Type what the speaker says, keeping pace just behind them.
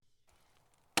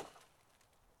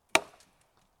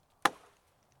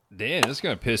Damn, this is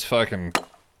going to piss fucking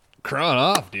Kron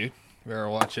off, dude. Better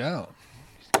watch out.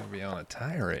 He's going to be on a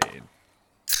tirade.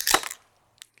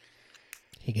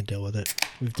 He can deal with it.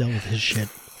 We've dealt with his shit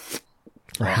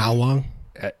for how long?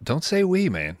 Don't say we,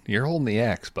 man. You're holding the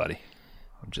axe, buddy.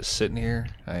 I'm just sitting here.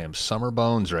 I am summer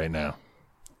bones right now.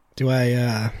 Do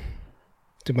my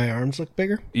arms look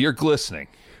bigger? You're glistening.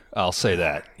 I'll say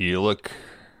that. You look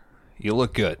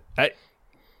good.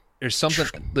 There's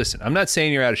something. Listen, I'm not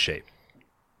saying you're out of shape,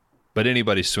 but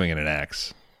anybody swinging an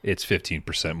axe, it's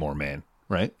 15% more man,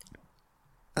 right?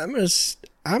 I'm gonna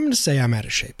say I'm out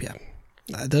of shape. Yeah,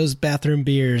 those bathroom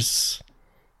beers,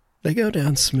 they go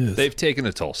down smooth. They've taken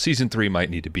a toll. Season 3 might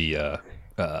need to be a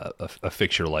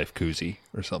fix your life koozie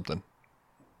or something,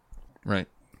 right?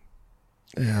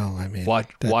 Well, I mean,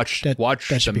 watch the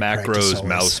Macros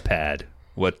mouse pad.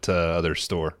 What other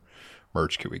store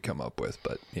merch could we come up with?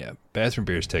 But yeah, bathroom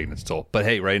beer is taking its toll. But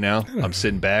hey, right now I'm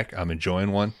sitting back, I'm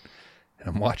enjoying one, and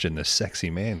I'm watching this sexy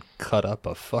man cut up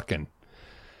a fucking.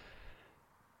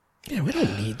 Yeah, we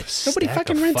don't need this. Nobody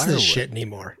fucking rents this shit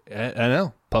anymore. I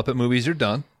know. Puppet movies are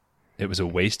done. It was a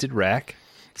wasted rack.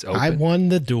 It's open. I won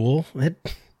the duel. It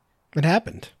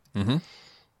happened. Mm-hmm.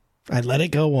 I let it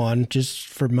go on just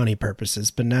for money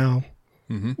purposes, but now,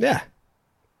 yeah.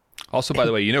 Also, by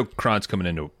the way, you know Kron's coming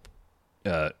into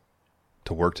to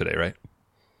work today, right?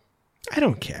 I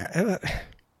don't care.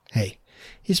 Hey,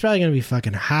 he's probably going to be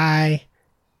fucking high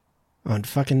on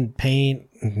fucking paint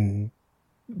and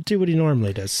do what he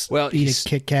normally does. Well, eat a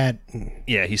Kit Kat.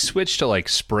 Yeah, he switched to like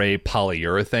spray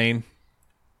polyurethane,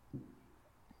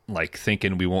 like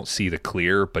thinking we won't see the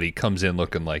clear, but he comes in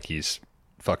looking like he's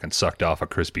fucking sucked off a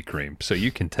Krispy Kreme, so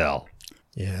you can tell.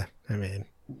 Yeah, I mean.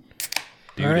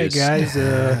 All right, guys.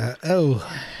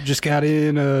 Just got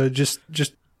in. Just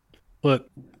look.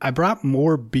 I brought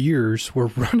more beers. We're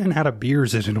running out of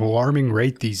beers at an alarming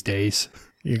rate these days.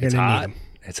 You're gonna need them.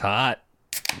 It's hot.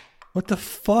 What the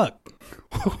fuck?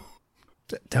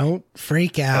 Don't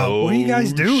freak out. Oh, what are you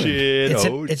guys doing? Shit.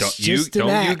 It's just an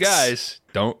axe. You guys.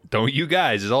 Don't you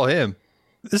guys. It's all him.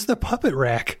 This is the puppet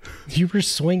rack. You were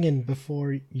swinging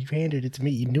before you handed it to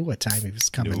me. You knew what time he was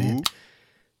coming in.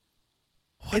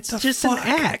 It's just an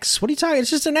axe. What are you talking? It's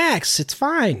just an axe. It's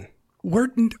fine.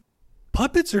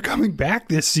 Puppets are coming back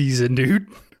this season, dude.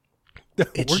 We're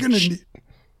gonna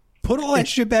put all that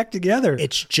shit back together.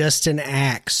 It's just an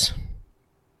axe.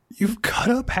 You've cut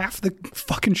up half the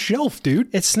fucking shelf, dude.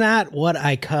 It's not what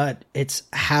I cut. It's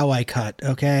how I cut.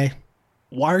 Okay.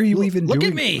 Why are you even doing? Look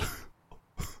at me.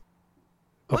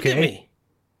 Look at me.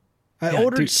 I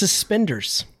ordered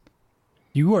suspenders.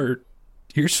 You're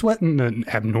sweating an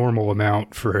abnormal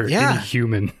amount for any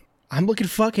human. I'm looking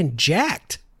fucking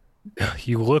jacked.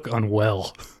 You look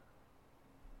unwell.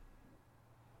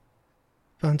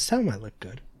 Bones, tell him I look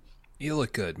good. You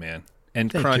look good, man.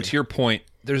 And Kron, to your point,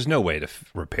 there's no way to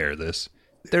repair this.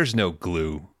 There's no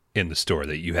glue in the store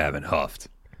that you haven't huffed.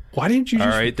 Why didn't you just...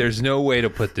 All right, there's no way to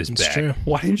put this back. True.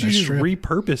 Why didn't you just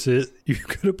repurpose it? You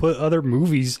could have put other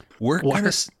movies. We're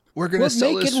gonna sell this.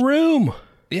 Making room.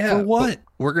 Yeah. For what?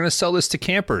 We're gonna sell this to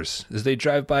campers as they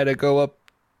drive by to go up.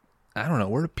 I don't know,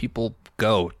 where do people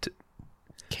go to?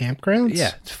 Campgrounds?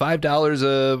 Yeah, it's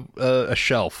 $5 a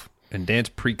shelf, and Dan's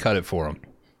pre-cut it for them.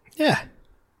 Yeah.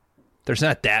 There's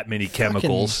not that many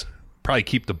chemicals. Probably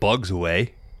keep the bugs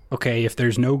away. Okay, if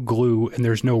there's no glue and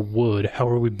there's no wood, how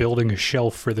are we building a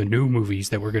shelf for the new movies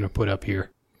that we're going to put up here?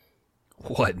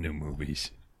 What new movies?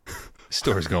 The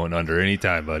store's going under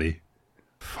anytime, buddy.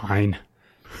 Fine.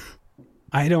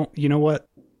 You know what?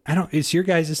 It's your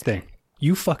guys' thing.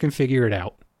 You fucking figure it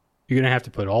out. You're going to have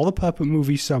to put all the puppet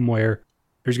movies somewhere.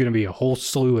 There's going to be a whole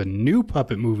slew of new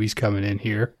puppet movies coming in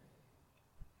here.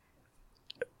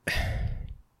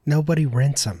 Nobody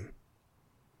rents them.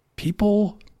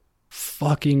 People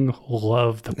fucking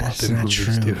love the puppet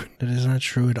movies, dude. That is not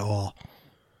true at all.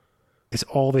 It's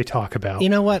all they talk about. You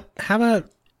know what? How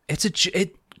about it's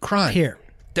crime here?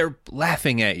 They're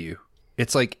laughing at you.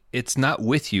 It's like it's not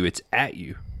with you; it's at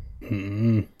you.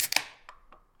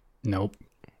 Nope.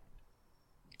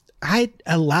 I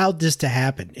allowed this to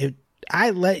happen. I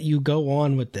let you go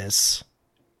on with this,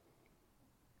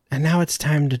 and now it's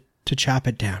time to chop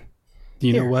it down.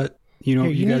 You know what?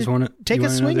 You guys want to take a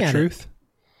swing at truth?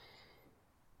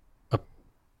 A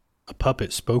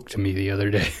puppet spoke to me the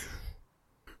other day.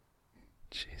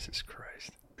 Jesus Christ.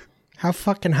 How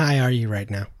fucking high are you right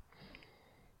now?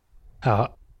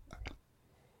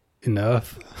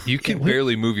 Enough. You can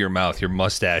barely move your mouth. Your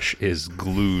mustache is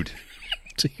glued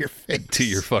to your face. To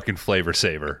your fucking flavor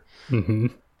saver. Mm-hmm.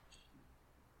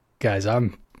 Guys,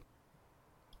 I'm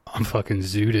I'm fucking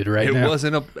zooted right It now.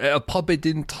 wasn't a puppet.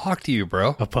 Didn't talk to you,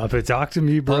 bro. A puppet talk to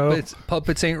me, bro.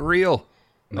 Puppets ain't real.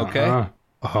 Okay.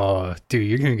 Oh, dude,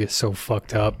 you're gonna get so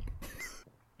fucked up.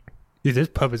 Dude, this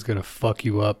puppet's gonna fuck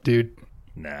you up, dude.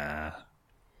 Nah.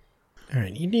 All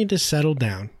right, you need to settle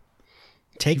down.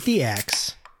 Take the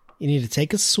axe. You need to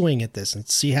take a swing at this and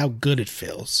see how good it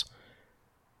feels.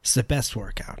 It's the best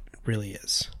workout. It really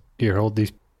is. Here, hold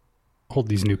these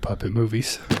new puppet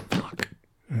movies. Fuck.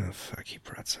 Oh, fuck, he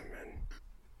brought some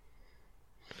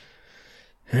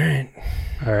in.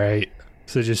 All right.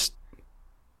 So just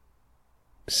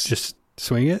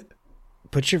swing it?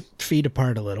 Put your feet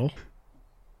apart a little.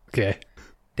 Okay.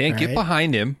 Dan, get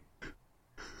behind him.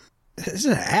 This is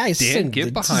an axe. Dan,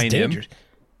 get behind him.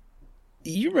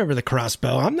 You remember the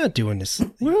crossbow. I'm not doing this.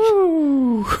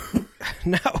 Woo!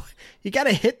 No, you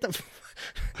gotta hit the...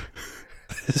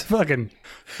 This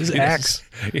axe.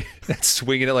 That's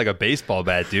swinging it like a baseball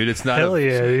bat, dude. It's not. Hell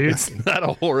yeah, dude. It's not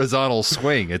a horizontal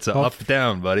swing. It's an up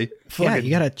down, buddy. Yeah, you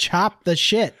gotta chop the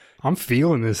shit. I'm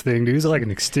feeling this thing, dude. It's like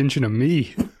an extension of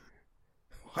me.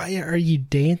 Why are you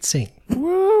dancing?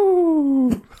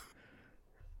 Woo! All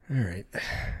right,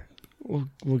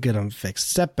 we'll get them fixed.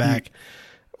 Step back.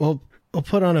 We'll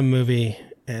put on a movie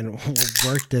and we'll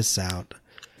work this out.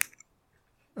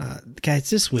 Guys,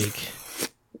 this week,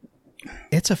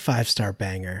 it's a 5-star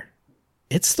banger.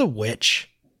 It's The Witch.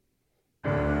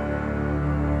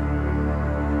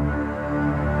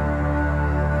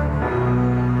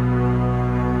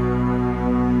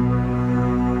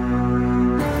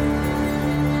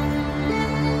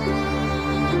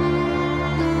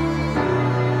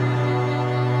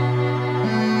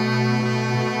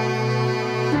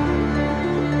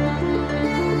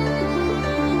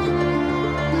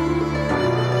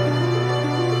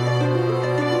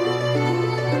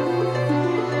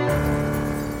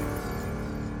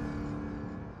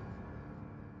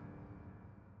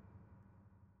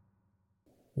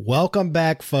 Welcome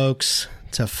back, folks,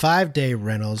 to 5-Day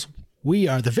Rentals. We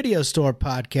are the video store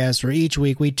podcast where each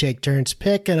week we take turns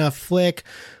picking a flick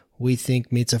we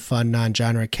think meets a fun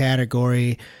non-genre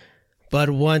category.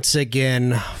 But once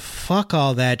again, fuck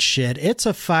all that shit. It's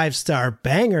a 5-star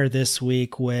banger this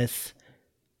week with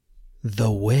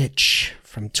The Witch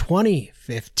from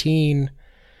 2015.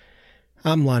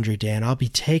 I'm Laundry Dan. I'll be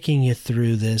taking you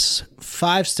through this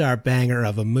 5-star banger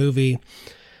of a movie.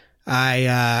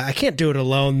 I can't do it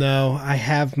alone, though. I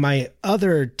have my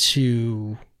other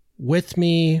two with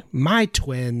me, my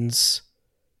twins,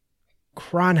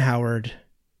 Cron Howard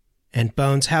and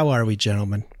Bones. How are we,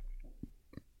 gentlemen?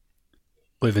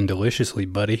 Living deliciously,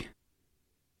 buddy.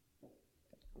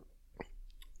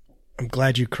 I'm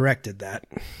glad you corrected that.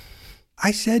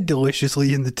 I said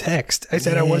deliciously in the text. I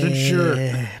said I wasn't sure.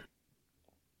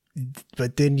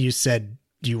 But then you said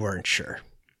you weren't sure.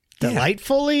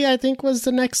 Delightfully, I think, was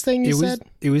the next thing you said.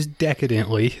 It was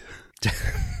decadently.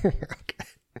 Okay.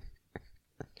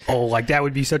 Oh, like that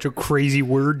would be such a crazy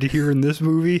word to hear in this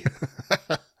movie.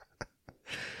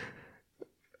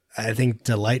 I think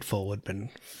delightful would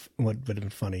have been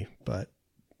funny, but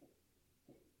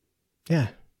yeah,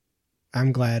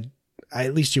 I'm glad.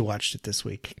 At least you watched it this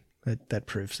week. That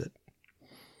proves it.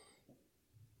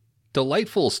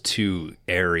 Delightful's too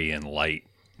airy and light.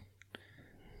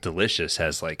 Delicious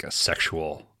has like a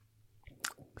sexual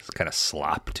kind of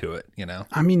slop to it, you know?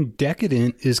 I mean,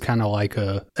 decadent is kind of like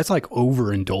that's like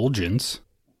overindulgence.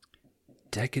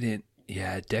 Decadent,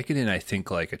 I think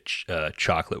like a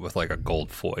chocolate with like a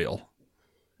gold foil,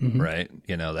 right?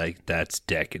 You know, that's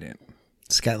decadent.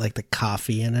 It's got like the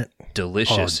coffee in it.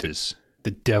 Delicious is...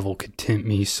 The devil could tempt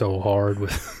me so hard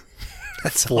with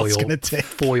that's all it's gonna take.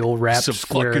 Foil wrapped some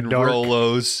square fucking dark.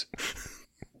 Rolos.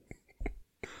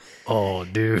 Oh,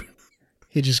 dude.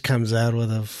 He just comes out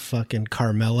with a fucking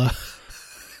Carmella.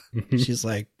 She's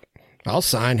like, I'll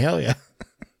sign, hell yeah.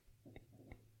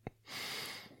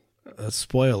 A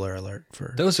spoiler alert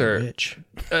for those are Rich.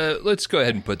 Let's go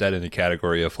ahead and put that in the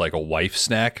category of like a wife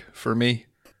snack for me.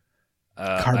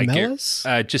 Carmella's?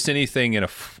 Just anything in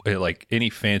like any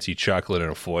fancy chocolate in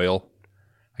a foil.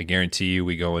 I guarantee you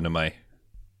we go into my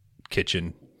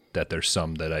kitchen that there's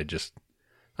some that I don't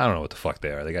know what the fuck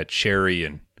they are. They got cherry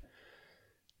and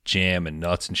jam and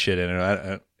nuts and shit in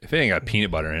it. If it ain't got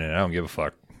peanut butter in it, I don't give a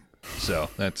fuck. So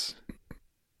that's...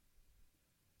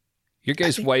 Your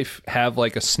guys' wife have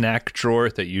like a snack drawer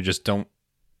that you just don't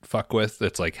fuck with?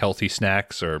 That's like healthy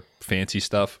snacks or fancy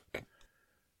stuff?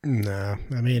 No,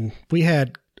 I mean, we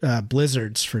had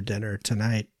blizzards for dinner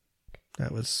tonight.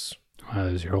 That was... Wow,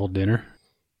 that was your whole dinner?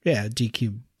 Yeah,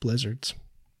 DQ blizzards.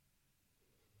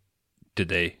 Did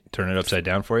they turn it upside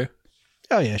down for you?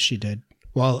 Oh, yeah, she did.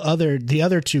 While the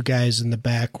other two guys in the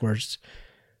back were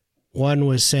one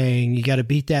was saying, "You got to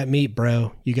beat that meat,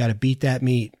 bro. You got to beat that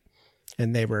meat,"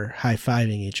 and they were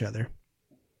high-fiving each other.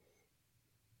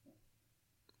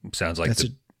 Sounds like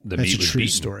the that's meat a was true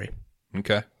beaten. story.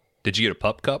 Okay. Did you get a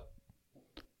pup cup?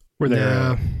 Were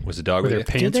there Was the dog were with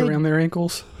there you? pants around their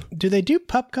ankles? Do they do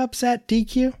pup cups at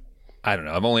DQ? I don't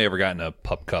know. I've only ever gotten a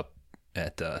pup cup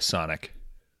at Sonic.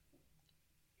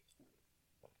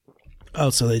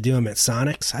 Oh, so they do them at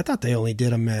Sonic's? I thought they only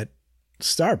did them at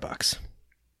Starbucks.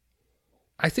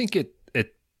 I think it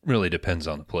really depends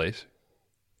on the place.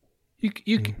 You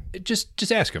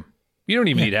just ask them. You don't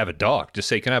even need to have a dog. Just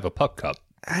say, "Can I have a pup cup?"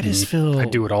 I just feel I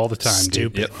do it all the time,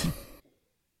 stupid. dude. Yep.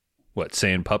 What,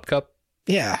 saying pup cup?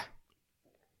 Yeah.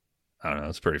 I don't know.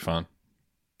 It's pretty fun.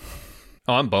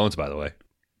 Oh, I'm Bones, by the way.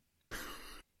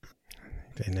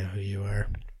 They know who you are.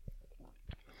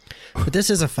 But this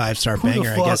is a 5-star Who the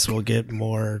banger. I fuck? guess we'll get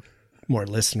more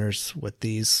listeners with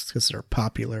these because they're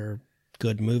popular,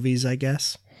 good movies, I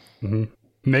guess. Mm-hmm.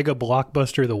 Mega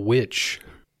blockbuster The Witch.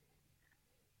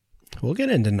 We'll get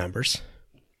into numbers.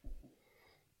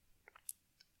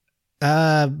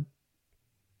 The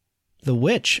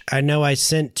Witch. I know I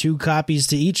sent 2 copies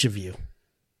to each of you.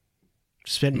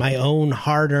 Spent my own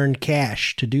hard-earned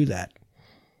cash to do that.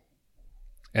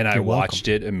 And I watched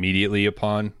it immediately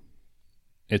upon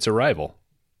its arrival.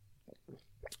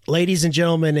 Ladies and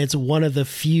gentlemen, it's one of the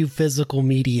few physical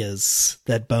medias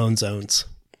that Bones owns.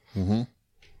 Mm-hmm.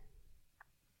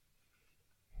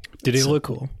 Did it look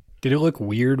cool? Did it look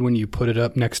weird when you put it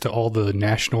up next to all the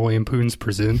National Lampoon's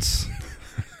Presents?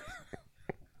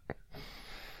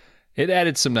 It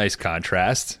added some nice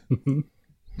contrast.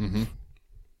 Mm-hmm.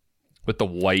 With the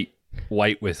white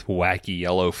with wacky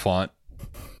yellow font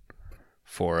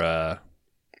for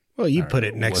Well, you put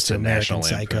it next what's to the American National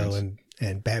Psycho Lampoon's?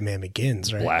 and Batman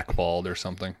Begins, right? Blackballed or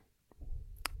something.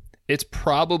 It's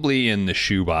probably in the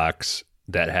shoebox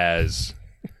that has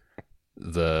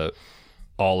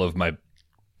all of my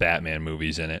Batman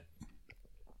movies in it.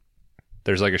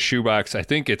 There's like a shoebox. I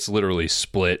think it's literally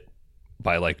split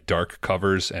by like dark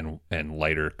covers and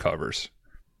lighter covers.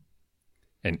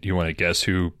 And you want to guess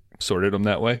who sorted them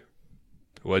that way?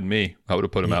 It wasn't me. I would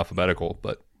have put them alphabetical,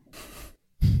 but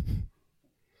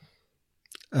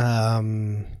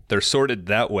they're sorted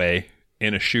that way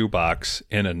in a shoebox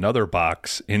in another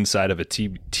box inside of a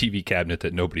TV cabinet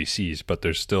that nobody sees, but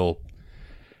they're still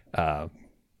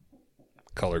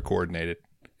color coordinated.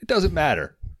 It doesn't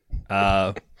matter.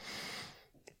 We're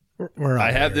all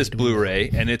I have married. this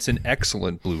Blu-ray, and it's an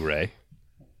excellent Blu-ray.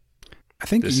 I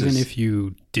think This even is- if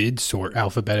you did sort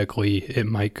alphabetically, it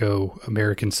might go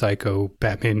American Psycho,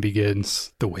 Batman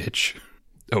Begins, The Witch.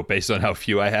 Oh, based on how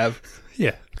few I have?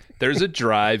 Yeah. There's a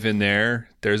Drive in there.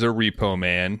 There's a Repo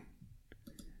Man.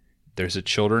 There's a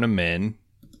Children of Men.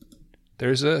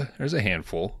 There's a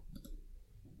handful.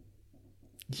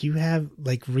 You have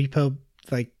like Repo,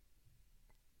 like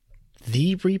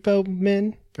the Repo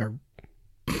Men, or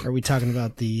are we talking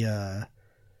about the?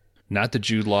 Not the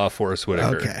Jude Law, Forrest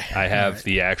Whitaker. Okay. I have Right.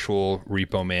 the actual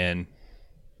Repo Man.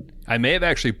 I may have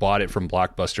actually bought it from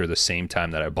Blockbuster the same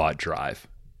time that I bought Drive.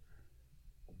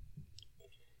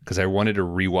 Because I wanted to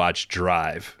rewatch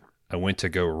Drive. I went to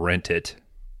go rent it.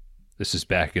 This is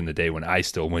back in the day when I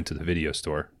still went to the video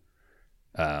store.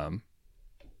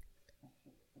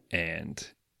 And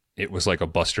it was like a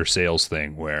Buster Sales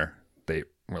thing where they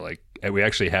were like, hey, we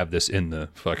actually have this in the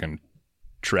fucking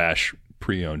trash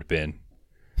pre-owned bin.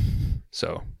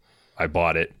 So I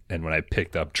bought it, and when I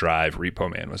picked up Drive,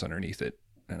 Repo Man was underneath it,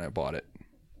 and I bought it.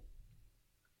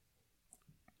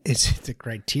 Is it the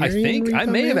Criterion? I think I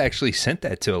Repo may have Man? actually sent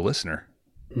that to a listener.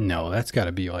 No, that's got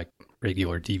to be like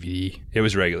regular DVD. It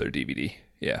was regular DVD.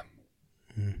 Yeah.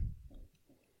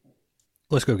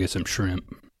 Let's go get some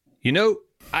shrimp. You know,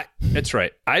 that's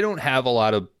right. I don't have a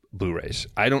lot of Blu-rays.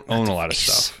 I don't own a lot of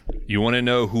stuff. You want to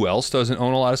know who else doesn't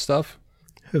own a lot of stuff?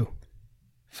 Who?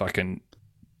 Fucking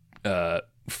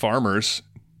farmers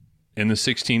in the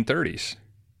 1630s.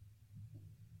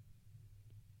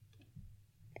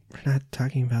 We're not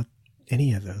talking about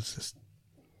any of those.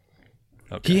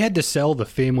 Okay. He had to sell the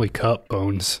family cup,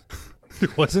 Bones.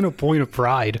 It wasn't a point of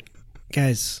pride.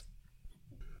 Guys,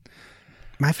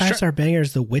 my 5-star banger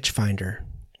is The Witchfinder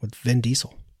with Vin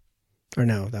Diesel. Or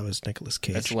no, that was Nicolas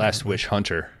Cage. That's Last Wish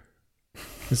Hunter.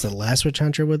 Is the Last Witch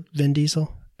Hunter with Vin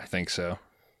Diesel? I think so.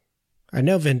 I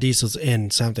know Vin Diesel's in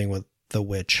something with The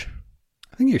Witch.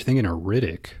 I think you're thinking of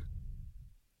Riddick.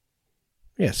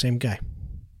 Yeah, same guy.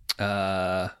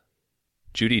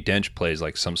 Judi Dench plays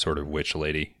like some sort of witch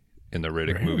lady in the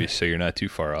Riddick movie, so you're not too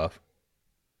far off.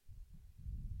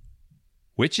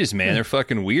 Witches, man, they're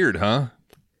fucking weird, huh?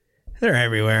 They're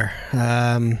everywhere.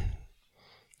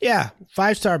 Yeah,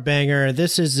 5-star banger.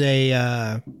 This is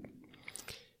a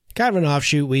kind of an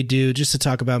offshoot we do just to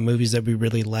talk about movies that we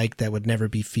really like that would never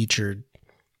be featured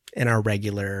in our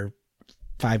regular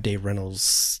 5-day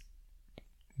rentals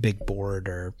big board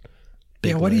or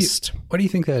big list. What do you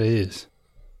think that is?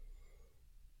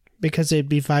 Because it'd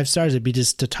be 5 stars. It'd be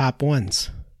just the top ones.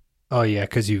 Oh yeah,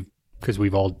 because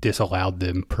we've all disallowed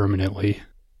them permanently.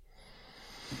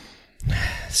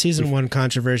 Season 1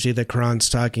 controversy that Kron's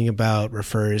talking about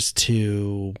refers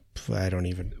to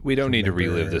We don't need to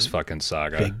relive this fucking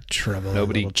saga. Big Trouble.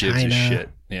 Nobody gives China. a shit.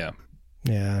 Yeah.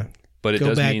 Yeah. But it Go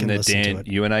does back mean and that, listen to Dan, it.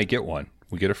 you and I get one.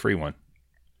 We get a free one.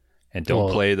 And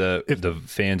don't play if the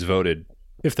fans voted.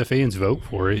 If the fans vote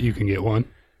for it, you can get one.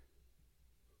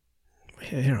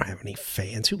 I don't have any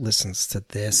fans. Who listens to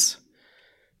this?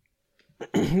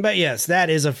 But yes, that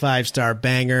is a 5-star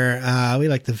banger. We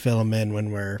like to fill them in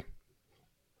when we're,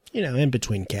 in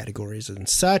between categories and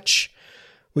such.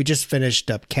 We just finished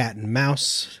up Cat and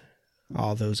Mouse.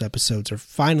 All those episodes are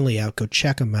finally out. Go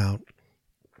check them out.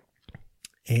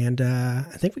 And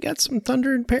I think we got some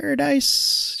Thunder in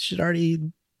Paradise. Should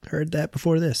already heard that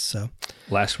before this. So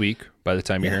last week, by the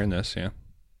time you're hearing this, yeah.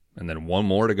 And then one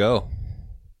more to go.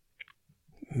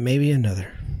 Maybe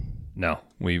another. No,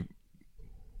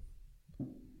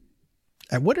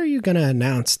 What are you going to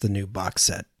announce the new box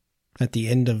set at the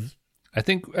end of? I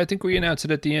think we announced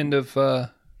it at the end of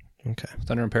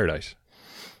Thunder in Paradise.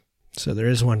 So there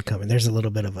is one coming. There's a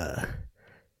little bit of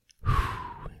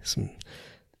some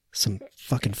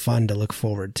fucking fun to look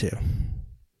forward to.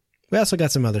 We also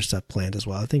got some other stuff planned as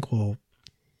well. I think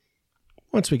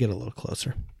once we get a little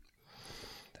closer.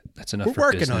 That's enough. We're for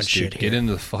working business, on shit dude. here. Get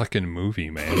into the fucking movie,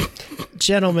 man.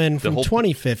 Gentlemen, from The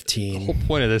 2015. whole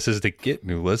point of this is to get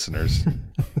new listeners.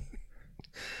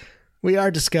 We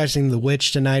are discussing The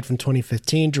Witch tonight from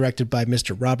 2015, directed by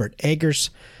Mr. Robert Eggers.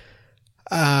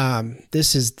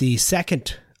 This is the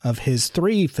second of his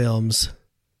 3 films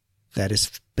that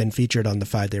has been featured on the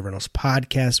 5-Day Rentals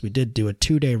podcast. We did do a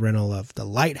 2-day rental of The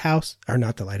Lighthouse, or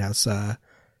not The Lighthouse, The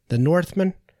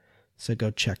Northman. So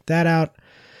go check that out.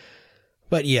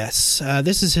 But yes,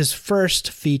 this is his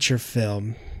first feature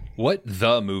film. What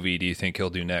the movie do you think he'll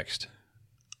do next?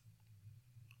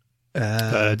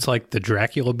 It's like the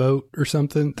Dracula boat or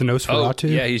something. The Nosferatu.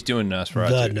 Oh, yeah, he's doing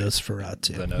Nosferatu. The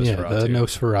Nosferatu. The Nosferatu. Yeah, the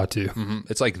Nosferatu. Mm-hmm.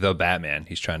 It's like the Batman.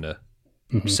 He's trying to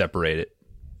separate it.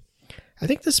 I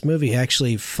think this movie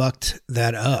actually fucked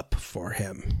that up for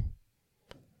him.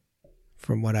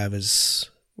 From when I was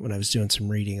doing some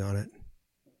reading on it.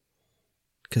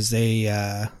 Because they,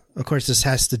 of course, this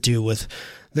has to do with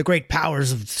the great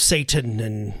powers of Satan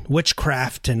and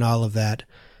witchcraft and all of that.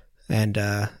 And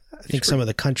I think some of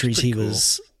the countries he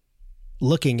was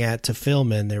looking at to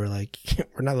film in, they were like,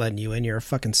 we're not letting you in. You're a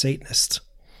fucking Satanist.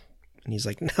 And he's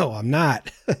like, no, I'm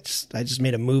not. I just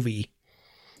made a movie.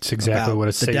 It's exactly what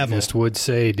a Satanist would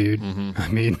say, dude. Mm-hmm. I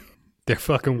mean, they're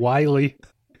fucking wily.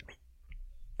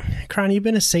 Kron, you've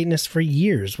been a Satanist for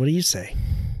years. What do you say?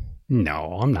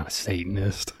 No, I'm not a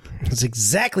Satanist. That's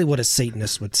exactly what a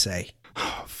Satanist would say.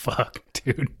 Oh, fuck,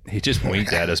 dude. He just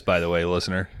winked at us, by the way,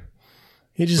 listener.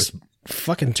 He just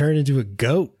fucking turned into a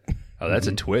goat. Oh, that's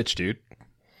a Twitch, dude.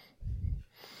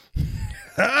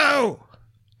 Oh!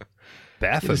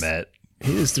 Baphomet.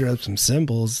 He just threw up some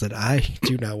symbols that I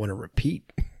do not want to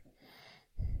repeat.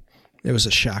 It was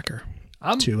a shocker.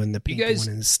 2 in the pink, 1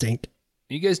 in the stink.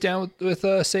 You guys down with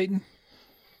Satan?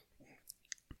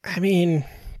 I mean,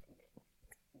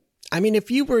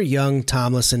 if you were young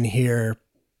Tomlinson here,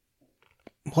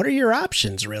 what are your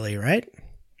options, really, right?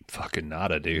 Fucking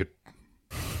nada, dude.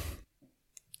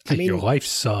 I mean, your life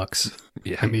sucks.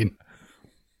 Yeah. I mean,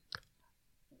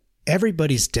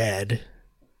 everybody's dead.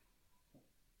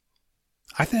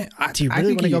 Do you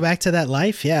really want to go back to that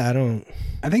life? Yeah, I don't.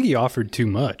 I think he offered too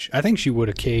much. I think she would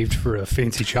have caved for a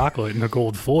fancy chocolate and a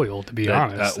gold foil, to be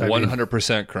honest.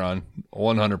 100%, Kron.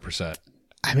 100%.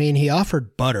 I mean, he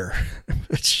offered butter,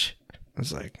 which I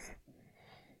was like,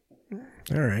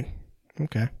 all right,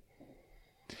 okay.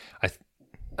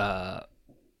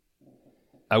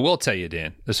 I will tell you,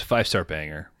 Dan, this is a 5-star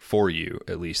banger for you,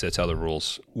 at least. That's how the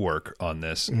rules work on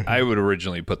this. Mm-hmm. I would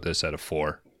originally put this at a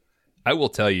 4. I will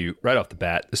tell you right off the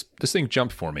bat, this thing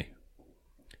jumped for me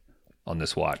on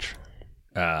this watch.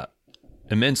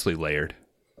 Immensely layered.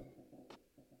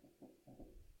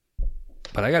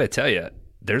 But I got to tell you,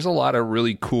 there's a lot of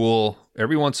really cool...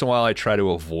 Every once in a while, I try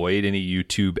to avoid any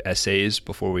YouTube essays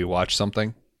before we watch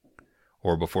something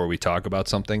or before we talk about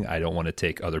something. I don't want to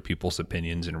take other people's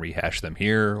opinions and rehash them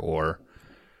here, or,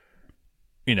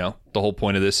 the whole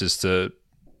point of this is to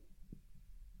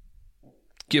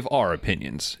give our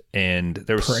opinions. And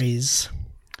there was praise.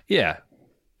 Yeah.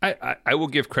 I will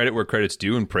give credit where credit's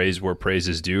due and praise where praise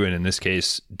is due. And in this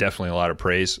case, definitely a lot of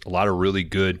praise. A lot of really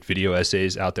good video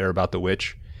essays out there about The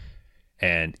Witch.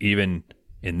 And even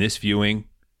in this viewing,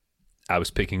 I was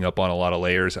picking up on a lot of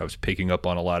layers. I was picking up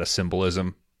on a lot of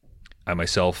symbolism. I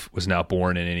myself was not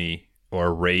born in any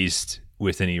or raised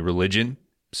with any religion.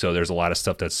 So there's a lot of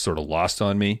stuff that's sort of lost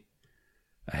on me.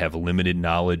 I have limited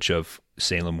knowledge of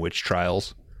Salem witch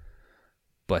trials.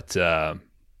 But the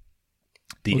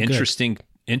interesting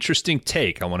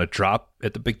take I want to drop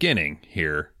at the beginning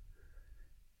here.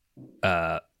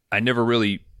 I never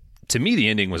really, to me, the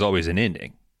ending was always an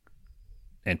ending.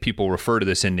 And people refer to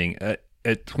this ending,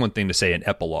 it's one thing to say an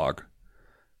epilogue,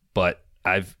 but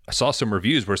I saw some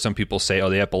reviews where some people say, oh,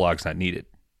 the epilogue's not needed.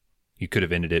 You could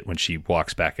have ended it when she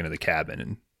walks back into the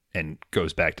cabin and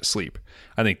goes back to sleep.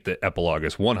 I think the epilogue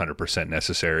is 100%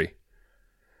 necessary.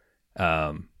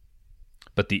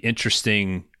 But the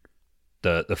interesting,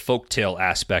 the folktale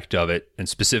aspect of it, and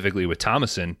specifically with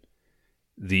Thomason,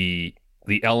 the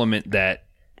element that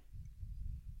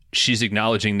she's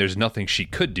acknowledging there's nothing she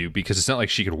could do, because it's not like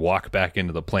she could walk back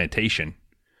into the plantation.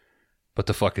 What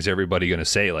the fuck is everybody going to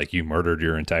say? Like, you murdered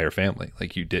your entire family.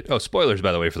 Like you did. Oh, spoilers,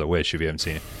 by the way, for The Witch, if you haven't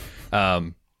seen it.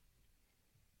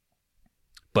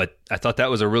 But I thought that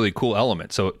was a really cool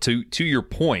element. So to your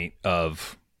point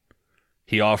of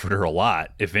he offered her a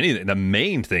lot, if anything, the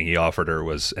main thing he offered her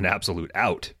was an absolute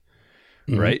out,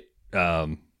 right?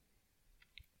 Yeah,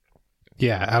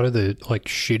 out of the like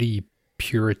shitty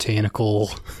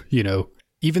puritanical,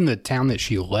 even the town that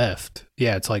she left.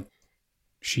 Yeah, it's like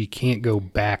she can't go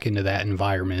back into that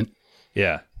environment.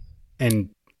 Yeah.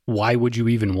 And why would you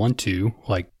even want to?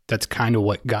 Like, that's kind of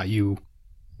what got you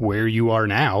where you are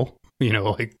now.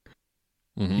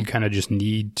 You kind of just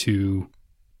need to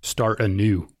start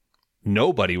anew.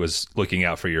 Nobody was looking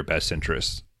out for your best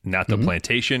interests. Not the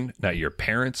plantation, not your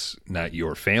parents, not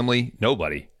your family,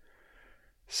 nobody.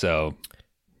 So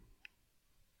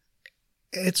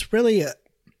it's really,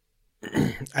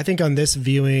 I think on this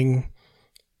viewing,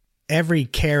 every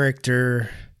character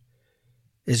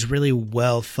is really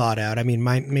well thought out. I mean,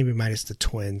 maybe minus the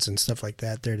twins and stuff like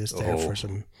that. They're just there for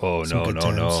some. Oh, some good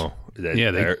times. No.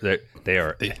 They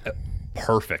are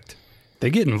perfect. They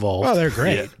get involved. Oh, they're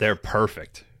great. Yeah, they're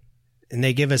perfect. And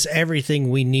they give us everything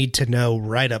we need to know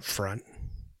right up front.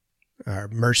 Or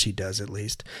Mercy does, at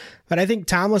least. But I think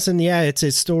Tomlinson, it's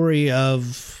a story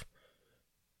of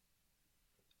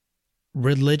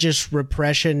religious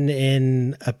repression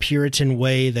in a Puritan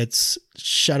way that's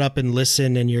shut up and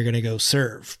listen and you're going to go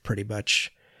serve, pretty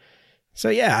much. So,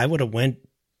 yeah, I would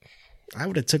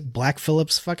have took Black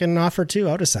Phillip's fucking offer, too.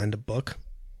 I would have signed a book.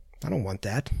 I don't want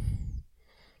that.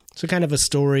 So kind of a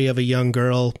story of a young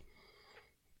girl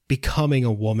becoming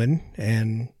a woman,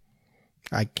 and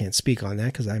I can't speak on that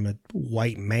because I'm a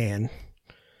white man.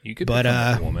 You could become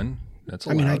a woman. That's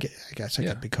allowed. I mean, I guess I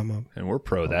could become a... And we're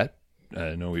pro that.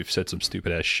 I know we've said some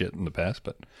stupid ass shit in the past,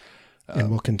 but... and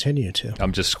we'll continue to.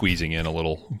 I'm just squeezing in a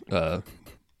little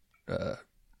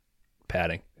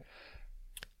padding.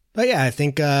 But yeah, I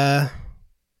think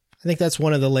that's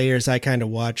one of the layers I kind of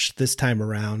watched this time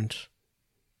around.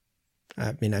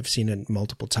 I mean, I've seen it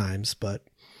multiple times, but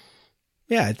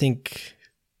yeah, I think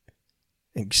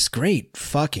it's great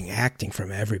fucking acting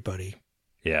from everybody.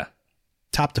 Yeah.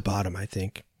 Top to bottom, I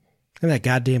think. And that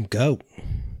goddamn goat.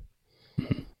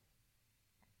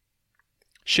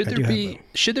 Should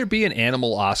there be an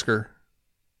animal Oscar?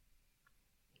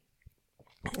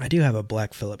 I do have a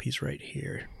Black Phillip. He's right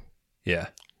here. Yeah.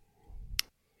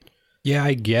 Yeah,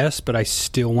 I guess, but I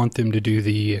still want them to do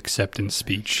the acceptance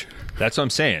speech. That's what I'm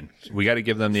saying. We got to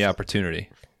give them the opportunity.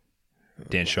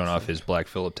 Dan showing off his Black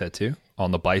Phillip tattoo on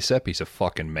the bicep. He's a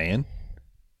fucking man.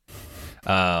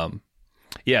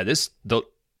 Yeah,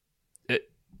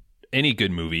 any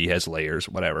good movie has layers,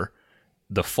 whatever.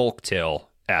 The folktale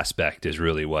aspect is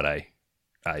really what I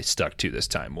stuck to this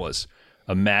time, was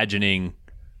imagining,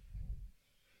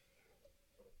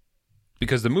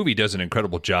 because the movie does an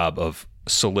incredible job of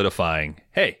solidifying,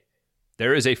 hey,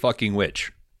 there is a fucking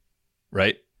witch,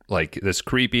 right? Like, this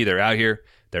creepy, they're out here,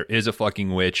 there is a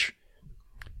fucking witch.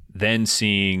 Then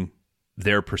seeing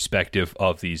their perspective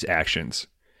of these actions.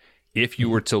 If you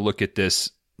were to look at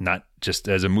this not just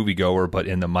as a moviegoer, but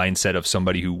in the mindset of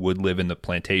somebody who would live in the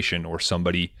plantation, or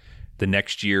somebody the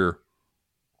next year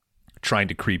trying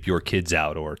to creep your kids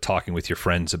out or talking with your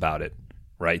friends about it,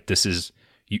 right? This is,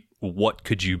 what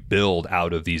could you build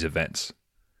out of these events?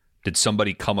 Did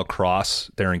somebody come across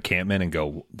their encampment and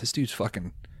go, this dude's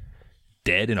fucking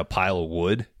dead in a pile of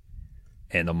wood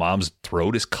and the mom's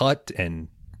throat is cut, and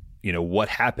what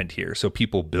happened here? So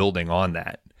people building on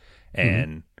that,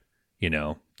 and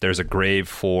there's a grave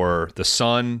for the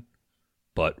son,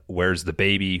 but where's the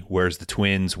baby? Where's the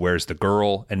twins? Where's the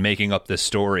girl? And making up this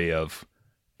story of,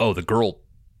 oh, the girl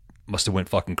must have went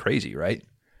fucking crazy, right?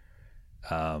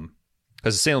 Because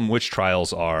the Salem witch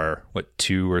trials are,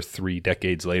 2 or 3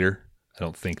 decades later? I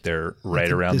don't think they're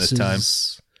right around this time.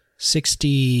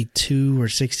 62 or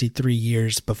 63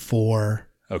 years before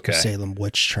the Salem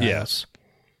witch trials. Yeah.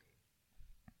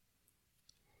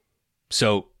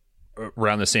 So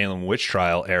around the Salem witch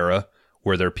trial era,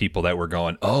 were there people that were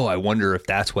going, oh, I wonder if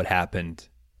that's what happened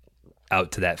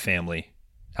out to that family,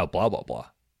 out blah, blah, blah.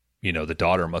 You know, the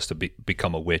daughter must have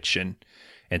become a witch and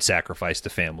sacrificed the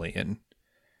family.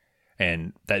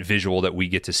 And that visual that we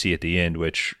get to see at the end,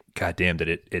 which, goddamn, that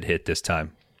it hit this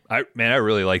time. I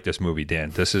really like this movie,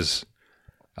 Dan.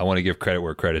 I want to give credit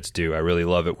where credit's due. I really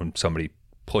love it when somebody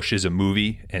pushes a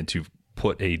movie and to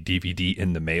put a DVD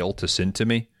in the mail to send to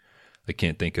me. I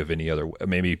can't think of any other,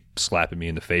 maybe slapping me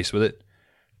in the face with it.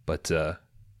 But,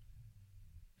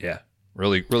 yeah,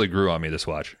 really grew on me this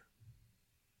watch.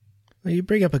 Well, you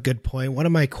bring up a good point. One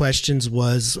of my questions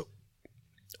was,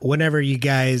 whenever you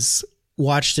guys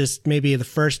watched this, maybe the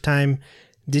first time,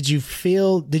 did you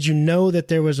know that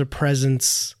there was a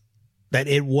presence, that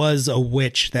it was a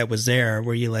witch that was there?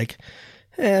 Were you like,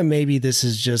 maybe this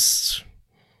is just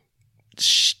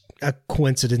a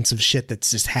coincidence of shit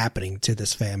that's just happening to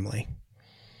this family?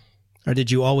 Or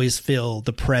did you always feel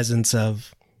the presence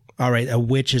of, all right, a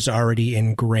witch is already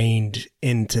ingrained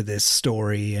into this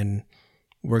story and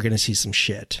we're going to see some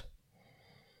shit?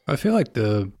 I feel like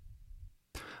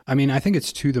I think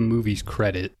it's to the movie's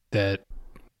credit that,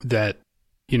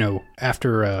 you know,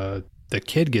 after the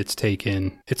kid gets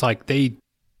taken, it's like they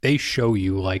show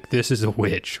you, like, this is a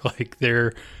witch. Like,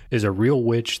 there is a real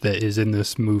witch that is in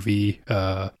this movie,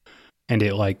 and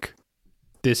it, like,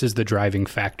 this is the driving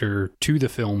factor to the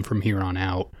film from here on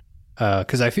out.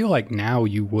 Because I feel like now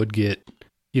you would get,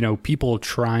 you know, people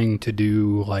trying to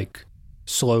do, like,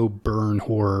 slow burn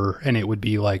horror, and it would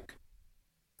be like,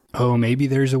 oh, maybe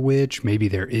there's a witch, maybe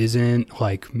there isn't.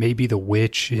 Like, maybe the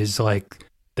witch is, like,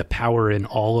 the power in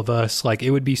all of us. Like,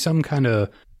 it would be some kind of,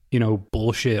 you know,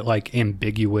 bullshit, like,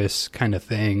 ambiguous kind of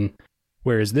thing.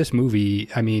 Whereas this movie,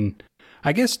 I mean,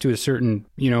 I guess to a certain,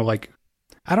 you know, like,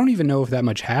 I don't even know if that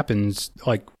much happens,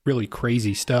 like, really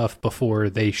crazy stuff before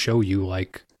they show you,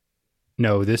 like,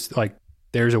 no, this, like,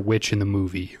 there's a witch in the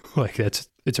movie. Like, it's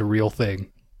a real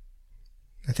thing.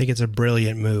 I think it's a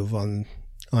brilliant move on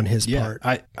his part.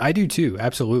 I do too.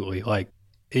 Absolutely. Like,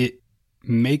 it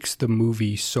makes the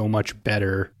movie so much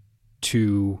better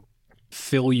to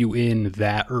fill you in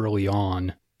that early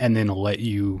on and then let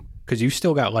you, because you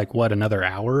still got, like, what, another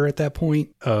hour at that point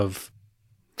of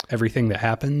everything that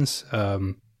happens. I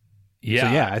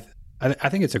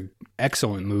think it's an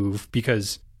excellent move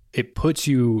because it puts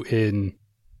you in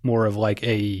more of, like,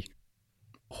 a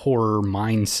horror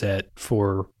mindset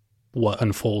for what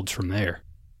unfolds from there.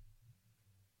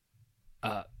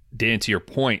 Dan, to your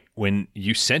point, when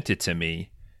you sent it to me,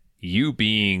 you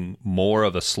being more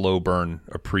of a slow burn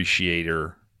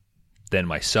appreciator than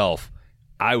myself,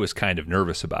 I was kind of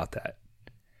nervous about that.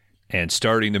 And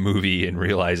starting the movie and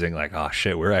realizing, like, oh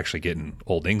shit, we're actually getting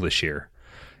Old English here,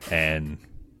 and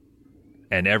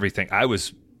everything. I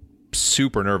was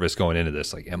super nervous going into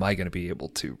this. Like, am I going to be able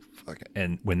to?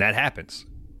 And when that happens,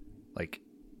 like,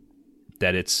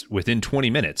 that it's within 20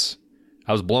 minutes,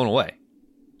 I was blown away.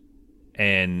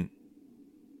 And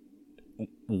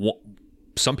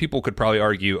some people could probably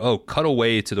argue, oh, cut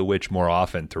away to the witch more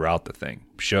often throughout the thing.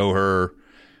 Show her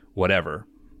whatever.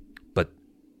 But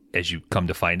as you come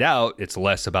to find out, it's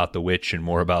less about the witch and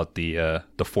more about the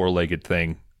four-legged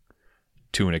thing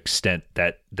to an extent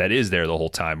that is there the whole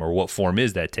time, or what form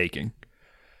is that taking.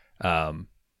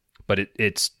 But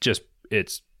it's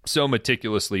so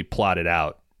meticulously plotted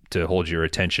out to hold your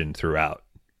attention throughout.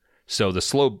 So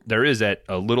there is a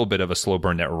little bit of a slow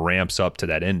burn that ramps up to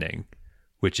that ending,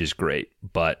 which is great.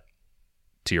 But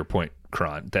to your point,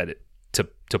 Kron, that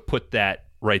to put that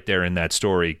right there in that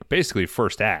story, basically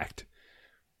first act,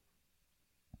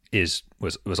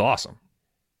 was awesome.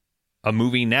 A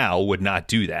movie now would not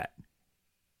do that.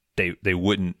 They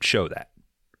wouldn't show that.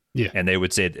 Yeah. And they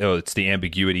would say, oh, it's the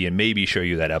ambiguity, and maybe show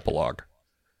you that epilogue.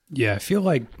 Yeah, I feel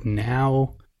like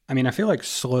now,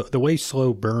 the way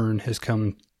slow burn has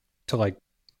come to, like,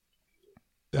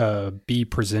 be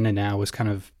presented now is kind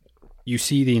of, you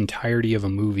see the entirety of a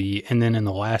movie, and then in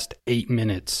the last 8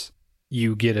 minutes,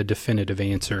 you get a definitive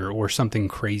answer, or something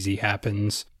crazy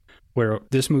happens, where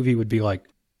this movie would be like,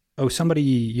 oh, somebody,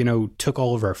 you know, took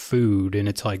all of our food, and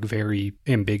it's, like, very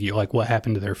ambiguous, like, what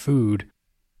happened to their food?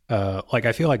 Like,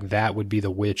 I feel like that would be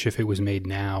the witch if it was made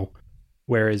now,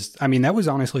 Whereas, I mean, that was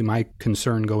honestly my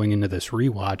concern going into this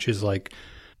rewatch is like,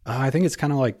 I think it's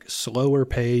kind of like slower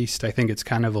paced. I think it's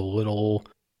kind of a little,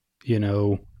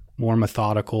 more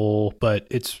methodical, but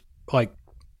it's like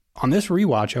on this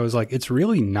rewatch, I was like, it's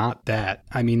really not that.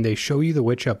 I mean, they show you the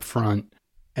witch up front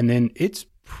and then it's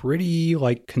pretty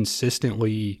like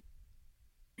consistently,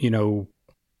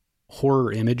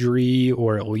 horror imagery,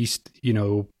 or at least,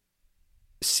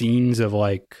 scenes of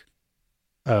like,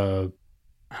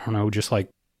 I don't know, just like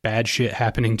bad shit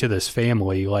happening to this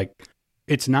family. Like,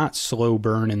 it's not slow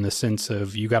burn in the sense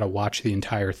of you got to watch the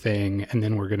entire thing and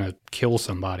then we're going to kill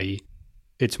somebody.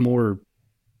 It's more,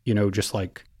 just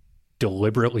like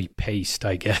deliberately paced,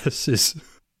 I guess, is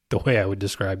the way I would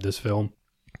describe this film.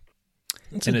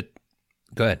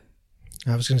 Go ahead.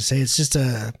 I was going to say, it's just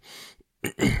a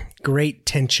great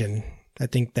tension. I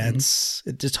think that's,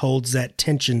 it just holds that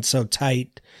tension so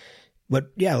tight.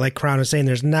 But yeah, like Crown was saying,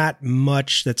 there's not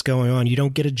much that's going on. You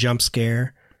don't get a jump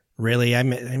scare, really.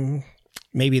 I'm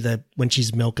maybe when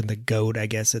she's milking the goat, I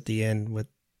guess, at the end with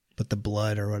the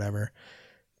blood or whatever.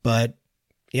 But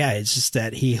yeah, it's just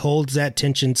that he holds that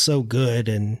tension so good.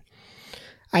 And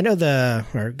I know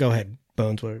go ahead,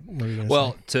 Bones. What are you going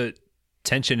to say?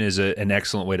 Tension is an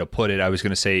excellent way to put it. I was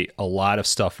going to say a lot of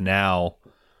stuff now.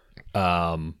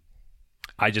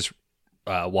 I just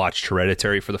watched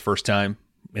Hereditary for the first time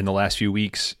in the last few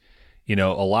weeks. A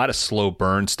lot of slow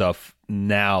burn stuff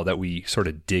now that we sort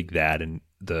of dig that, and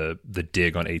the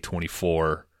dig on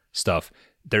A24 stuff.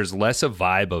 There's less a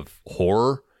vibe of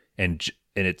horror, and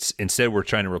it's instead we're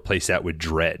trying to replace that with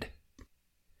dread.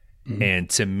 Mm-hmm. And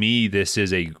to me, this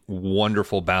is a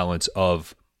wonderful balance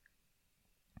of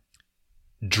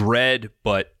dread,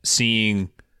 but seeing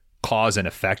cause and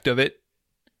effect of it.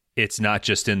 It's not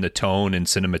just in the tone and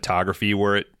cinematography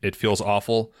where it feels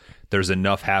awful. There's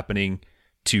enough happening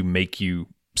to make you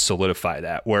solidify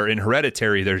that. Where in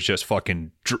Hereditary, there's just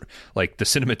fucking like the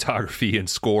cinematography and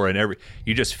score and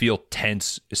you just feel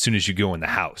tense as soon as you go in the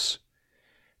house.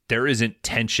 There isn't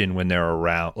tension when they're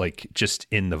around, like just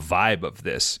in the vibe of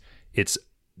this. It's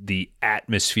the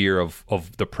atmosphere of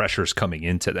the pressures coming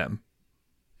into them.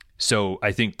 So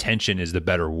I think tension is the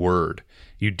better word.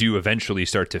 You do eventually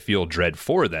start to feel dread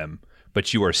for them,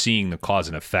 but you are seeing the cause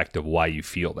and effect of why you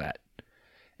feel that.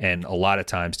 And a lot of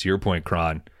times, to your point,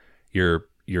 Kron, you're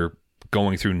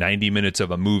going through 90 minutes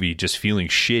of a movie just feeling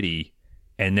shitty,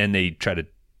 and then they try to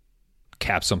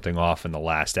cap something off in the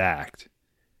last act.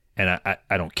 And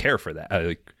I don't care for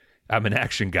that. I'm an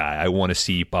action guy. I want to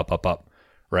see up,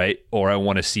 right? Or I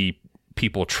want to see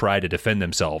people try to defend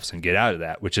themselves and get out of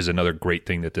that, which is another great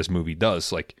thing that this movie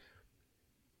does. Like,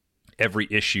 every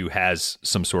issue has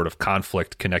some sort of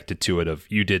conflict connected to it of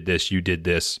you did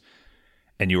this,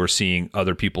 and you are seeing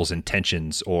other people's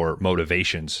intentions or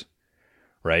motivations,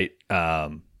 right?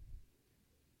 Dan,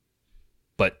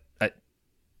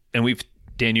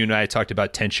 you and I talked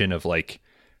about tension of like,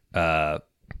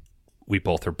 we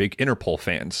both are big Interpol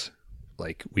fans.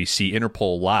 Like, we see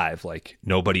Interpol live, like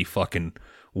nobody fucking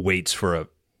waits for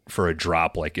a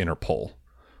drop like Interpol.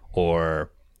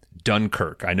 Or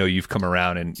Dunkirk. I know you've come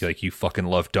around and like you fucking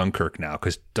love Dunkirk now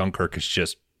because Dunkirk is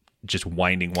just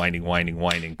winding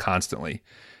constantly.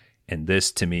 And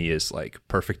this to me is like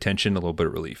perfect tension, a little bit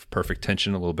of relief, perfect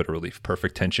tension, a little bit of relief,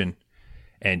 perfect tension.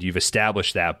 And you've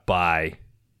established that by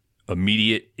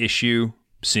immediate issue,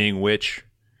 seeing which,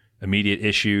 immediate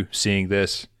issue, seeing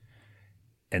this.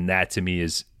 And that to me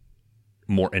is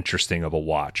more interesting of a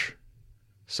watch.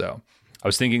 So I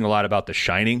was thinking a lot about The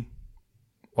Shining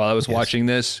while I was watching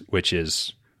this, which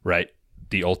is, right,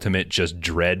 the ultimate just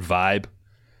dread vibe.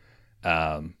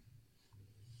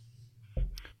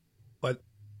 But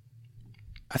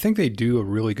I think they do a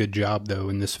really good job, though,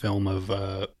 in this film of,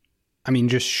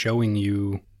 just showing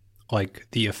you, like,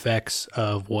 the effects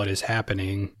of what is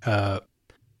happening.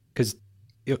 Because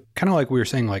kind of like we were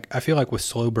saying, like, I feel like with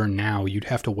slow burn now, you'd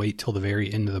have to wait till the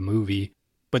very end of the movie.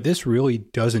 But this really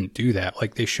doesn't do that.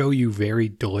 Like, they show you very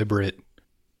deliberate,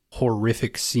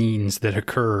 horrific scenes that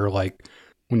occur, like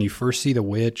when you first see the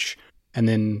witch, and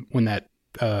then when that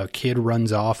kid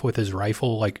runs off with his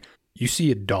rifle, like you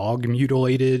see a dog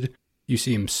mutilated, you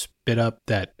see him spit up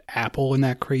that apple in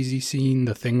that crazy scene,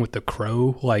 the thing with the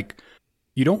crow. Like,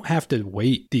 you don't have to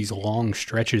wait these long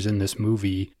stretches in this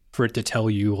movie for it to tell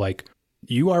you, like,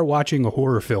 you are watching a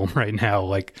horror film right now.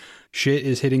 Like, shit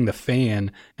is hitting the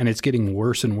fan and it's getting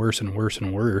worse and worse and worse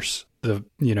and worse.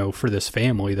 For this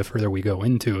family, the further we go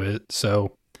into it.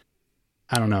 So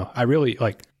I don't know. I really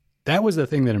that was the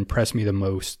thing that impressed me the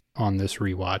most on this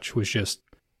rewatch, was just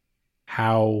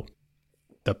how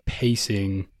the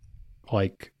pacing,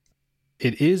 like,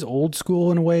 it is old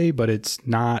school in a way, but it's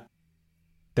not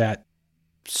that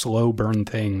slow burn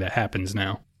thing that happens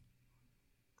now.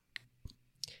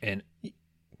 And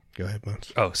go ahead,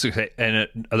 Bones. Oh, so and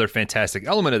another fantastic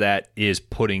element of that is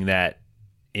putting that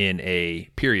in a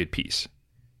period piece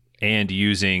and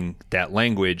using that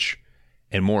language,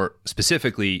 and more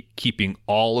specifically, keeping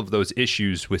all of those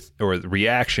issues or the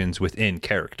reactions within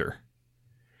character,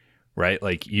 right?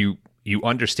 Like you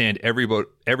understand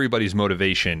everybody's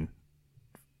motivation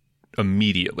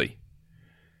immediately.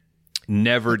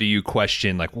 Never do you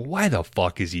question, like, why the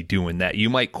fuck is he doing that? You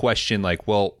might question, like,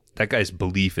 well, that guy's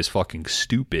belief is fucking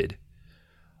stupid,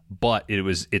 but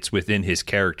it's within his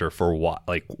character for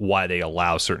why they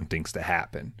allow certain things to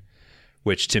happen,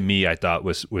 which to me I thought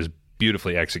was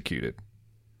beautifully executed.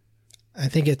 I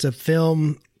think it's a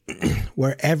film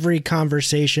where every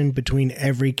conversation between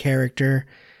every character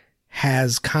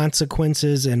has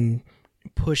consequences and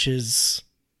pushes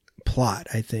plot,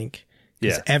 I think.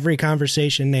 Yeah. Every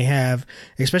conversation they have,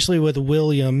 especially with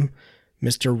William,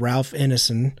 Mr. Ralph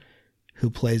Ineson, who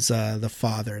plays the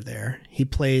father there. He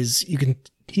plays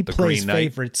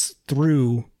favorites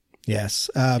through, yes.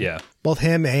 Both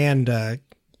him and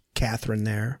Catherine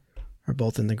there are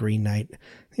both in The Green Knight.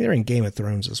 I think they're in Game of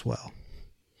Thrones as well.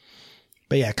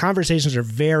 But yeah, conversations are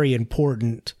very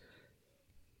important,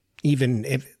 even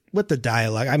if with the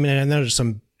dialogue. I mean, I know there's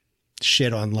some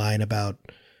shit online about,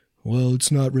 well, it's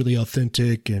not really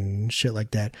authentic and shit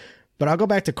like that. But I'll go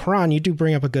back to Kron. You do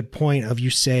bring up a good point of, you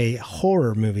say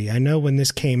horror movie. I know when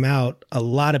this came out, a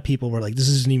lot of people were like, this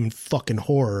isn't even fucking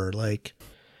horror. Like,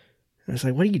 I was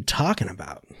like, what are you talking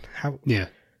about? How? Yeah.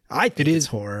 I think it is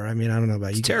horror. I mean, I don't know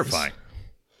about you. It's terrifying.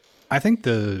 I think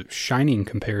the Shining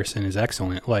comparison is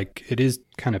excellent. Like, it is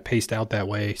kind of paced out that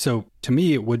way. So to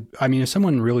me, if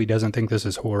someone really doesn't think this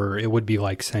is horror, it would be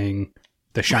like saying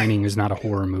The Shining is not a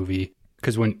horror movie.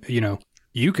 Because when,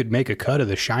 you could make a cut of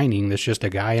The Shining that's just a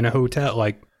guy in a hotel.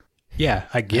 Like, yeah,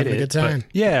 I get it. A good time.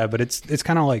 But it's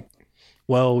kind of like,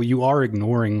 well, you are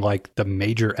ignoring like the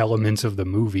major elements of the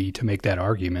movie to make that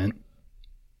argument.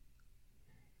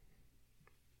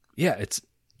 Yeah,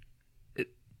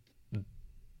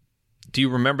 do you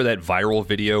remember that viral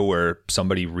video where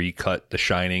somebody recut The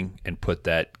Shining and put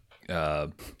that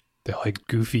the like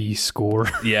goofy score?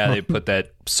 Yeah, they put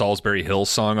that Salisbury Hill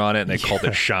song on it and they called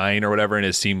it Shine or whatever, and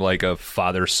it seemed like a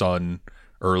father-son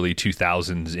early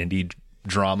 2000s indie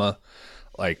drama.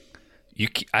 Like, you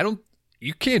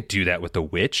can't do that with The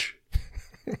Witch.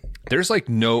 There's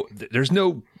no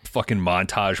fucking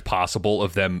montage possible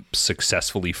of them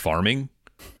successfully farming.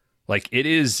 Like, it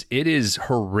is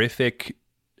horrific.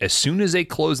 As soon as they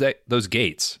close those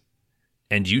gates,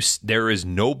 and there is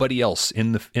nobody else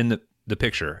in the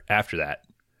picture after that,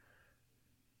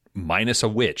 minus a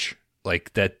witch.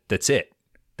 Like, that's it.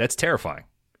 That's terrifying.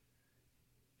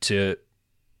 I'm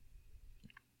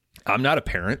not a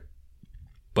parent,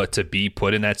 but to be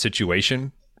put in that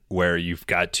situation where you've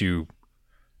got to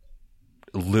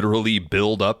literally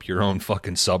build up your own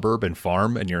fucking suburb and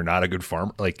farm, and you're not a good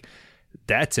farmer, like,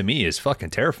 that to me is fucking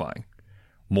terrifying.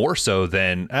 More so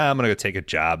than, I'm going to go take a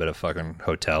job at a fucking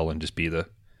hotel and just be the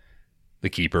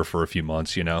keeper for a few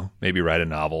months, maybe write a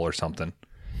novel or something.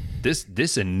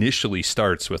 This initially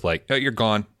starts with like, oh, you're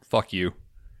gone. Fuck you.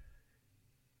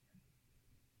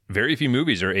 Very few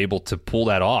movies are able to pull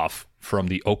that off from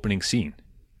the opening scene.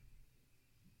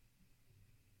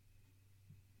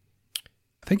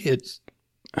 I think it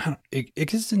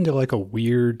gets into like a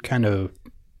weird kind of,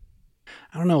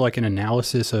 I don't know, like an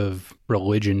analysis of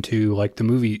religion too. Like, the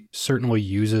movie certainly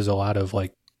uses a lot of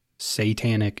like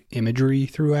satanic imagery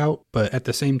throughout, but at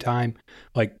the same time,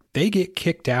 like, they get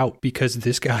kicked out because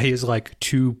this guy is like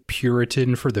too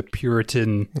Puritan for the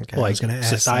Puritan like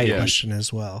society. Question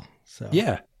as well. So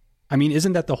yeah, I mean,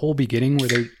 isn't that the whole beginning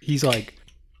where he's like,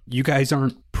 you guys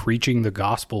aren't preaching the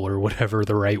gospel or whatever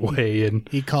the right way, and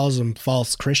he calls them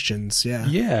false Christians.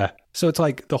 Yeah. So it's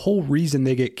like the whole reason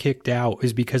they get kicked out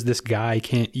is because this guy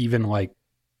can't even like,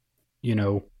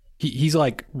 he's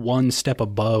like one step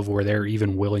above where they're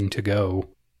even willing to go.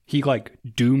 He like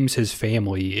dooms his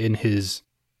family in his,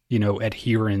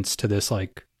 adherence to this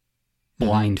like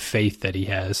blind faith that he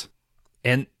has.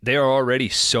 And they are already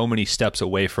so many steps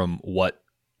away from what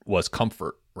was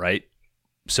comfort, right?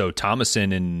 So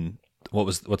Thomason and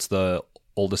what's the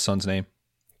oldest son's name?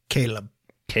 Caleb.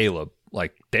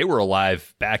 Like, they were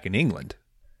alive back in England.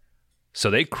 So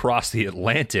they crossed the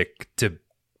Atlantic to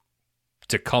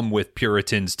come with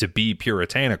Puritans to be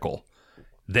puritanical.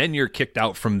 Then you're kicked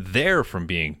out from there from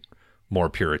being more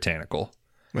puritanical.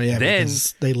 Well, yeah, then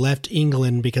because they left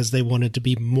England because they wanted to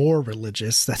be more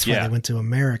religious. That's why they went to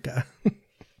America.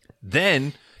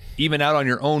 Then, even out on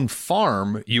your own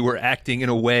farm, you were acting in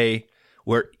a way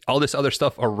where all this other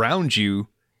stuff around you,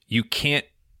 you can't,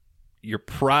 your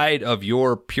pride of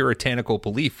your puritanical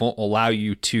belief won't allow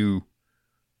you to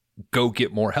go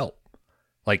get more help.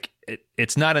 Like,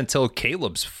 it's not until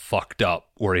Caleb's fucked up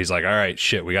where he's like, all right,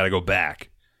 shit, we got to go back.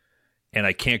 And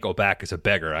I can't go back as a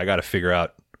beggar. I got to figure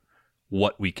out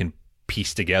what we can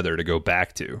piece together to go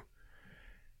back to.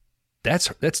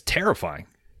 That's terrifying.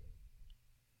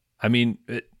 I mean,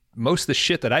 most of the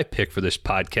shit that I pick for this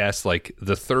podcast, like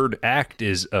the third act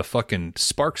is a fucking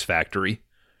Sparks factory,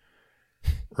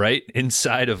 right?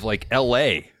 Inside of like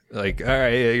LA. Like, all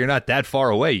right, you're not that far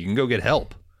away. You can go get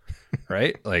help,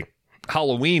 right? Like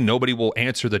Halloween, nobody will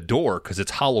answer the door because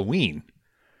it's Halloween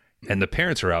and the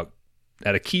parents are out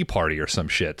at a key party or some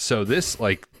shit. So this,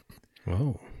 like,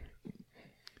 whoa,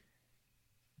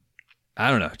 I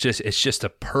don't know. It's just a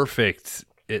perfect.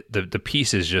 The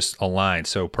pieces just align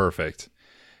so perfect.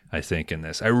 I think in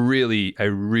this, I really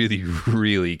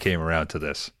came around to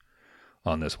this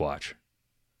on this watch,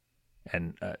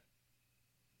 and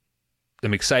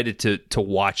I'm excited to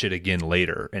watch it again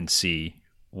later and see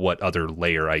what other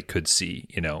layer I could see,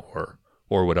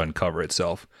 or would uncover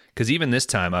itself. Because even this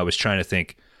time, I was trying to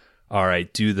think, all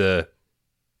right, do the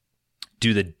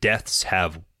deaths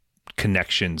have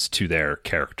connections to their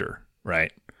character,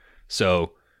 right?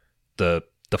 So the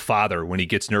father, when he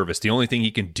gets nervous, the only thing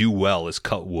he can do well is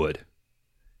cut wood.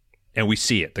 And we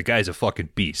see it. The guy's a fucking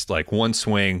beast. Like one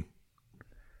swing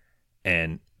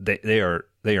and they are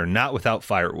not without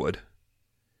firewood.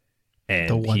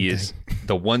 And he is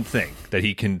the one thing that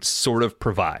he can sort of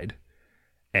provide.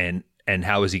 And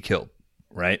how is he killed?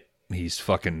 Right? He's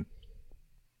fucking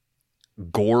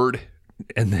gored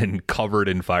and then covered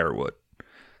in firewood.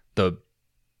 All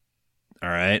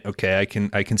right, okay,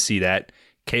 I can see that.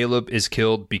 Caleb is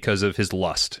killed because of his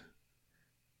lust,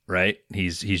 right?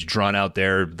 He's drawn out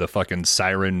there the fucking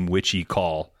siren witchy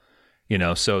call,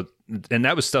 so, and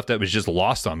that was stuff that was just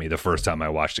lost on me the first time I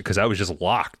watched it because I was just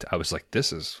locked. I was like,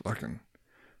 this is fucking,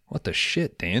 what the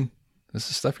shit, Dan? This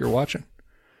is stuff you're watching.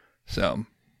 So.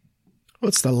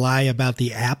 What's the lie about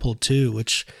the apple too,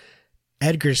 which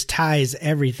Edgar's ties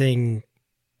everything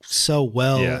so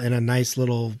well in a nice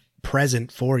little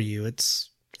present for you. It's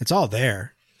all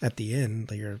there at the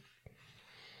end.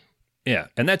 Yeah,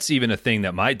 and that's even a thing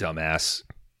that my dumbass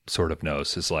sort of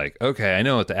knows is like, okay, I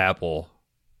know what the apple,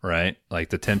 right? Like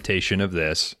the temptation of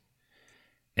this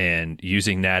and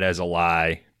using that as a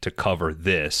lie to cover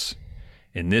this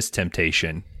in this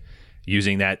temptation,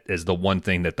 using that as the one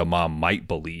thing that the mom might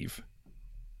believe.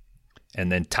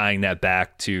 And then tying that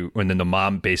back to when then the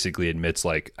mom basically admits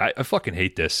like, I fucking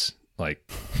hate this.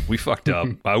 Like, we fucked up.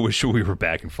 I wish we were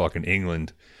back in fucking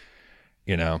England,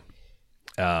 her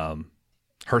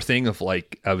thing of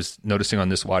like, I was noticing on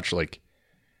this watch, like,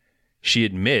 she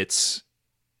admits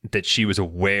that she was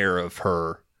aware of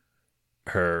her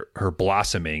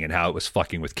blossoming and how it was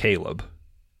fucking with Caleb.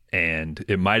 And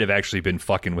it might have actually been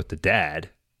fucking with the dad.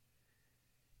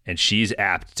 And she's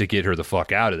apt to get her the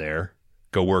fuck out of there,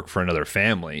 go work for another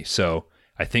family. So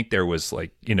I think there was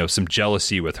like, some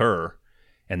jealousy with her.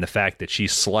 And the fact that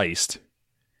she's sliced.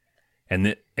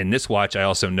 And in this watch, I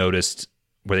also noticed,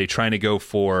 were they trying to go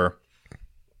for,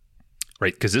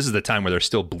 right? Because this is the time where they're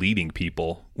still bleeding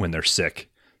people when they're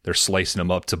sick. They're slicing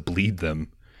them up to bleed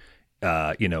them.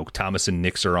 Thomas and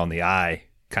Nix are on the eye,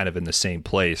 kind of in the same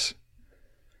place.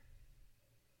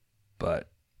 But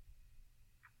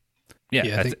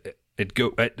yeah,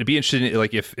 it'd be interesting,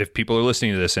 like if people are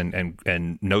listening to this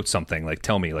and note something, like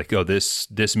tell me, like, oh,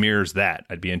 this mirrors that.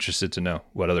 I'd be interested to know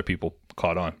what other people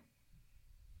caught on.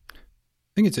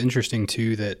 I think it's interesting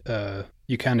too that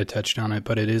you kind of touched on it,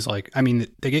 but it is like, I mean,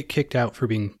 they get kicked out for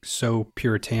being so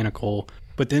puritanical,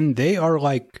 but then they are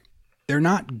like, they're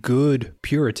not good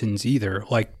Puritans either.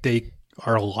 Like they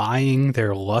are lying,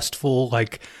 they're lustful,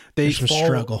 like they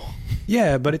struggle.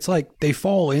 Yeah, but it's like they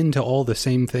fall into all the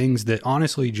same things that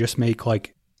honestly just make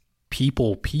like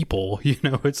people,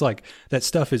 it's like that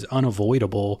stuff is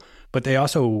unavoidable, but they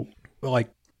also like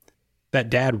that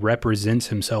dad represents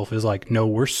himself as like, no,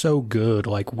 we're so good,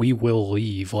 like we will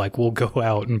leave, like we'll go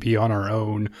out and be on our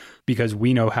own because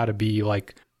we know how to be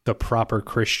like the proper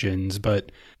Christians.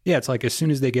 But yeah, it's like as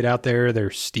soon as they get out there, they're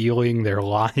stealing, they're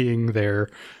lying, they're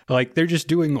just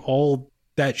doing all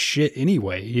that shit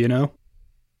anyway,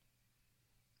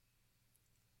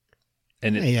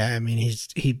 And I mean,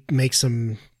 he makes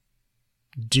them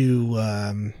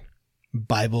do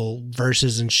Bible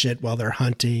verses and shit while they're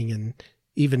hunting, and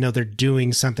even though they're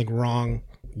doing something wrong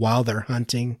while they're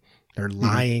hunting, they're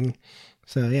lying. Mm-hmm.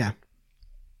 So yeah.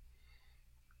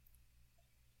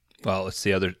 Well, it's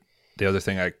the other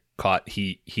thing I caught.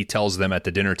 He tells them at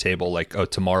the dinner table, like, oh,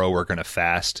 tomorrow we're going to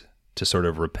fast to sort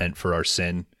of repent for our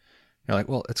sin. You're like,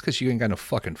 well, it's because you ain't got no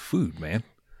fucking food, man.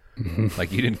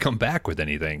 Like, you didn't come back with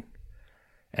anything.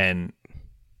 And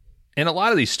in a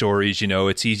lot of these stories, you know,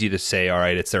 it's easy to say, all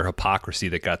right, it's their hypocrisy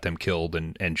that got them killed,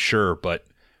 and sure, but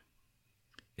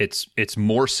it's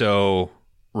more so,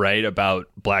 right, about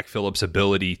Black Phillip's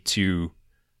ability to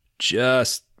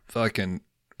just fucking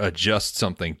adjust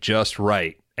something just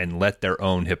right and let their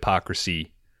own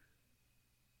hypocrisy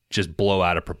just blow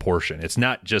out of proportion. It's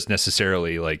not just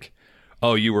necessarily like,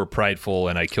 oh, you were prideful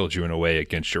and I killed you in a way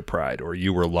against your pride, or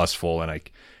you were lustful and I,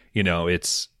 you know,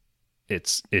 it's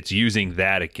using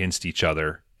that against each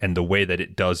other, and the way that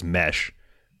it does mesh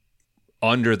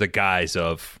under the guise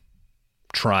of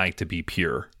trying to be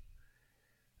pure.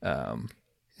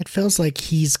 It feels like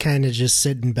he's kind of just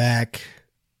sitting back,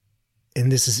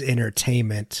 and this is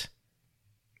entertainment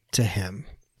to him,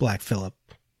 Black Phillip.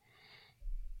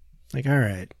 Like, all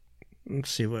right,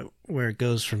 let's see where it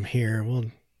goes from here. We'll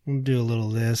do a little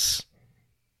of this.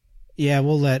 Yeah,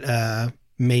 we'll let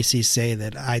Macy say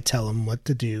that I tell him what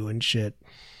to do and shit.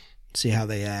 See how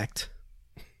they act.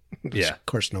 Yeah. Of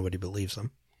course, nobody believes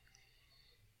him.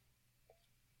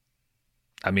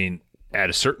 I mean, at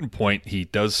a certain point, he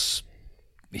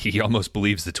almost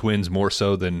believes the twins more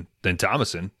so than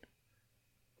Thomason.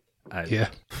 Yeah.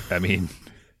 I mean...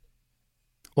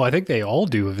 Well, I think they all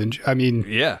do eventually. I mean,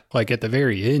 yeah. Like, at the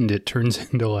very end, it turns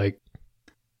into, like...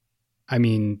 I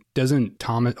mean, doesn't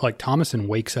Thomason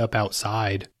wakes up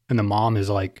outside, and the mom is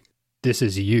like, this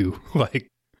is you. Like...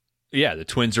 Yeah, the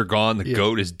twins are gone, the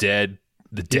goat is dead,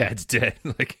 the dad's dead.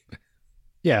 Like...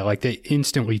 Yeah, like, they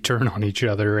instantly turn on each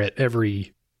other at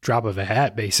every drop of a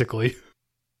hat, basically.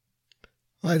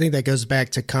 Well, I think that goes back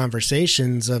to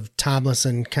conversations of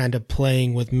Tomlinson kind of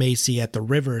playing with Macy at the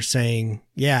river, saying,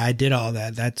 yeah, I did all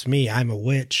that. That's me. I'm a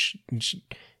witch. And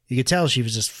you could tell she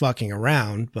was just fucking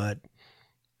around, but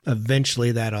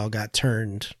eventually that all got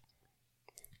turned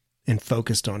and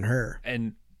focused on her.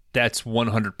 And that's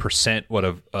 100%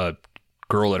 what a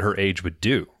girl at her age would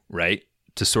do, right?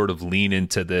 To sort of lean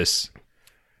into this.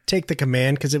 Take the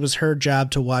command, because it was her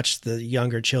job to watch the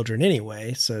younger children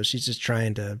anyway. So she's just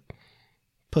trying to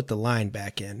put the line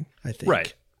back in, I think.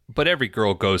 Right. But every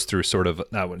girl goes through sort of,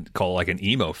 I wouldn't call it like an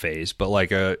emo phase, but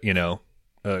like a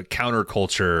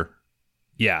counterculture.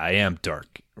 Yeah, I am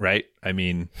dark, right? I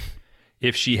mean,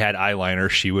 if she had eyeliner,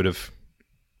 she would have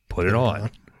put it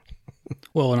on.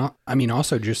 Well, and I mean,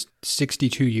 also just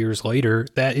 62 years later,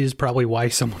 that is probably why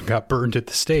someone got burned at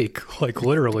the stake. Like,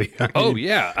 literally. I mean, oh,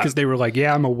 yeah. Because they were like,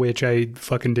 yeah, I'm a witch. I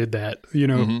fucking did that. You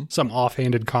know, some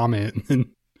offhanded comment. And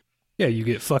yeah,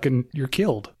 you're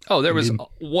killed. Oh, there was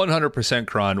 100%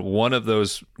 Kron. One of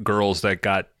those girls that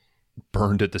got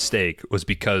burned at the stake was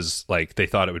because, like, they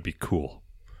thought it would be cool.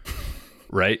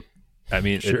 Right? I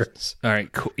mean, sure. All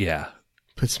right, cool. Yeah.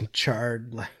 Put some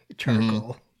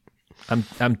charcoal.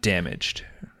 I'm damaged.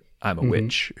 I'm a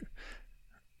witch.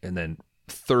 And then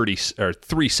 3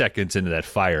 seconds into that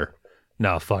fire.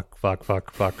 No, fuck.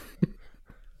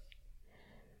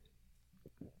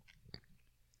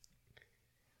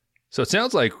 So it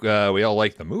sounds like we all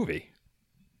like the movie.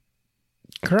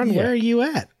 Kron, where are you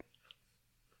at?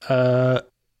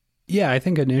 Yeah, I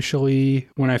think initially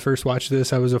when I first watched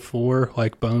this, I was a 4,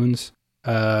 like Bones.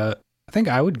 I think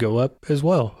I would go up as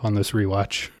well on this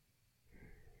rewatch.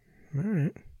 All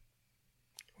right.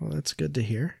 Well, that's good to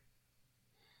hear.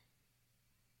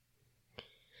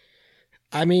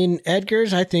 I mean,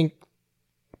 Edgar's, I think,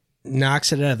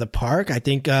 knocks it out of the park. I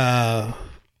think,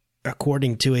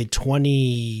 according to a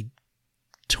 2020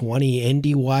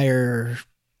 IndieWire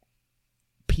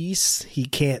piece, he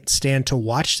can't stand to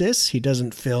watch this. He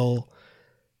doesn't feel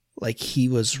like he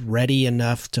was ready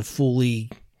enough to fully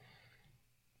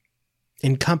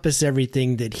encompass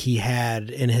everything that he had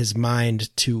in his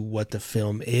mind to what the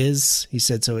film is. He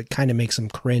said so it kind of makes him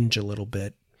cringe a little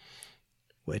bit,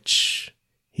 which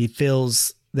he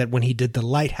feels that when he did The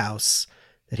Lighthouse,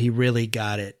 that he really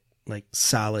got it like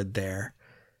solid there,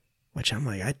 which I'm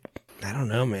like, I don't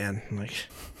know, man. Like,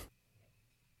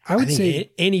 I would think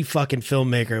say any fucking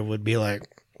filmmaker would be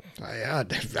like, oh, yeah,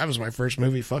 that was my first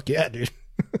movie. Fuck yeah, dude.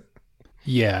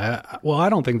 Yeah, well, I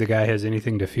don't think the guy has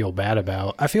anything to feel bad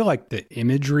about. I feel like the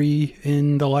imagery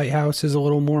in The Lighthouse is a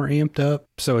little more amped up,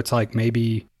 so it's like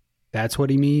maybe that's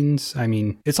what he means. I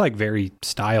mean, it's like very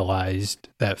stylized,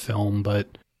 that film,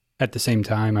 but at the same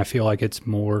time, I feel like it's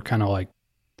more kind of like,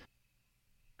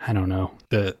 I don't know,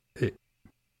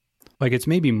 it's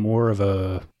maybe more of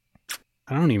a,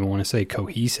 I don't even want to say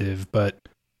cohesive, but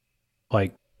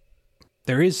like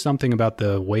there is something about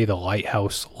the way The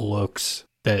Lighthouse looks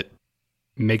that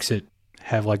makes it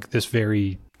have like this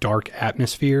very dark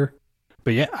atmosphere,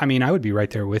 But yeah, I mean, I would be right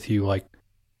there with you. Like,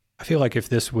 I feel like if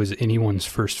this was anyone's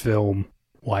first film,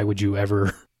 why would you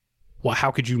ever, well,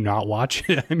 how could you not watch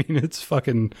it? I mean, it's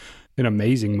fucking an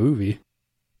amazing movie.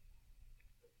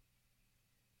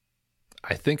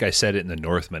 I think I said it in the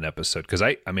Northman episode, because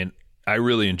I mean, I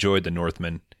really enjoyed the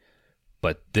Northman,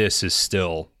 but this is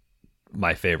still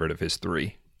my favorite of his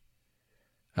three.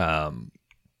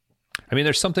 I mean,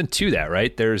 there's something to that,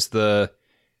 right? There's the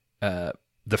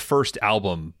first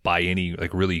album by any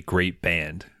like really great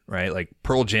band, right? Like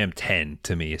Pearl Jam 10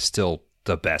 to me is still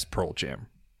the best Pearl Jam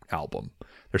album.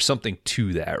 There's something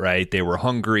to that, right? They were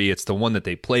hungry. It's the one that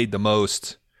they played the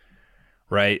most,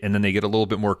 right? And then they get a little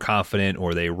bit more confident,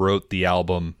 or they wrote the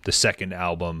album, the second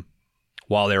album,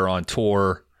 while they're on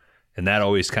tour, and that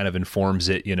always kind of informs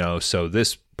it, you know. So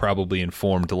this probably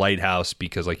informed Lighthouse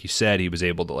because, like you said, he was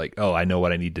able to like, oh, I know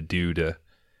what I need to do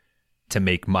to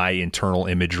make my internal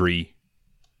imagery,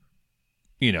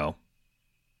 you know,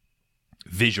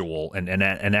 visual and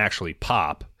actually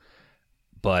pop.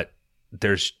 But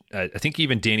there's, I think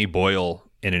even Danny Boyle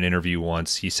in an interview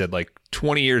once, he said like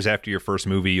 20 years after your first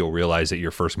movie, you'll realize that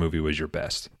your first movie was your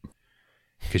best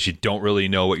because you don't really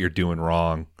know what you're doing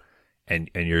wrong. And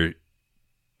you're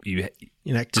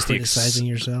not just criticizing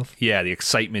yourself. Yeah. The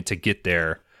excitement to get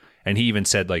there. And he even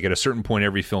said like at a certain point,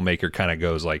 every filmmaker kind of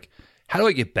goes like, how do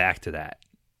I get back to that?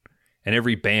 And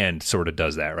every band sort of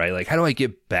does that, right? Like, how do I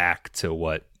get back to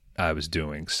what I was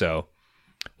doing? So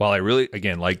while I really,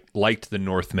 again, liked the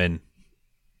Northman,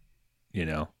 you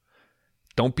know,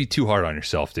 don't be too hard on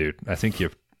yourself, dude. I think you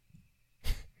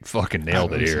fucking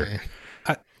nailed it here.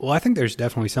 I think there's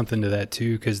definitely something to that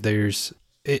too, because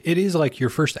it is like your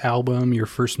first album, your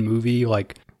first movie,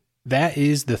 like that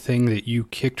is the thing that you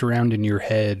kicked around in your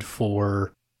head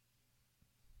for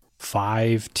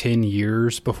 5-10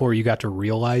 years before you got to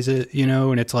realize it, you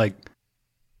know. And it's like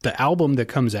the album that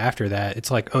comes after that, it's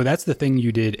like, oh, that's the thing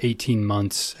you did 18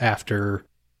 months after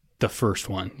the first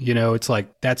one, you know. It's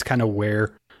like that's kind of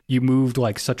where you moved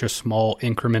like such a small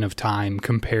increment of time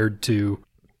compared to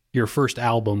your first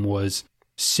album was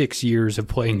 6 years of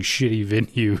playing shitty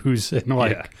venues and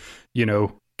like, you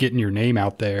know, getting your name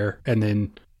out there. And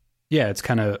then, yeah, it's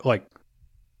kind of like,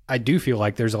 I do feel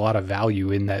like there's a lot of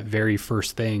value in that very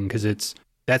first thing, because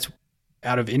that's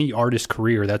out of any artist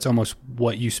career, that's almost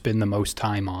what you spend the most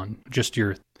time on. Just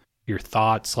your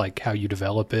thoughts, like how you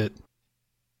develop it.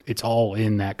 It's all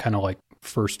in that kind of like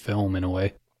first film in a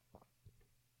way.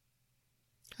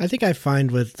 I think I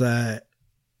find with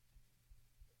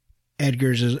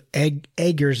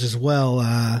Eggers as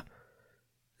well,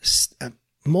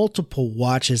 multiple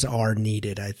watches are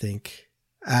needed, I think.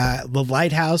 The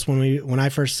Lighthouse, when I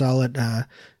first saw it,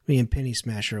 me and Penny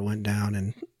Smasher went down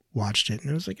and watched it,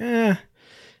 and it was like, And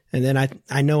then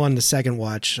I know on the second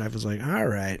watch, I was like, all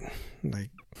right, like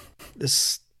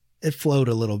it flowed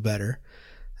a little better.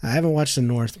 I haven't watched The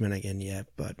Northman again yet,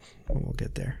 but we'll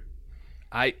get there.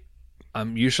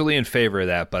 I'm usually in favor of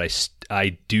that, but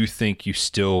I do think you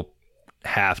still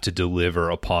have to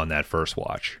deliver upon that first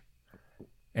watch.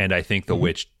 And I think The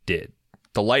Witch did.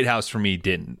 The Lighthouse for me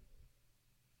didn't.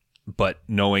 But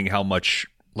knowing how much,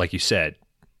 like you said,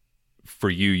 for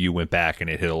you went back and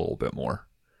it hit a little bit more.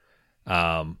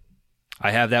 I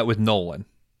have that with Nolan,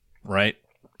 right?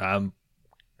 I'm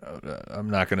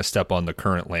not going to step on the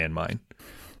current landmine.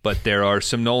 But there are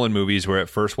some Nolan movies where at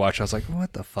first watch I was like,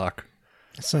 what the fuck?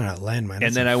 It's not a landmine.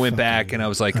 And then I went back and I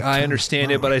was like, I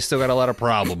understand it, but I still got a lot of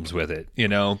problems with it, you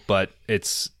know? But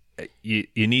it's, you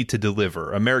need to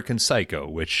deliver. American Psycho,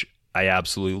 which I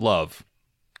absolutely love,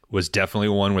 was definitely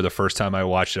one where the first time I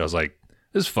watched it, I was like,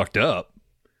 this is fucked up.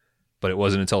 But it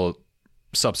wasn't until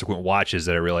subsequent watches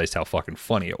that I realized how fucking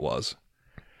funny it was.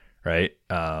 Right?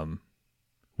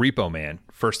 Repo Man,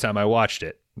 first time I watched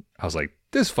it, I was like,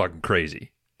 this is fucking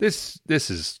crazy. This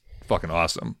is fucking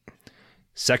awesome.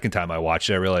 Second time I watched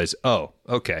it, I realized, oh,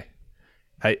 okay.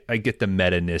 I get the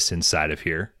meta-ness inside of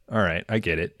here. All right, I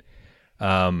get it.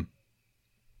 So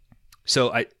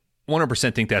I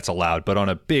 100% think that's allowed, but on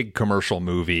a big commercial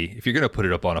movie, if you're going to put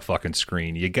it up on a fucking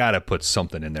screen, you got to put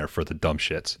something in there for the dumb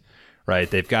shits, right?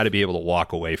 They've got to be able to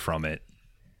walk away from it.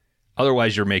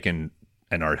 Otherwise, you're making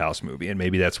an art house movie, and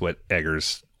maybe that's what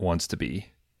Eggers wants to be.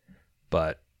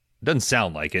 But it doesn't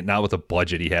sound like it, not with the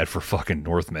budget he had for fucking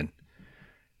Northman.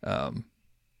 Well,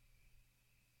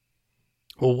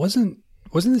 wasn't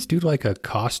this dude like a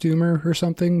costumer or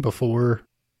something before?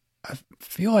 I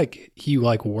feel like he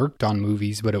like worked on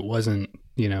movies, but it wasn't,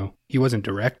 you know, he wasn't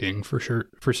directing for sure,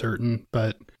 for certain,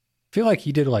 but I feel like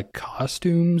he did like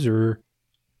costumes, or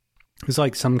it was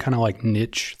like some kind of like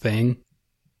niche thing.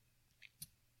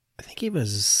 I think he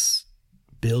was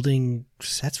building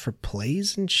sets for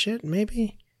plays and shit,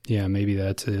 maybe? Yeah, maybe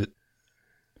that's it.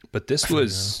 But this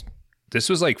was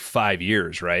like 5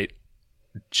 years, right?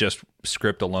 Just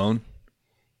script alone?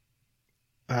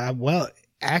 Well,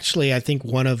 actually, I think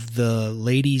one of the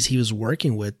ladies he was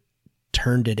working with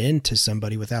turned it in to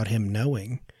somebody without him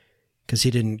knowing, because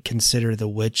he didn't consider The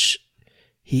Witch.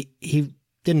 He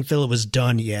didn't feel it was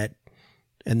done yet.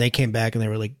 And they came back and they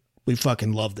were like, we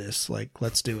fucking love this. Like,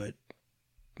 let's do it.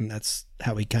 And that's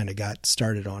how he kind of got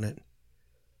started on it.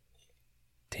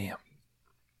 Damn.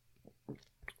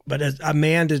 But as a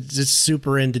man that's just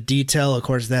super into detail, of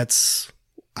course,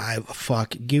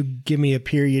 give me a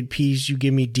period piece, you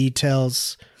give me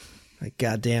details. Like,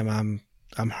 goddamn,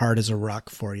 I'm hard as a rock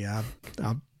for you.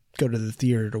 I'll go to the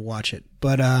theater to watch it.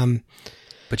 But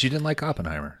you didn't like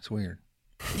Oppenheimer. It's weird.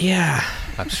 Yeah.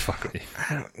 I'm just fucking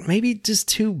with you. Maybe just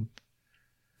too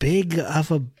big of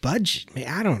a budget.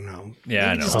 I don't know.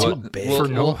 Yeah, maybe I know. Too big. For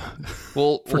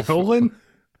Nolan?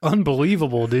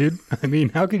 Unbelievable, dude. I mean,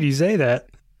 how could you say that?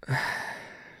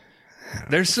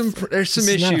 There's some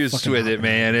issues with it,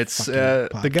 man. It's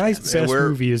the guy's best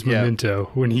movie is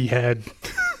Memento, when he kind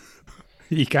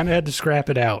of had to scrap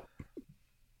it out.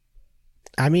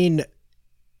 I mean,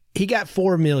 he got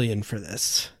 $4 million for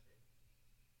this.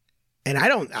 And I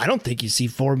don't think you see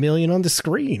 $4 million on the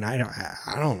screen. I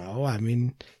don't know. I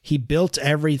mean, he built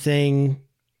everything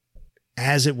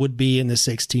as it would be in the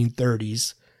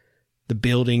 1630s. The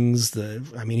buildings,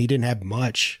 he didn't have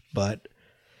much, but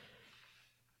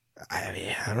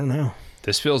I don't know.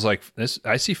 This feels like this.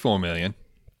 I see 4 million.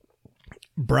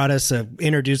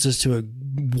 Introduced us to a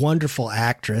wonderful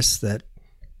actress that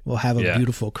will have a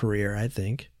beautiful career, I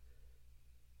think.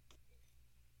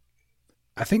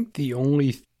 I think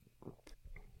when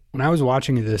I was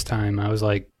watching it this time, I was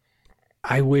like,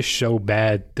 I wish so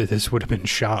bad that this would have been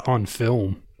shot on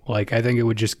film. Like, I think it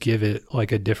would just give it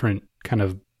like a different kind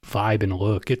of vibe and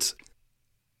look. It's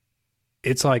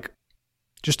like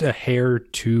just a hair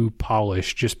too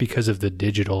polished just because of the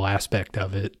digital aspect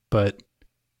of it. But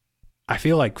I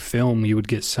feel like film, you would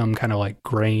get some kind of like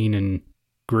grain and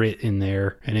grit in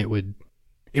there, and it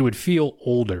would feel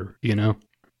older, you know?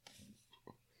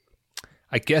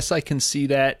 I guess I can see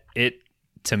that.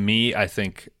 To me, I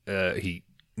think he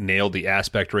nailed the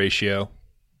aspect ratio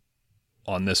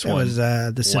on this one.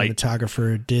 The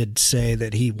cinematographer did say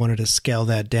that he wanted to scale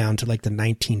that down to like the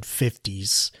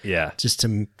 1950s. Yeah. Just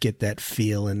to get that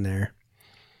feel in there.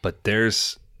 But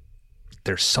there's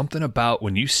something about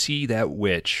when you see that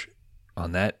witch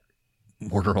on that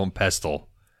mortar and pestle,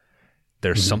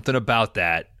 there's something about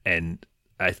that, and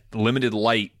limited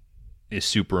light is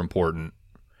super important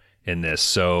in this.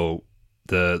 So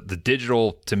the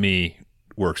digital to me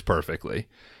works perfectly.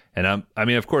 And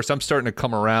of course I'm starting to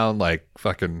come around, like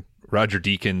fucking Roger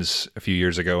Deakins a few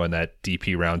years ago in that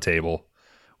DP roundtable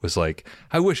was like,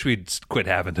 I wish we'd quit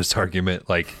having this argument.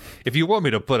 Like, if you want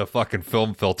me to put a fucking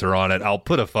film filter on it, I'll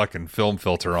put a fucking film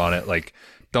filter on it. Like,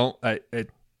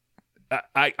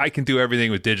 I can do everything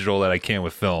with digital that I can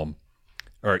with film,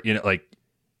 or,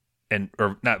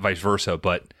 or not vice versa,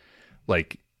 but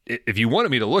like, if you wanted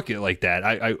me to look at it like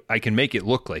that, I can make it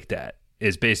look like that,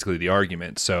 is basically the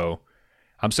argument. So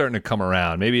I'm starting to come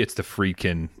around. Maybe it's the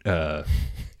freaking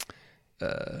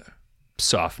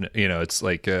softness. It's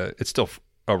like it's still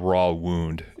a raw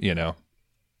wound,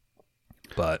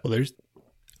 But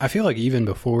I feel like even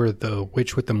before the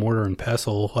Witch with the Mortar and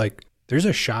Pestle, like there's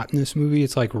a shot in this movie.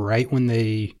 It's like right when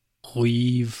they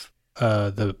leave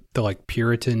the like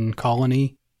Puritan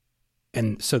colony,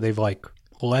 and so they've like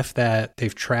left that,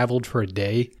 they've traveled for a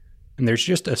day, and there's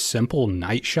just a simple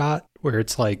night shot where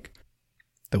it's like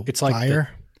it's like fire.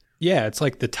 It's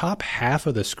like the top half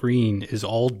of the screen is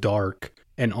all dark,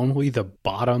 and only the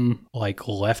bottom like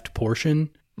left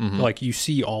portion, like you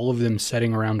see all of them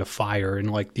setting around a fire,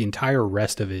 and like the entire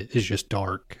rest of it is just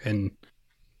dark. And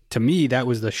to me, that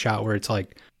was the shot where it's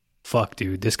like, fuck,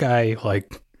 dude, this guy,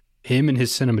 like him and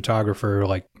his cinematographer,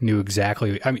 like knew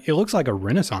exactly. I mean, it looks like a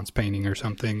Renaissance painting or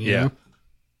something. You know?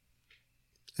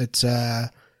 It's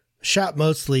shot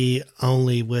mostly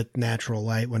only with natural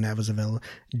light when that was available.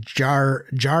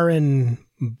 Jarin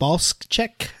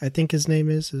Balskchek, I think his name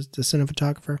is the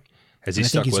cinematographer. Has he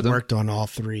stuck with him? He's worked on all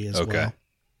three as well.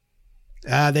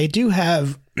 They do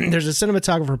have, there's a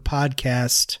cinematographer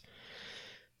podcast.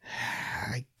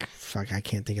 I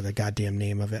can't think of the goddamn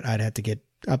name of it.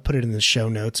 I'll put it in the show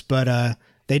notes, but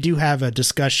they do have a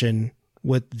discussion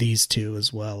with these two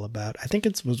as well about, I think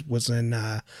it was in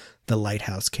The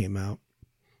Lighthouse came out,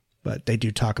 but they do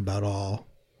talk about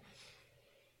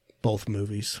both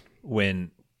movies. When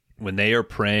they are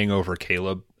praying over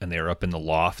Caleb and they're up in the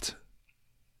loft,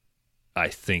 I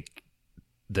think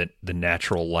the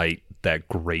natural light, that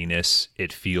grayness,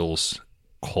 it feels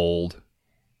cold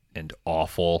and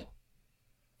awful.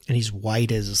 And he's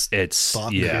white as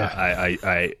fuck.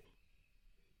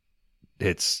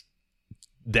 It's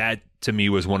that to me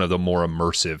was one of the more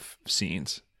immersive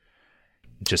scenes.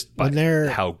 Just by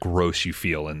how gross you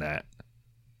feel in that.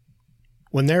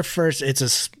 When they're first,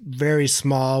 it's very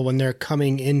small. When they're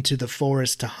coming into the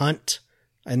forest to hunt,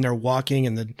 and they're walking,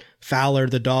 and the Fowler,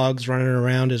 the dog's running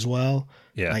around as well.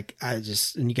 Yeah, like and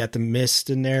you got the mist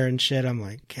in there and shit. I'm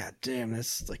like, God damn,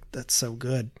 that's so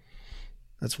good.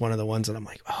 That's one of the ones that I'm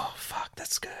like, oh fuck,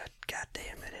 that's good. God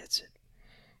damn, it hits it.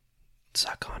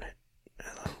 Suck on it.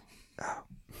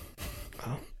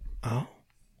 Oh,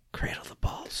 cradle the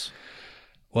balls.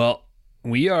 Well,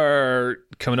 we are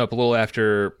coming up a little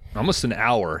after almost an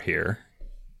hour here.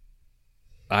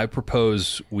 I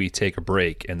propose we take a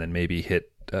break and then maybe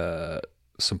hit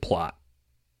some plot.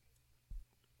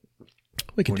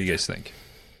 What do you guys think?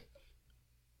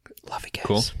 Love you guys.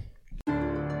 Cool.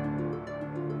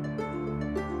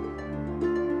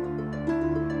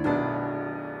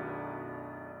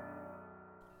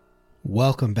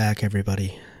 Welcome back,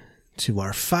 everybody, to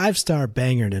our 5-star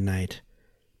banger tonight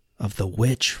of The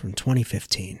Witch from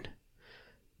 2015,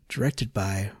 directed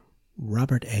by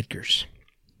Robert Eggers.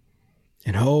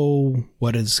 And oh,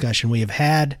 what a discussion we have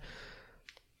had.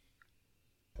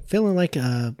 Feeling like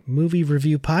a movie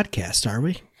review podcast, are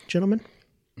we, gentlemen?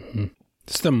 Mm-hmm.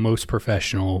 It's the most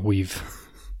professional we've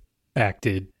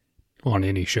acted on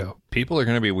any show. People are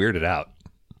going to be weirded out.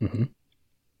 Mm-hmm.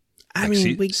 I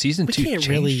mean, season 2 changed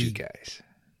really, you guys.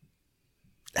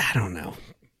 I don't know.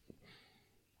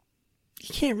 You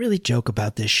can't really joke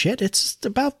about this shit. It's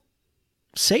about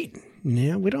Satan.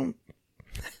 Yeah, we don't.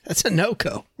 That's a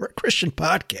no-go. We're a Christian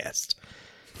podcast.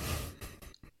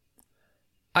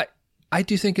 I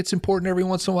do think it's important every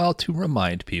once in a while to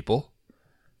remind people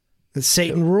that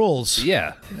Satan rules.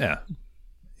 Yeah.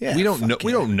 We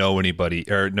don't know anybody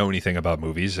or know anything about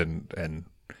movies and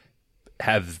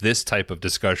have this type of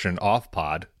discussion off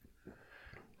pod,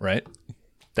 right?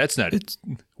 That's not it.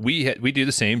 We do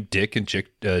the same dick and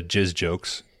jizz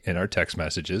jokes in our text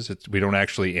messages. We don't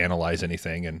actually analyze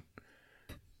anything and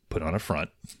put on a front.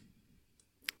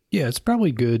 Yeah, it's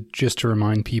probably good just to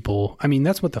remind people. I mean,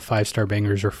 that's what the 5-star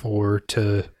bangers are for,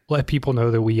 to let people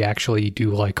know that we actually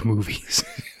do like movies.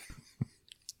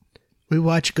 We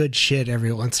watch good shit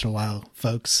every once in a while,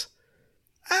 folks.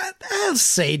 I'll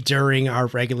say during our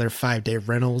regular 5-day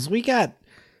rentals, we got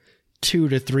 2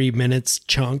 to 3 minutes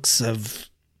chunks of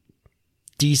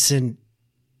decent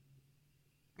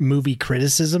movie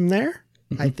criticism there,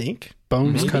 I think.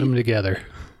 Bones cut them together.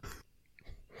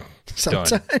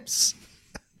 Sometimes.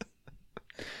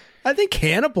 I think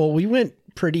Hannibal, we went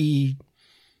pretty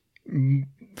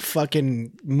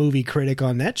fucking movie critic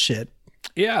on that shit.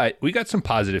 Yeah, we got some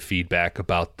positive feedback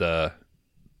about the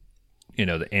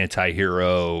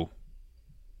anti-hero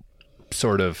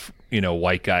sort of,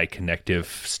 white guy connective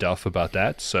stuff about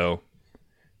that. So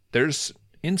there's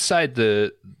inside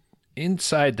that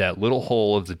little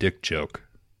hole of the dick joke.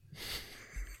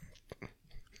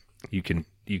 You can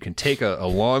take a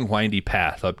long, windy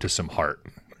path up to some heart.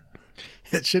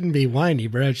 It shouldn't be windy,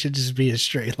 bro. It should just be a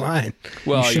straight line.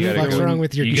 Well, what's wrong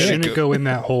with your dick? You shouldn't go in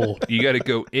that hole. You got to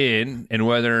go in, and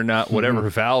whether or not whatever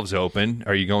valve's open,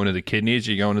 are you going to the kidneys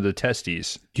or are you going to the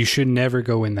testes? You should never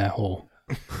go in that hole.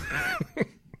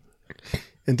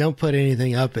 And don't put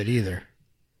anything up it either.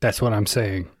 That's what I'm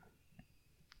saying.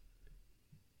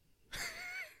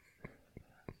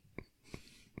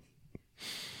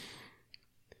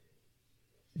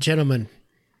 Gentlemen,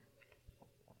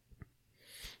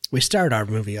 we start our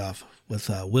movie off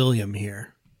with William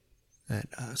here. And,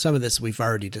 some of this we've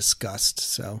already discussed.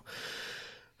 So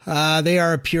they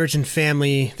are a Puritan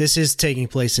family. This is taking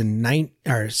place in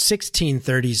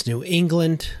 1630s New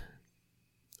England.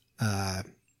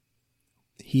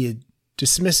 He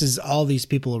dismisses all these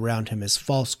people around him as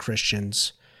false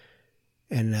Christians.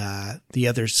 And the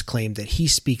others claim that he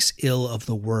speaks ill of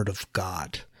the word of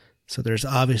God. So there's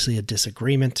obviously a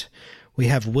disagreement. We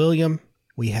have William.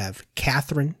 We have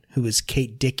Catherine, who is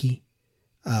Kate Dickey.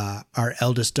 Our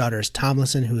eldest daughter is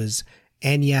Tomlinson, who is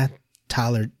Anya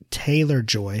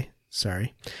Taylor-Joy.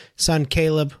 Sorry. Son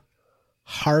Caleb,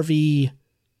 Harvey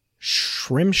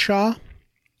Shrimshaw.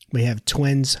 We have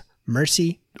twins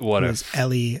Mercy, who is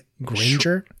Ellie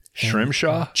Granger.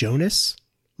 Shrimshaw? Jonas,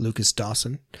 Lucas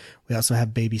Dawson. We also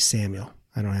have baby Samuel.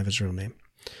 I don't have his real name.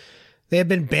 They have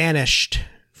been banished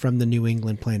from the New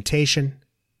England plantation.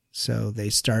 So they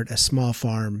start a small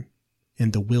farm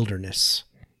in the wilderness.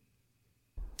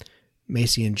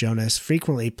 Macy and Jonas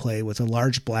frequently play with a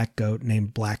large black goat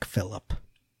named Black Phillip.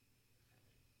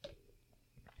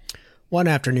 One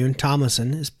afternoon,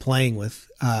 Tomlinson is playing with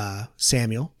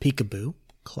Samuel, Peekaboo,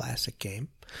 classic game.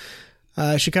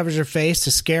 She covers her face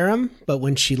to scare him, but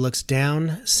when she looks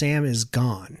down, Sam is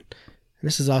gone. And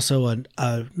this is also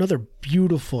another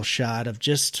beautiful shot of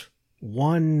just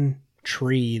one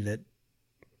tree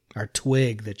or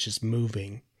twig that's just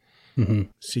moving. Mm-hmm.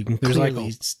 So you can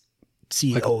clearly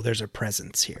see, there's a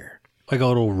presence here. Like a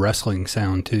little wrestling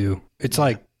sound, too. It's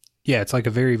it's like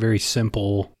a very, very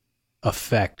simple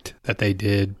effect that they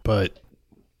did, but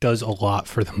does a lot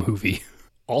for the movie.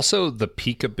 Also, the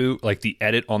peekaboo, like the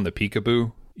edit on the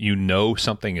peekaboo, you know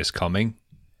something is coming,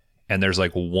 and there's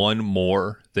like one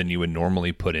more than you would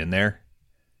normally put in there,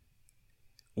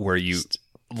 where you,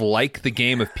 like the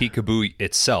game of peekaboo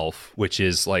itself, which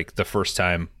is like the first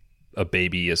time a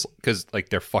baby is, because like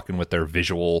they're fucking with their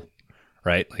visual,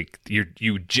 right? Like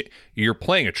you're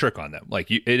playing a trick on them.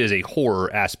 Like it is a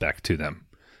horror aspect to them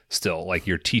still, like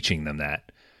you're teaching them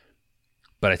that.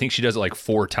 But I think she does it like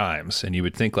 4 times, and you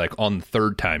would think like on the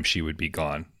 3rd time she would be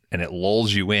gone, and it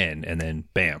lulls you in, and then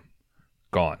bam,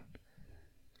 gone.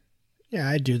 Yeah,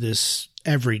 I do this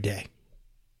every day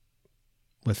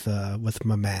with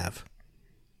my Mav.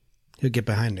 He'll get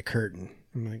behind the curtain.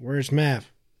 I'm like, "Where's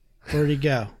Mav? Where'd he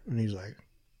go?" And he's like,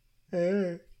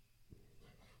 "Hey."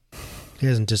 He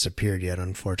hasn't disappeared yet,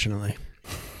 unfortunately.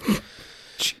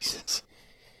 Jesus.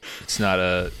 It's not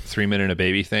a 3 Minute and a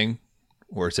Baby thing,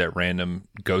 or it's that random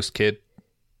ghost kid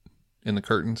in the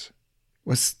curtains.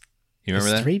 You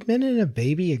remember that? 3 Minute and a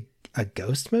Baby a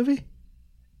ghost movie?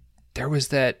 There was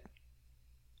that.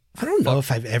 I don't know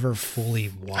if I've ever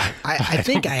fully watched. I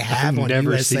think I have on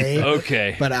never USA. Seen,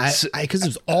 okay, but I because it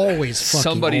was always fucking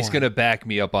somebody's on. Gonna back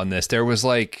me up on this. There was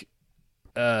like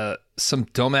some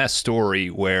dumbass story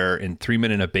where in 3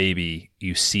 Minute and a Baby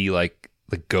you see like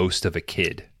the ghost of a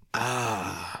kid.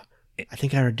 I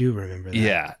think I do remember that.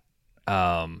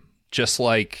 Yeah. Just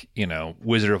like,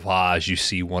 Wizard of Oz, you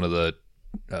see one of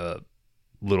the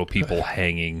little people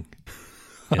hanging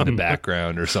in the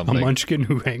background or something. A munchkin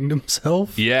who hanged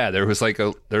himself? Yeah,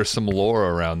 there's some lore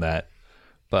around that.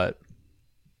 But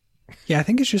yeah, I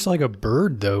think it's just like a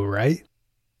bird though, right?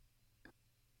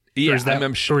 Yeah, or is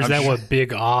that what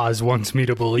Big Oz wants me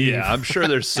to believe? Yeah, I'm sure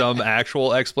there's some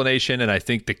actual explanation, and I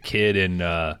think the kid in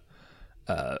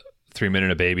 3 Minute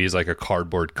and a Baby is like a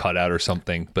cardboard cutout or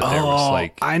something. But there was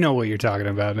like, I know what you're talking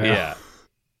about now. Yeah,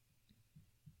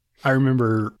 I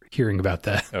remember hearing about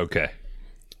that. Okay,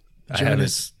 I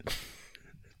haven't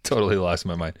totally lost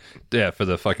my mind. Yeah, for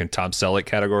the fucking Tom Selleck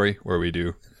category where we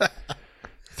do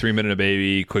 3 Minute and a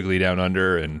Baby, Quigley Down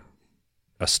Under, and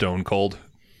a Stone Cold.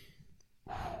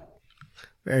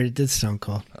 We already did Stone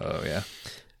Cold. Oh yeah.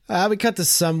 We cut to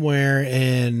somewhere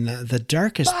in the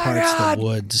darkest parts of the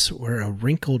woods where a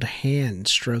wrinkled hand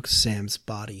strokes Sam's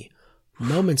body.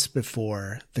 Moments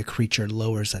before, the creature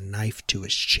lowers a knife to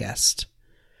his chest.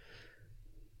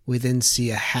 We then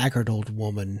see a haggard old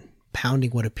woman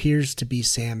pounding what appears to be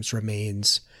Sam's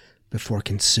remains before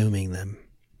consuming them.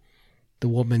 The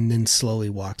woman then slowly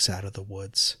walks out of the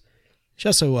woods. She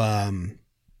also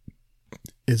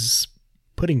is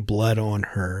putting blood on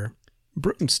her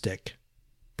broomstick.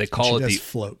 They call it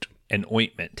float. An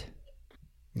ointment.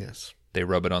 Yes. They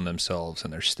rub it on themselves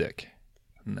and their stick,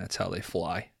 and that's how they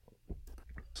fly.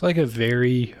 It's like a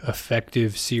very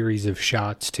effective series of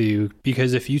shots too,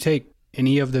 because if you take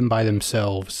any of them by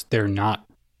themselves, they're not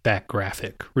that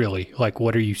graphic, really. Like,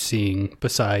 what are you seeing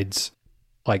besides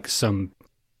like some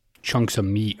chunks of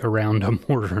meat around a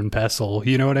mortar and pestle?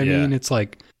 You know what I mean? It's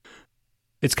like,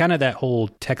 it's kind of that whole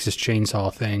Texas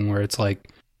Chainsaw thing where it's like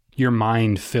your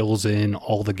mind fills in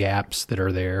all the gaps that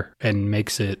are there and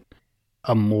makes it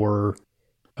a more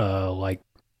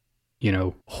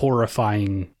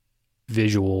horrifying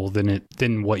visual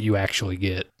than what you actually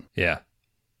get. Yeah.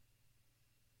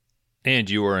 And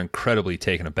you are incredibly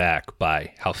taken aback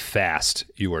by how fast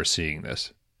you are seeing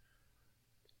this.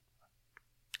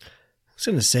 I was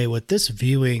going to say, with this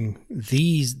viewing,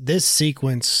 this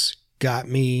sequence got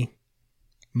me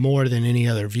more than any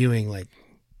other viewing. Like,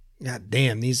 god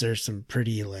damn, these are some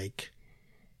pretty, like,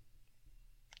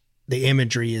 the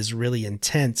imagery is really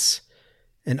intense.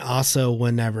 And also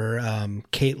whenever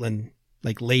Caitlin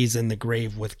like lays in the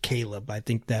grave with Caleb, I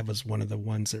think that was one of the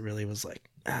ones that really was like,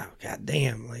 oh god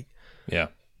damn, like, yeah.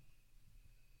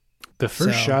 The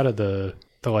first shot of the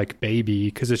like baby,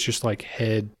 because it's just like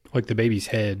head, like the baby's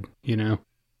head, and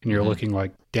you're looking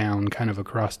like down kind of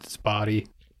across its body.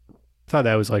 I thought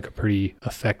that was like a pretty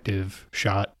effective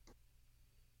shot.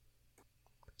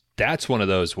 That's one of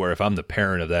those where if I'm the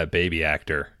parent of that baby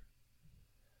actor,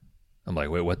 I'm like,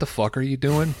 wait, what the fuck are you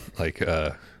doing? Like,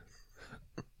 what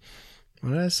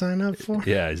did I sign up for?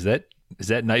 Yeah, is that Is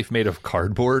that knife made of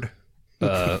cardboard?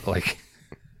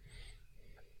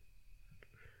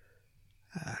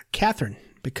 Catherine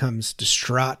becomes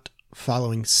distraught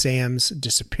following Sam's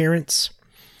disappearance.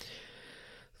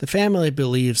 The family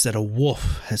believes that a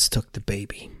wolf has took the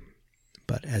baby,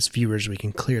 but as viewers we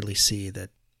can clearly see that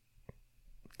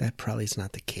probably is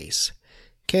not the case.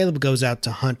 Caleb goes out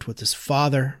to hunt with his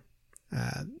father,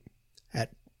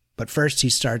 but first he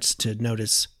starts to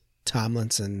notice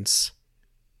Tomlinson's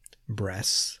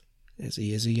breasts, as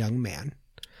he is a young man.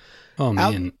 Oh,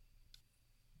 man.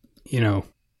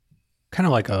 Kind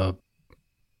of like a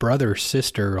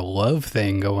brother-sister love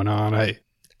thing going on. I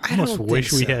almost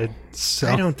wish we had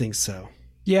I don't think so.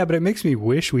 Yeah, but it makes me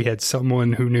wish we had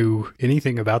someone who knew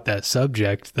anything about that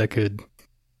subject that could,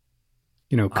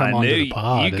 come onto the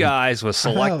pod. You guys were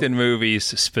selecting movies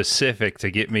specific to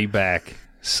get me back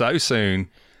so soon.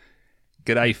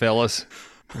 G'day, fellas.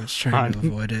 I was trying to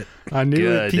avoid it. I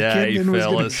knew Pete Kidman was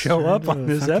going to show up on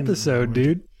this episode,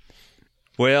 dude.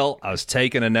 Well, I was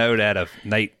taking a note out of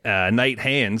Nate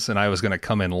Hands, and I was going to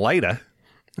come in later.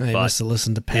 I must have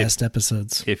listened to past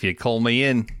episodes. If you call me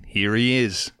in, here he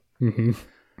is. Mm-hmm.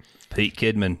 Pete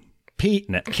Kidman.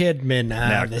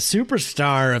 Kidman, the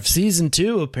superstar of season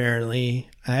 2, apparently.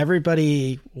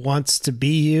 Everybody wants to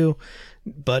be you,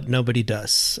 but nobody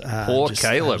does. Poor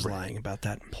Caleb. I was lying about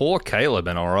that. Poor Caleb,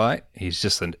 and all right. He's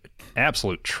just an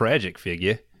absolute tragic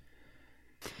figure.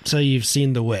 So you've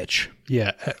seen The Witch.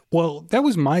 Yeah. Well, that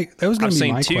was going to be my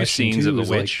question. I've seen 2 scenes of The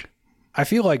Witch. I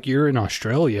feel like you're in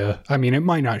Australia. I mean, it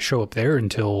might not show up there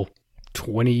until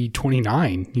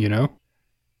 2029, Who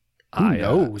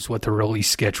knows what the release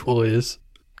schedule is?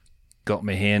 Got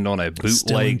my hand on a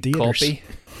bootleg copy.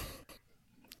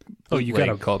 Oh, you got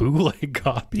a bootleg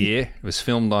copy? Yeah, it was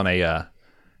filmed on a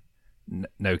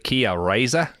Nokia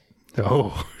Razor.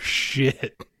 Oh,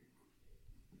 shit.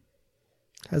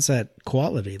 How's that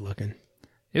quality looking?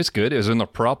 It was good. It was in the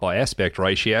proper aspect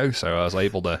ratio, so I was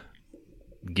able to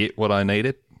get what I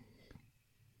needed.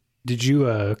 Did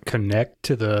you connect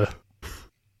to the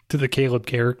Caleb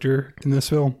character in this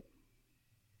film?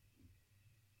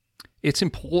 It's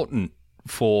important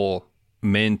for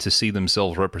men to see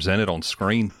themselves represented on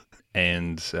screen,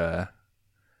 and I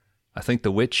think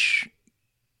the witch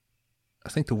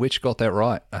got that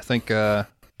right. I think that's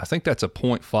a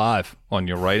 0.5 on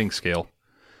your rating scale.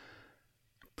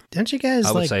 Don't you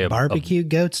guys like barbecue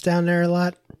goats down there a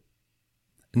lot?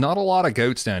 Not a lot of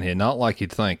goats down here. Not like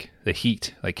you'd think. The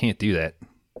heat, they can't do that.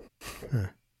 Huh.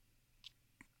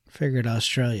 Figured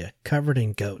Australia, covered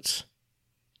in goats.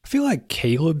 I feel like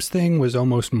Caleb's thing was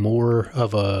almost more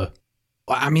of a...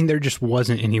 I mean, there just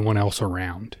wasn't anyone else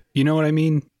around. You know what I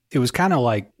mean? It was kind of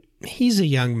like... He's a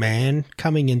young man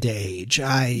coming into age.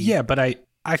 Yeah, but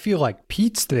I feel like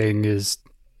Pete's thing is...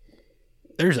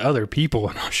 There's other people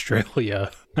in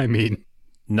Australia. I mean...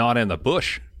 Not in the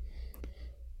bush.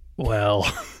 Well...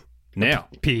 Now.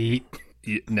 Pete...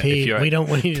 Pete, we don't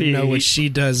want you to know what she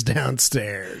does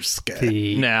downstairs.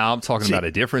 Pete. Now, I'm talking about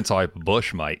a different type of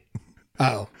bush, mate.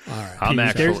 Oh, all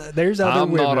right. There's other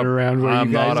women around where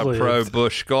you guys live. I'm not a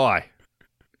pro-bush guy.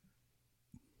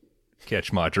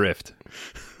 Catch my drift.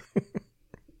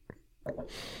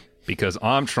 Because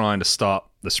I'm trying to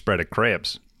stop the spread of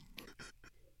crabs.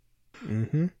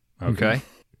 Mm-hmm. Okay?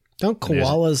 Don't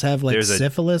koalas have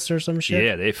syphilis or some shit?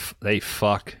 Yeah, they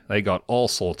fuck. They got all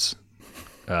sorts.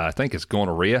 I think it's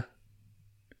gonorrhea.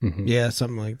 Mm-hmm. Yeah,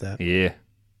 something like that. Yeah.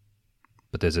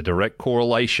 But there's a direct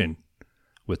correlation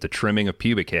with the trimming of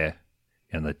pubic hair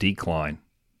and the decline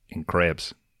in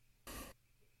crabs.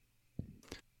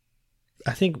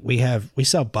 I think we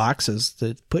sell boxes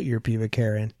to put your pubic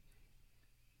hair in.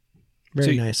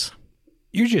 Very nice.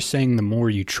 You're just saying the more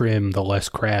you trim, the less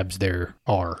crabs there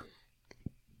are.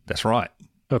 That's right.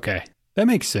 Okay. That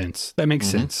makes sense.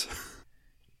 Sense.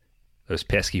 Those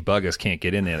pesky buggers can't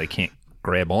get in there. They can't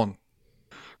grab on.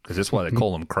 Because that's why they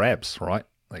call them crabs, right?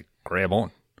 They grab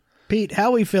on. Pete, how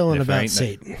are we feeling about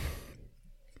Satan?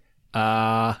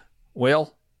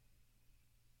 Well,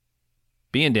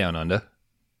 being down under,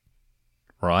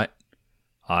 right?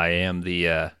 I am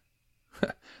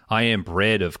I am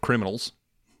bred of criminals.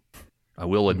 I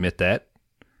will admit that.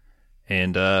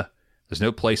 And there's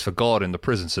no place for God in the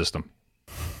prison system.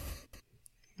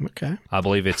 Okay. I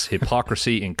believe it's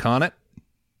hypocrisy incarnate.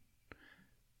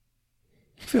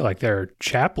 I feel like there are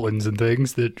chaplains and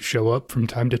things that show up from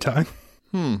time to time.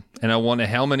 And I wonder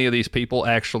how many of these people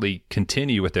actually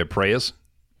continue with their prayers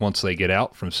once they get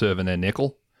out from serving their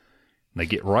nickel. And they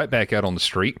get right back out on the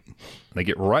street. And they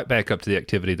get right back up to the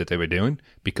activity that they were doing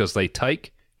because they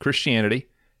take Christianity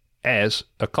as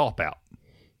a cop-out.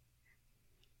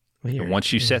 And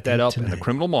once you set that up in the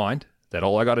criminal mind, that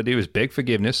all I got to do is beg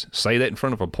forgiveness, say that in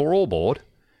front of a poor old board,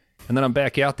 and then I'm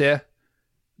back out there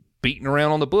beating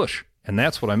around on the bush. And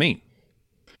that's what I mean.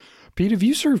 Pete, have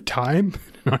you served time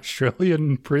in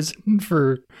Australian prison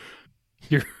for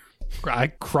your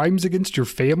crimes against your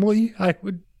family, I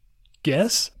would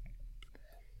guess?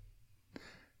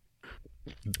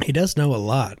 He does know a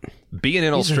lot. Being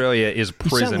in Australia is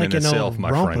prison in itself, my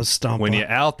friend. When you're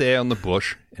out there on the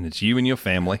bush and it's you and your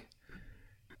family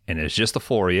and it's just the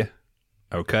four of you,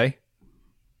 okay?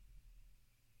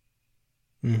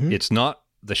 Mm-hmm. It's not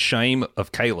the shame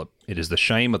of Caleb. It is the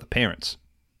shame of the parents.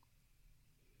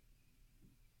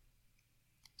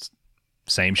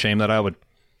 Same shame that I would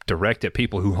direct at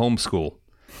people who homeschool.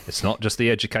 It's not just the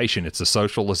education, it's the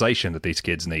socialization that these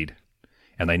kids need.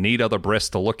 And they need other breasts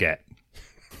to look at.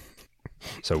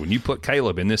 So when you put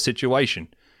Caleb in this situation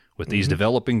with these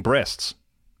developing breasts,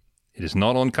 it is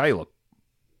not on Caleb.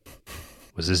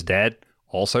 Was his dad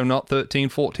also not 13,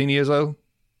 14 years old?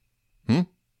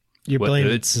 You're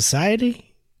blaming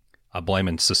society? I'm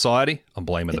blaming society. I'm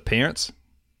blaming the parents.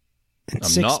 In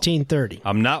 1630.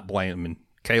 I'm not blaming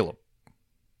Caleb.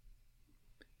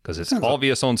 Because it's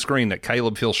obvious on screen that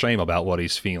Caleb feels shame about what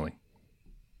he's feeling.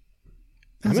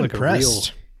 I'm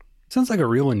impressed. Sounds like a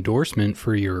real endorsement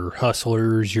for your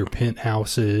hustlers, your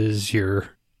penthouses, your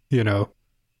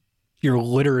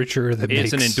literature that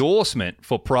it's an endorsement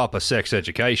for proper sex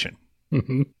education.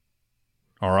 Mm-hmm.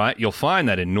 All right? You'll find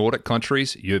that in Nordic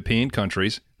countries, European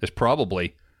countries, there's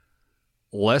probably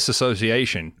less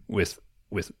association with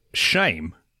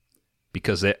shame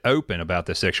because they're open about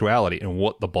their sexuality and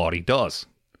what the body does.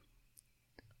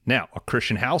 Now, a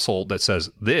Christian household that says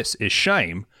this is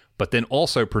shame, but then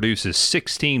also produces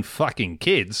 16 fucking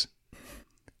kids,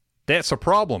 that's a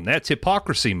problem. That's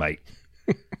hypocrisy, mate.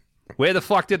 Where the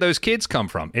fuck did those kids come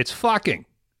from? It's fucking.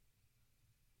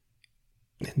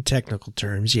 In technical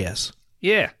terms, yes.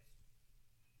 Yeah.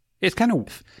 It's kind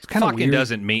of fucking weird.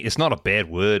 Doesn't mean, it's not a bad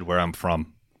word where I'm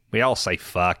from. We all say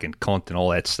fuck and cunt and all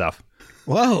that stuff.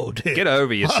 Whoa, dude. Get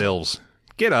over yourselves.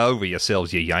 Get over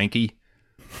yourselves, you Yankee.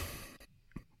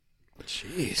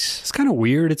 Jeez. It's kind of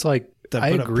weird. It's like, I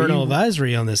agree. Parental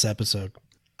advisory on this episode.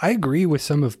 I agree with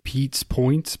some of Pete's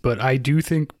points, but I do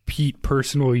think Pete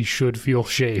personally should feel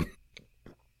shame.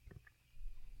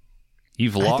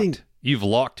 You've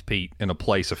locked Pete in a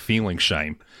place of feeling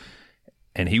shame,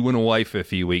 and he went away for a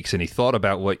few weeks and he thought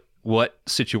about what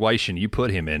situation you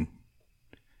put him in,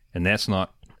 and it's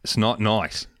not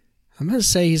nice. I'm going to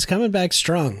say he's coming back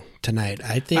strong tonight.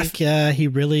 I think he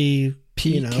really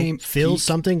feels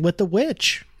something with the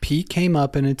witch. Pete came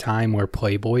up in a time where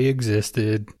Playboy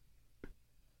existed.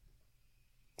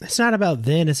 It's not about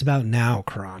then, it's about now,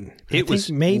 Kron. Maybe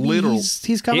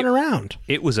he's coming around.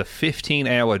 It was a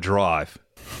 15-hour drive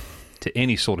to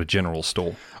any sort of general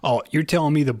store. Oh, you're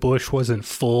telling me the bush wasn't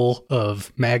full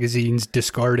of magazines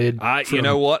discarded? You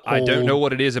know what? I don't know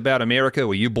what it is about America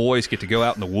where you boys get to go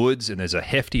out in the woods and there's a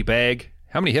hefty bag.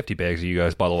 How many hefty bags are you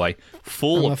guys, by the way?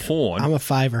 Full of porn. I'm a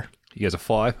 5er. You guys a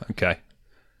 5? Okay.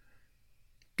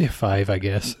 Yeah, 5, I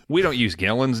guess. We don't use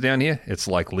gallons down here. It's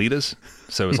like liters,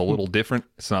 so it's a little different.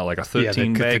 It's not like a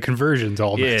 13 bag. The conversion's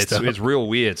all messed up. It's real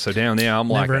weird. So down there, I'm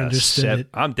like a 7.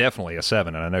 I'm definitely a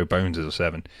 7, and I know Bones is a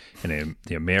 7 in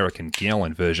the American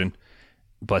gallon version.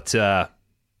 But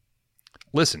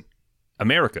listen,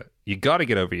 America, you got to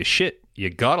get over your shit. You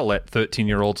got to let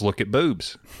 13-year-olds look at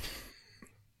boobs.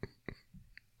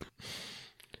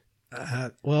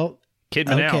 Kid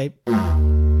me okay. now.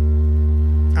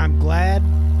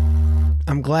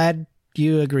 I'm glad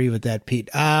you agree with that, Pete.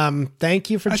 Thank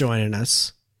you for joining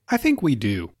us. I think we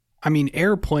do. I mean,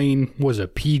 Airplane was a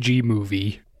PG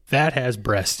movie. That has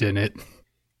breast in it.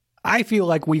 I feel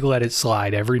like we let it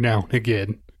slide every now and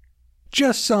again.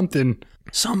 Just something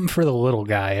for the little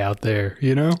guy out there,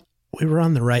 you know? We were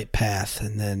on the right path,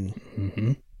 and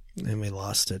then we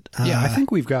lost it. Yeah, I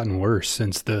think we've gotten worse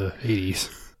since the 80s.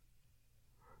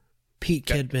 Pete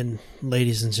Kidman,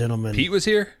 ladies and gentlemen. Pete was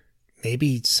here?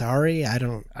 Maybe, sorry,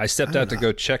 I stepped out to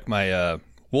go check my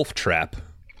wolf trap.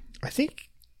 I think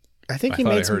he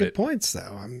made some good points,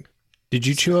 though. Did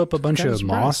you chew up a bunch of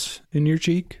moss in your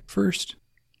cheek first?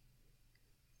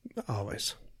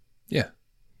 Always. Yeah.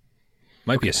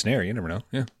 Might be a snare, you never know.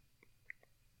 Yeah.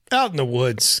 Out in the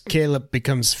woods, Caleb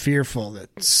becomes fearful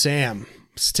that Sam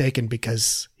was taken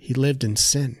because he lived in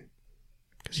sin.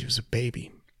 Because he was a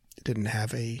baby. He didn't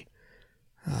have a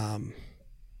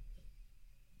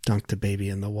dunk the baby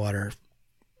in the water.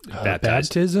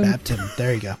 Baptism?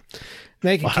 There you go.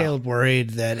 Making Caleb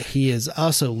worried that he is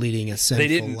also leading a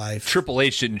sinful life. Triple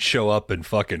H didn't show up and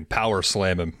fucking power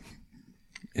slam him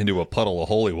into a puddle of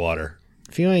holy water.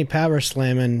 If you ain't power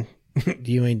slamming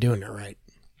You ain't doing it right.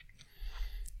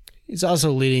 He's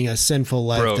also leading a sinful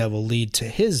life that will lead to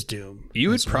his doom. You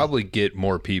would probably get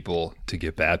more people to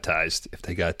get baptized if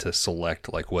they got to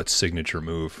select like what signature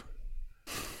move.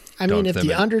 I mean, if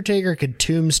the Undertaker could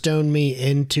tombstone me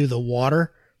into the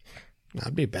water,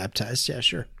 I'd be baptized. Yeah,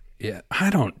 sure. Yeah.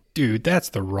 Dude, that's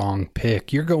the wrong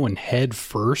pick. You're going head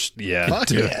first. Yeah. Fuck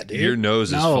yeah, dude. Your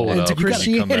nose is full into up.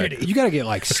 Christianity. You got to get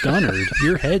like stunnered.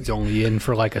 Your head's only in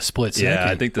for like a split second. Yeah,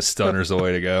 I think the stunner's the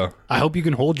way to go. I hope you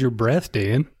can hold your breath,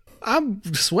 Dan. I'm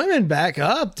swimming back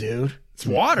up, dude. It's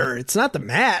water. It's not the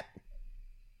mat.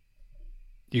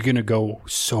 You're going to go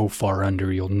so far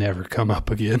under, you'll never come up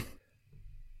again.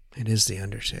 It is the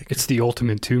Undertaker. It's the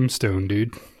ultimate tombstone,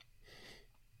 dude.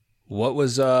 What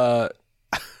was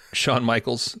Shawn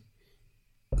Michaels?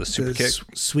 The super kick?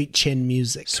 Sweet chin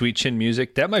music. Sweet chin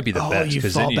music. That might be the best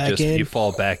because then you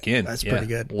fall back in. That's pretty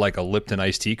good. Like a Lipton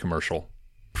iced tea commercial.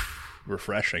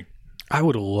 Refreshing. I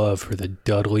would love for the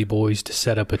Dudley boys to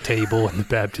set up a table in the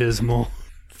baptismal.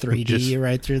 3D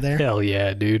right through there. Hell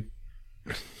yeah, dude.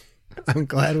 I'm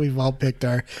glad we've all picked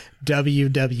our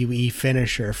WWE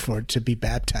finisher to be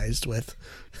baptized with.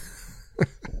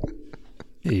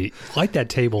 Hey, light that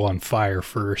table on fire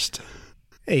first.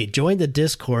 Hey, join the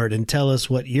Discord and tell us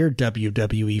what your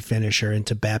WWE finisher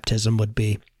into baptism would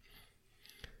be.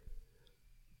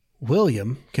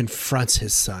 William confronts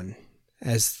his son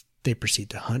as they proceed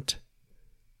to hunt.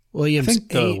 I think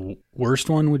the worst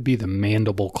one would be the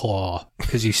mandible claw,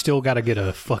 because you still got to get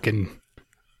a fucking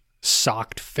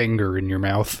socked finger in your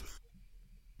mouth.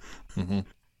 Mm-hmm.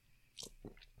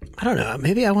 I don't know.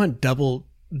 Maybe I want Double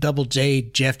J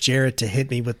Jeff Jarrett to hit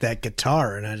me with that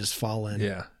guitar and I just fall in.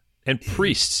 Yeah. And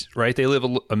priests, right? They live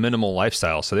a minimal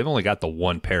lifestyle, so they've only got the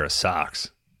one pair of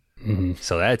socks. Mm-hmm.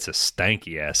 So that's a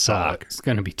stanky ass sock. It's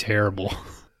going to be terrible.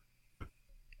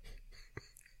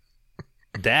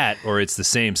 That, or it's the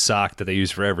same sock that they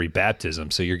use for every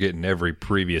baptism, so you're getting every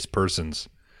previous person's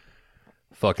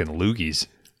fucking loogies.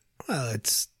 Well,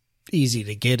 it's easy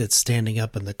to get. It's standing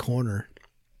up in the corner.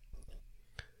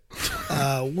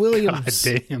 Williams.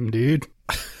 God damn, dude.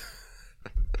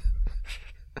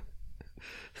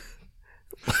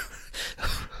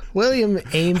 William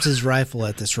aims his rifle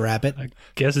at this rabbit. I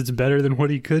guess it's better than what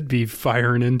he could be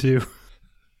firing into.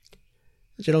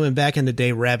 Gentlemen, back in the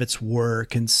day, rabbits were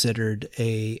considered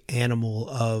a animal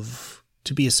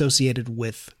to be associated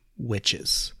with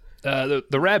witches. The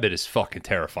rabbit is fucking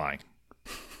terrifying.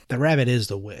 The rabbit is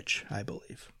the witch, I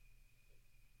believe.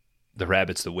 The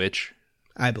rabbit's the witch?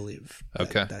 I believe.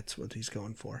 Okay. That's what he's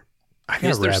going for. I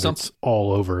got rabbits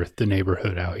all over the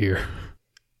neighborhood out here.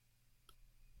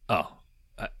 Oh.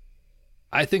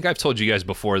 I think I've told you guys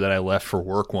before that I left for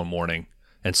work one morning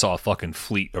and saw a fucking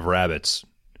fleet of rabbits.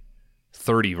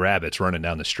 30 rabbits running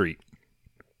down the street.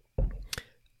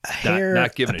 A hare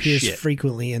not giving appears a shit.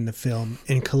 frequently in the film.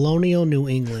 In colonial New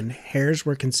England, hares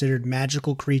were considered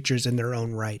magical creatures in their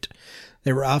own right.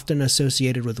 They were often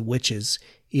associated with witches,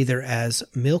 either as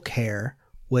milk hare,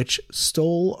 which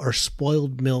stole or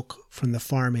spoiled milk from the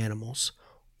farm animals,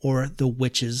 or the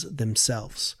witches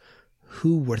themselves,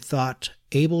 who were thought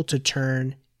able to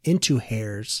turn into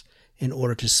hares in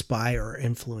order to spy or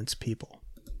influence people.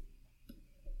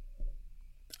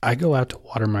 I go out to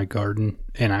water my garden,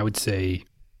 and I would say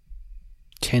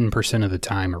 10% of the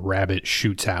time a rabbit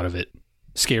shoots out of it.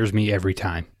 Scares me every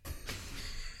time.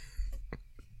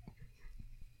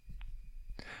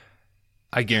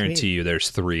 I guarantee you there's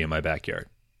 3 in my backyard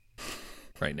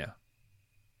right now.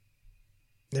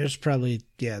 There's probably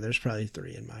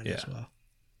 3 in mine as well.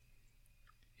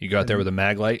 You go out there with a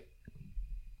mag light?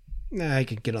 Nah, I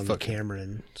could get on the camera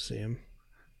and see him.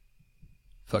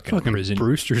 Fucking prison.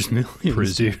 Brewster's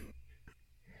Millions, dude.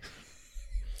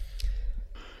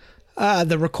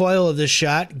 The recoil of this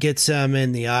shot gets him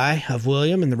in the eye of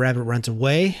William, and the rabbit runs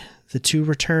away. The two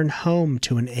return home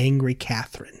to an angry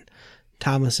Catherine.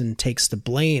 Tomlinson takes the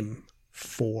blame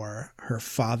for her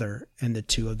father and the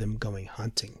two of them going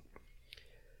hunting.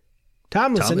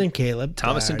 Tomlinson and Caleb.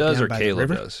 Tomlinson does or Caleb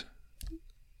does?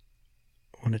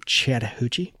 On a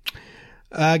Chattahoochee.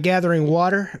 Gathering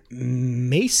water,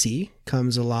 Macy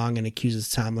comes along and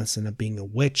accuses Tomlinson of being a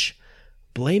witch,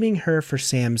 blaming her for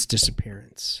Sam's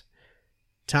disappearance.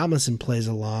 Tomlinson plays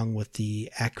along with the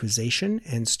accusation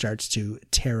and starts to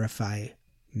terrify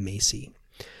Macy.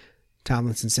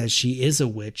 Tomlinson says she is a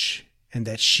witch and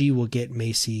that she will get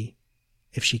Macy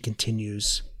if she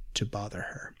continues to bother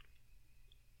her.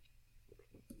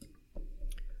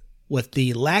 With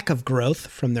the lack of growth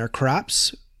from their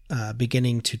crops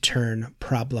beginning to turn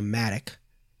problematic,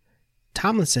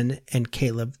 Tomlinson and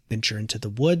Caleb venture into the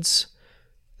woods.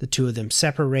 The two of them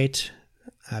separate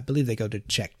I believe they go to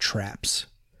check traps.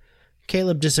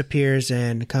 Caleb disappears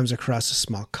and comes across a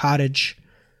small cottage.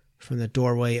 From the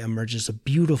doorway emerges a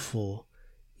beautiful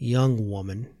young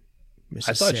woman,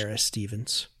 Mrs. Sarah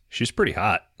Stevens. She's pretty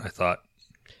hot, I thought.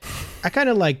 I kind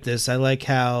of like this. I like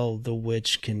how the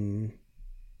witch can,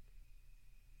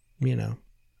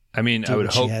 I mean, I would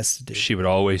hope she would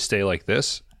always stay like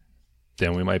this.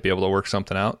 Then we might be able to work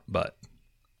something out, but...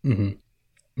 Mm-hmm.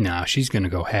 Nah, she's going to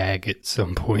go hag at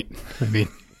some point. I mean,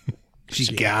 she's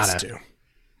got to.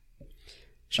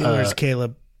 She orders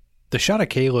Caleb. The shot of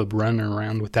Caleb running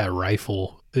around with that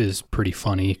rifle is pretty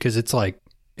funny because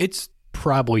it's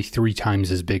probably 3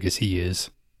 times as big as he is.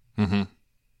 Mm-hmm.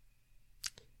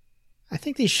 I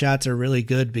think these shots are really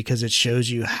good because it shows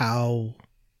you how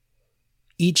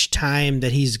each time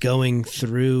that he's going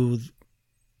through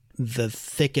the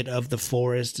thicket of the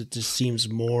forest, it just seems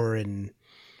more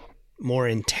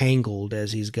entangled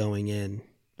as he's going in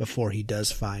before he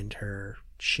does find her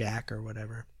shack or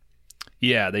whatever.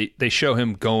 Yeah, they show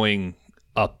him going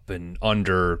up and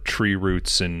under tree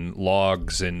roots and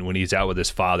logs, and when he's out with his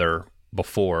father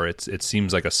before, it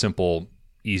seems like a simple,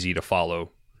 easy to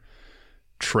follow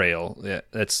trail. Yeah,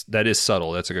 that is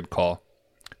subtle. That's a good call.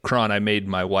 Kron, I made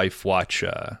my wife watch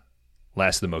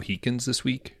Last of the Mohicans this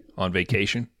week on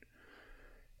vacation,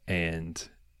 and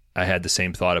I had the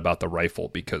same thought about the rifle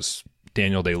because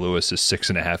Daniel Day-Lewis is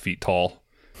 6.5 feet tall.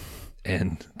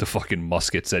 And the fucking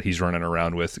muskets that he's running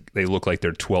around with, they look like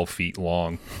they're 12 feet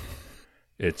long.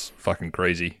 It's fucking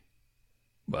crazy.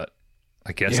 But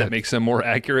I guess that makes them more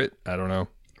accurate. I don't know.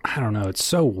 It's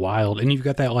so wild. And you've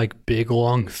got that big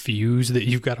long fuse that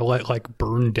you've got to let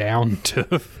burn down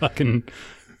to fucking,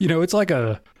 it's like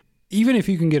even if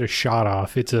you can get a shot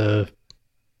off, it's a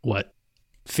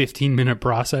 15-minute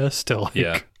process to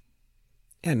Yeah,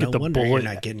 no wonder you're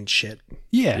not getting shit.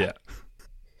 Yeah.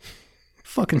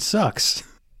 Fucking sucks.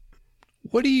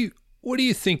 What do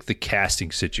you think the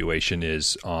casting situation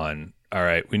is on, all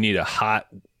right, we need a hot,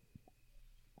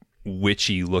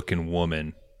 witchy looking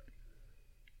woman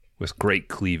with great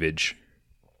cleavage.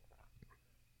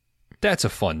 That's a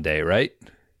fun day, right?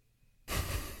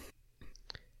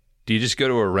 Do you just go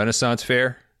to a Renaissance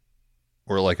fair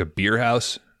or a beer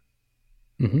house?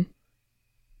 Mm-hmm.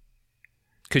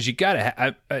 Because you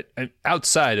gotta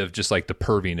outside of just the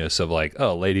perviness of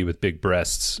a lady with big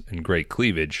breasts and great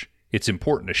cleavage, it's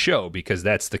important to show because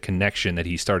that's the connection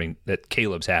that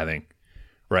Caleb's having,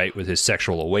 right, with his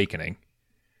sexual awakening.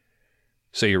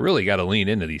 So you really got to lean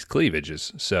into these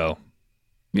cleavages. So,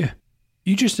 yeah,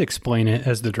 you just explain it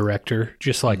as the director,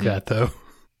 just like that though.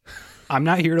 I'm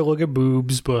not here to look at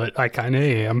boobs, but I kind of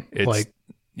am.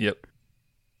 Yep.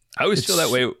 I always feel that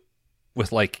way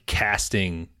with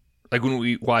casting. Like when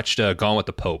we watched Gone with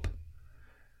the Pope,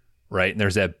 right? And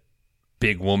there's that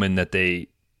big woman that they,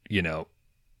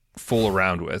 fool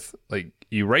around with.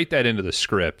 You write that into the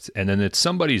script, and then it's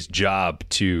somebody's job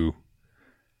to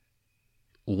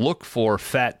look for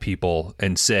fat people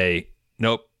and say,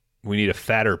 nope, we need a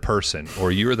fatter person,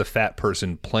 or you're the fat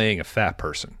person playing a fat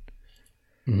person.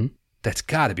 Mm-hmm. That's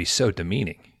got to be so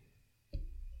demeaning.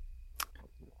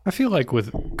 I feel like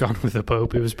with Gone with the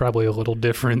Pope, it was probably a little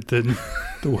different than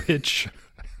The Witch.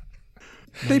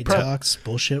 Money talks,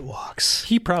 bullshit walks.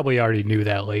 He probably already knew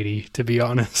that lady, to be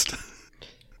honest.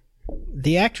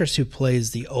 The actress who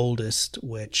plays the oldest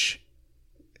witch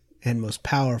and most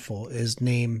powerful is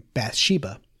named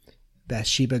Bathsheba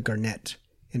Garnett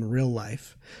in real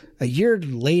life. A year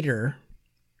later,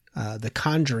 The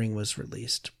Conjuring was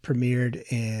released, premiered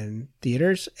in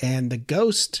theaters, and the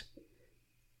ghost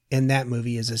in that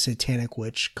movie is a satanic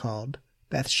witch called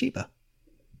Bathsheba.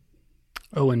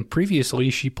 Oh, and previously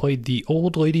she played the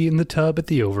old lady in the tub at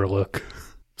the Overlook.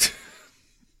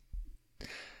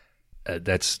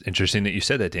 That's interesting that you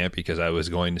said that, Dan, because I was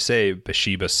going to say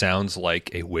Bathsheba sounds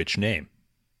like a witch name.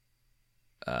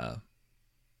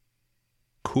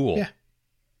 Cool. Yeah.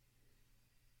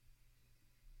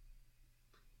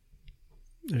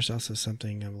 There's also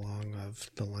something along of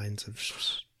the lines of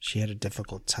she had a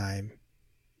difficult time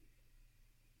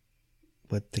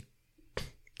with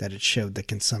that it showed the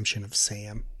consumption of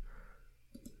Sam.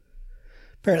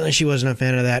 Apparently she wasn't a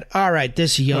fan of that. All right,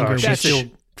 this younger...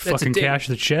 fucking cash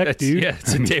the check, dude. Yeah,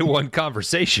 it's a day one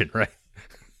conversation, right?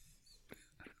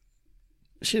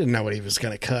 She didn't know what he was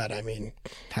going to cut. I mean,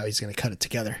 how he's going to cut it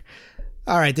together.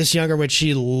 All right, this younger witch,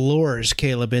 she lures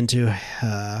Caleb into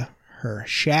her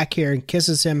shack here and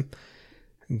kisses him,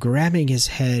 grabbing his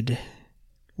head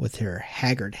with her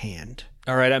haggard hand.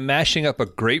 All right, I'm mashing up a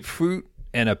grapefruit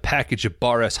and a package of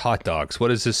Bar S hot dogs.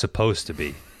 What is this supposed to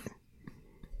be?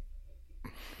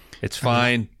 It's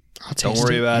fine. Don't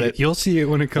worry about it. You'll see it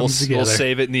when it comes together. We'll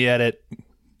save it in the edit.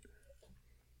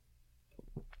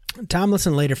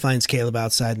 Tomlinson later finds Caleb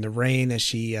outside in the rain as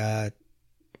she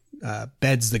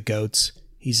beds the goats.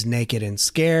 He's naked and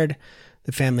scared.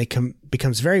 The family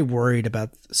becomes very worried about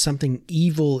something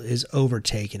evil is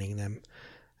overtaking them.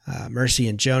 Mercy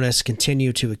and Jonas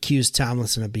continue to accuse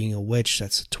Tomlinson of being a witch.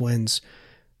 That's the twins.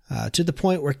 To the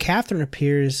point where Catherine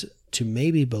appears to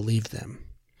maybe believe them.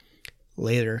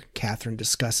 Later, Catherine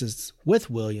discusses with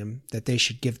William that they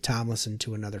should give Tomlinson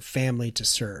to another family to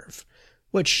serve,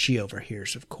 which she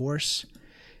overhears, of course.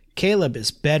 Caleb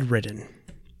is bedridden,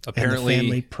 apparently, and the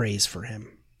family prays for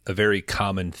him. A very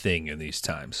common thing in these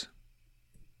times.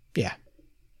 Yeah.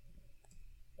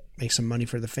 Make some money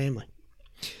for the family.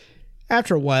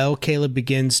 After a while, Caleb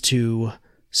begins to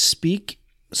speak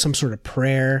some sort of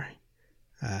prayer.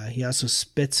 He also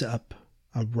spits up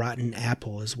a rotten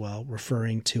apple as well,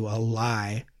 referring to a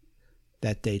lie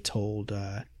that they told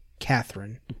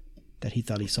Catherine, that he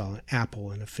thought he saw an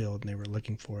apple in a field and they were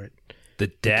looking for it. The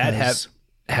dad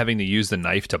having to use the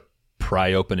knife to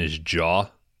pry open his jaw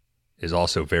is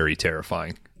also very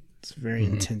terrifying. It's a very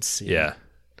intense scene. Yeah.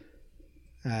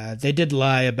 They did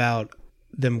lie about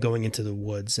them going into the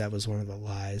woods. That was one of the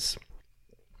lies.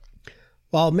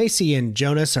 While Macy and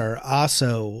Jonas are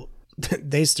also,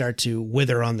 they start to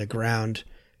wither on the ground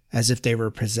as if they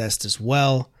were possessed as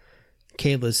well.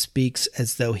 Caleb speaks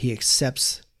as though he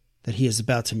accepts that he is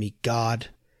about to meet God.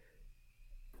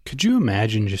 Could you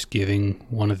imagine just giving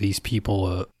one of these people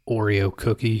a Oreo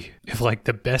cookie if, like,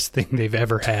 the best thing they've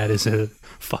ever had is a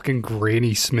fucking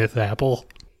Granny Smith apple?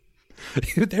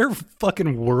 Their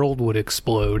fucking world would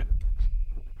explode.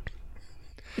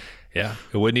 Yeah,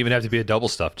 it wouldn't even have to be a double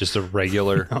stuff, just a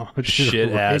regular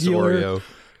shit-ass Oreo.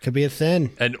 Could be a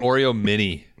thin. An Oreo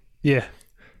mini. Yeah.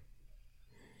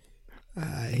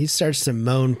 He starts to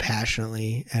moan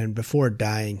passionately, and before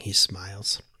dying, he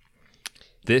smiles.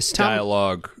 This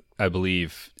dialogue, I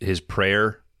believe, his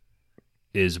prayer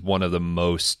is one of the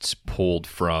most pulled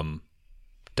from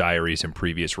diaries and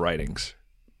previous writings.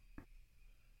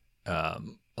 A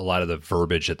lot of the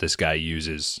verbiage that this guy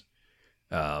uses,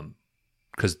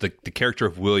 because the character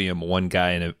of William, one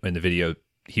guy in the video,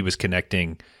 he was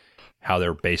connecting how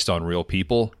they're based on real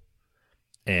people,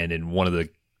 and in one of the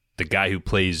guy who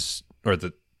plays, or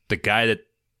the guy that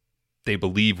they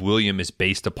believe William is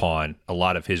based upon, a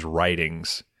lot of his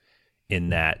writings, in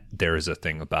that there is a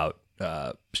thing about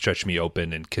stretch me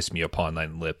open and kiss me upon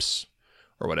thine lips,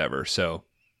 or whatever. So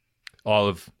all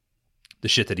of the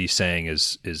shit that he's saying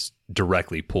is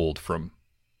directly pulled from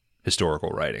historical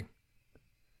writing.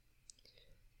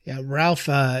 Yeah, Ralph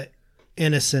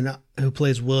Ineson, who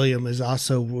plays William, is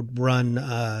also would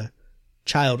run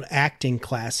child acting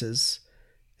classes.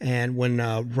 And when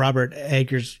Robert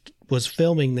Eggers was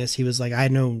filming this, he was like, I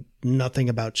know nothing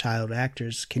about child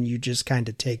actors. Can you just kind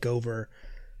of take over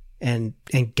and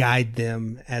guide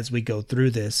them as we go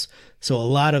through this? So a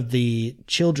lot of the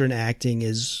children acting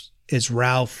is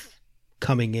Ralph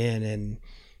coming in and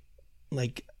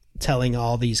like telling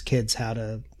all these kids how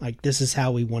to, like, this is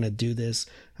how we want to do this.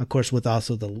 Of course, with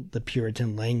also the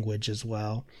Puritan language as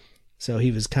well. So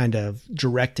he was kind of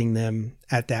directing them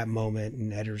at that moment,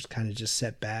 and Eggers kind of just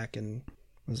sat back and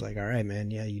was like, all right,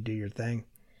 man, yeah, you do your thing.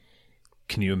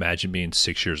 Can you imagine being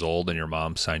 6 years old and your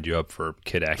mom signed you up for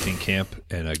kid acting camp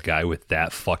and a guy with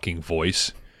that fucking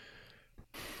voice?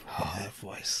 Oh, that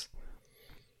voice.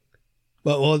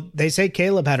 Well, they say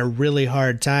Caleb had a really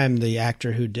hard time, the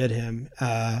actor who did him,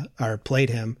 or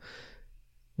played him,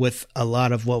 with a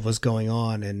lot of what was going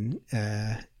on,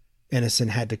 and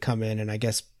Innocent had to come in and I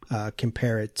guess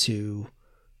compare it to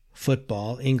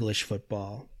football, English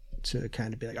football, to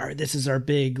kind of be like, all right, this is our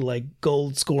big like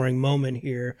goal scoring moment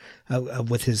here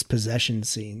with his possession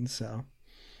scene. So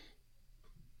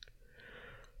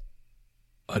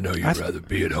I know you'd rather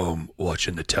be at home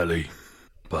watching the telly,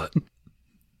 but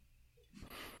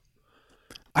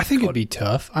I think it'd be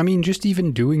tough. I mean, just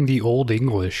even doing the old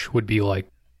English would be like,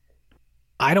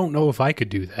 I don't know if I could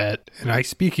do that. And I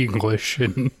speak English,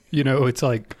 and, you know, it's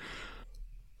like,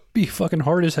 be fucking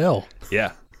hard as hell.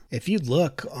 Yeah. If you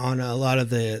look on a lot of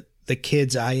the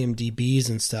kids' IMDb's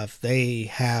and stuff,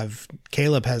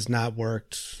 Caleb has not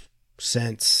worked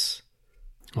since.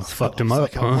 Well, fucked him up,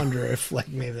 like, huh? I wonder if like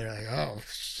maybe they're like, oh,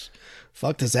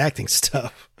 fuck this acting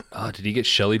stuff. Did he get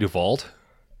Shelley Duvall?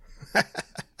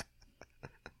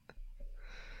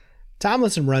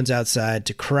 Tomlinson runs outside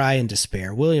to cry in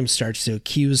despair. William starts to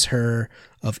accuse her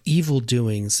of evil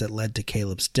doings that led to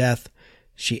Caleb's death.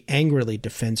 She angrily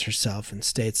defends herself and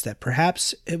states that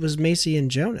perhaps it was Macy and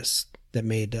Jonas that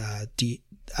made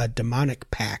a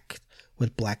demonic pact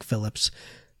with Black Phillips.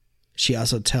 She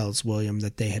also tells William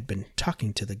that they had been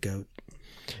talking to the goat.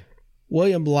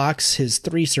 William locks his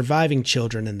 3 surviving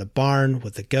children in the barn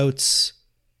with the goats.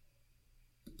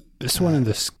 This is one of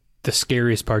the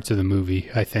scariest parts of the movie,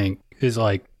 I think, is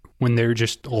like when they're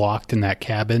just locked in that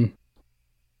cabin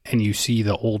and you see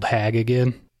the old hag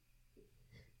again.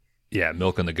 Yeah,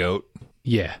 milking the goat.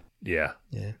 Yeah. Yeah.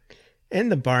 Yeah. In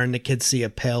the barn, the kids see a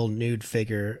pale nude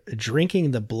figure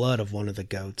drinking the blood of one of the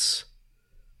goats.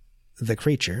 The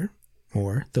creature,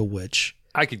 or the witch,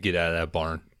 I could get out of that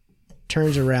barn.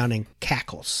 turns around and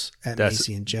cackles at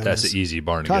Macy and Jonas. That's an easy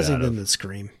barn to get out of. Causing them to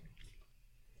scream.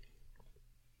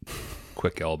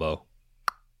 Quick elbow.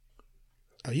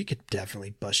 Oh, you could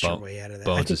definitely bust your way out of that.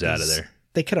 Bones is out of there.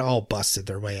 They could have all busted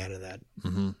their way out of that.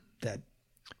 Mm-hmm. That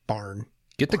barn.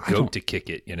 Get the goat to kick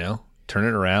it, you know? Turn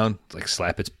it around, like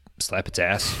slap its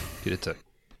ass, get it to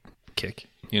kick,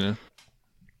 you know?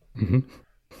 Mm-hmm.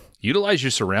 Utilize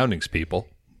your surroundings, people.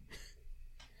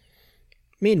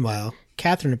 Meanwhile,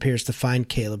 Catherine appears to find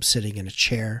Caleb sitting in a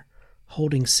chair,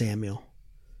 holding Samuel.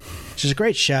 Which is a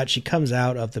great shot. She comes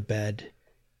out of the bed,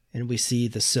 and we see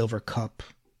the silver cup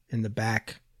in the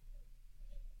back.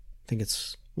 I think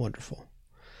it's wonderful.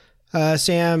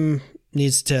 Sam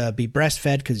needs to be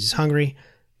breastfed because he's hungry,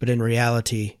 but in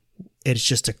reality, it's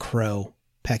just a crow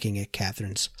pecking at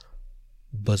Catherine's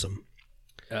bosom.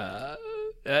 I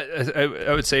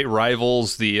would say it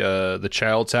rivals the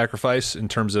child sacrifice in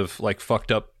terms of like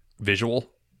fucked up visual.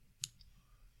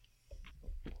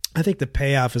 I think the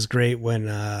payoff is great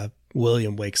when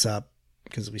William wakes up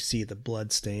because we see the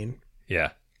blood stain. Yeah.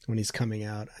 When he's coming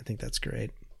out. I think that's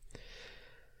great.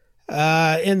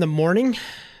 In the morning,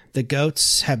 the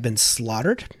goats have been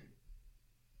slaughtered.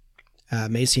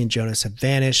 Macy and Jonas have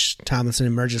vanished. Tomlinson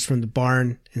emerges from the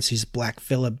barn and sees Black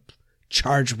Phillip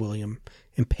charge William,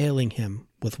 impaling him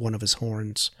with one of his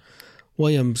horns.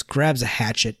 Williams grabs a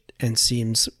hatchet and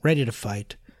seems ready to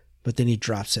fight, but then he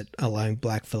drops it, allowing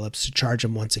Black Phillips to charge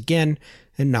him once again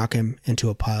and knock him into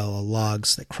a pile of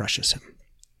logs that crushes him.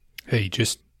 Hey,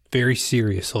 just very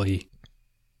seriously,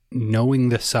 knowing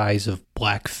the size of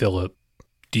Black Phillip,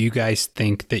 do you guys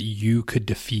think that you could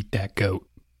defeat that goat?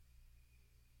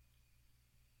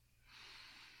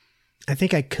 I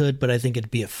think I could, but I think it'd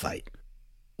be a fight.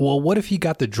 Well, what if he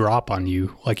got the drop on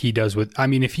you like he does with... I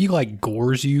mean, if he like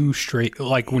gores you straight,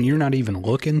 like when you're not even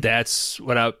looking... That's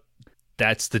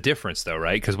the difference though,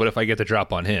 right? Because what if I get the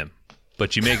drop on him?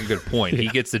 But you make a good point. Yeah. He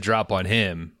gets the drop on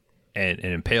him and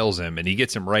impales him, and he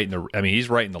gets him right in the... I mean, he's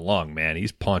right in the lung, man.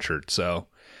 He's punctured, so...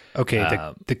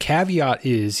 Okay, the caveat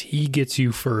is he gets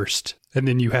you first, and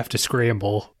then you have to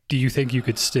scramble. Do you think you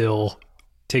could still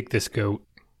take this goat?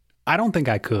 I don't think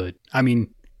I could. I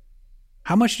mean...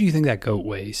 How much do you think that goat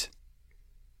weighs?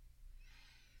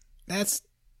 That's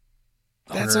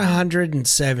a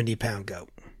 170-pound goat.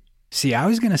 See, I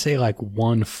was going to say like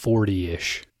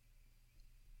 140-ish.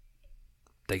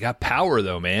 They got power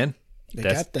though, man. They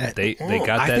got that. They got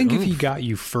that. I think if he got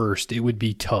you first, it would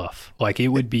be tough. Like it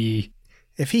would be...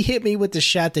 If he hit me with the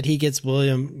shot that he gets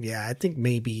William, yeah, I think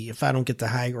maybe if I don't get the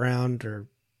high ground or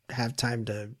have time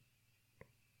to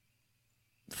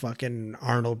fucking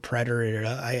Arnold Predator,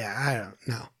 I don't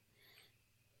know.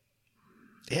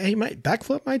 Yeah, he might.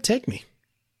 Backflip might take me.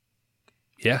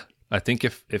 Yeah, I think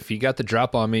if he got the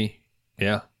drop on me,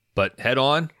 yeah. But head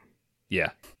on, yeah.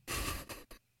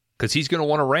 Because he's going to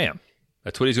want to ram.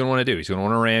 That's what he's going to want to do. He's going to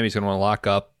want to ram. He's going to want to lock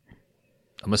up.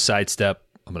 I'm going to sidestep.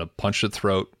 I'm going to punch the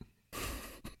throat.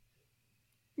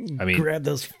 I mean, grab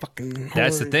those fucking horns.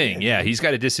 That's the thing. Yeah, he's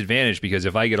got a disadvantage because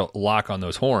if I get a lock on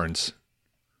those horns,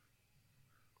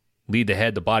 lead the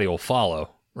head, the body will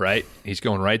follow, right? He's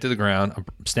going right to the ground. I'm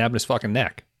snapping his fucking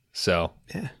neck. So,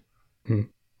 yeah.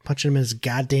 Punching him in his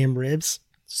goddamn ribs.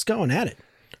 Just going at it.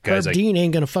 Guys, Herb Dean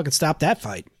ain't going to fucking stop that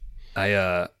fight.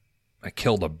 I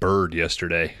killed a bird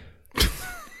yesterday.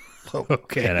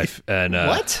 Okay. And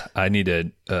what? I need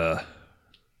to,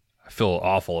 I feel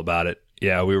awful about it.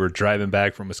 Yeah, we were driving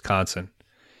back from Wisconsin,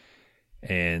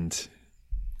 and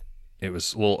it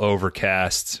was a little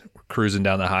overcast. We're cruising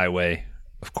down the highway.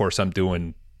 Of course, I'm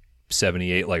doing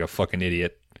 78 like a fucking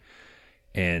idiot.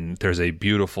 And there's a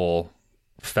beautiful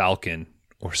falcon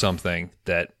or something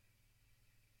that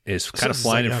is kind of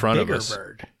flying in front of us.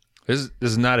 Bird. This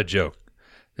is not a joke.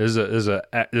 This is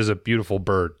a beautiful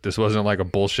bird. This wasn't like a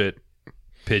bullshit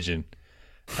pigeon.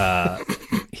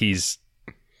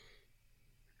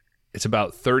 It's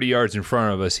about 30 yards in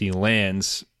front of us. He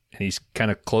lands, and he's kind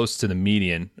of close to the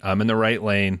median. I'm in the right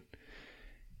lane.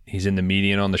 He's in the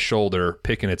median on the shoulder,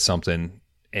 picking at something,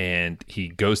 and he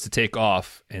goes to take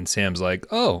off, and Sam's like,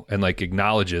 oh, and like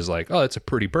acknowledges like, oh, it's a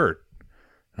pretty bird.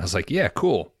 And I was like, yeah,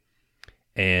 cool.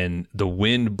 And the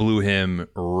wind blew him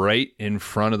right in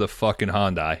front of the fucking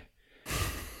Hyundai.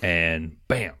 and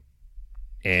bam.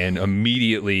 And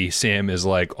immediately Sam is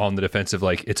like on the defensive,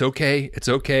 like, it's okay. It's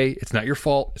okay. It's not your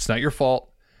fault. It's not your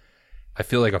fault. I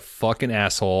feel like a fucking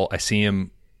asshole. I see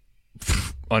him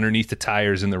underneath the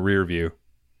tires in the rear view.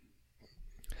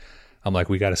 I'm like,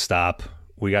 we got to stop.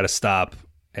 We got to stop.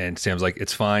 And Sam's like,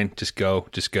 it's fine. Just go.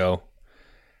 Just go.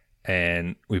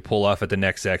 And we pull off at the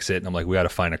next exit. And I'm like, we got to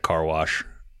find a car wash.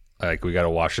 Like, we got to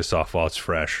wash this off while it's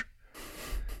fresh.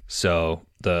 So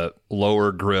the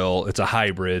lower grill, it's a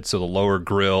hybrid. So the lower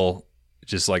grill,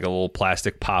 just like a little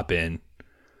plastic pop in.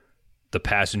 The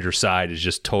passenger side is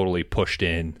just totally pushed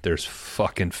in. There's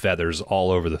fucking feathers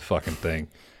all over the fucking thing.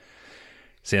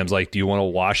 Sam's like, do you want to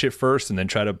wash it first and then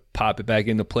try to pop it back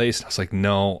into place? I was like,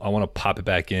 no, I want to pop it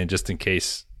back in just in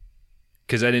case.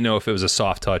 Because I didn't know if it was a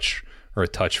soft touch or a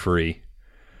touch free.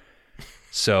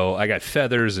 So I got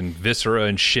feathers and viscera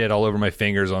and shit all over my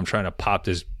fingers while I'm trying to pop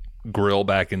this grill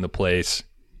back into place.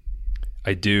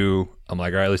 I do. I'm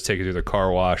like, all right, let's take it through the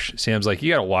car wash. Sam's like,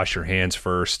 you got to wash your hands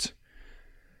first.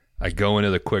 I go into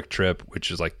the Quick Trip,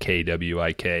 which is like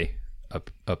KWIK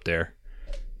up there.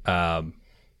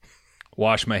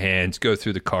 Wash my hands, go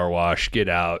through the car wash, get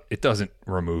out. It doesn't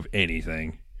remove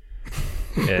anything.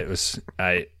 It was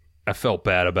I felt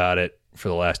bad about it for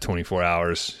the last 24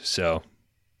 hours. So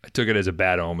I took it as a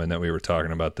bad omen that we were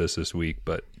talking about this week.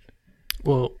 But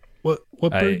well,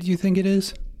 what bird do you think it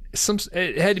is?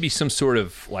 It had to be some sort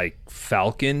of like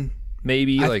falcon,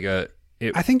 maybe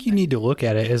I think you need to look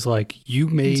at it as like you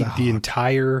made the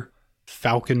entire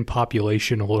falcon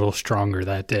population a little stronger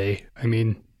that day. I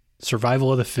mean,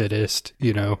 survival of the fittest,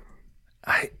 you know.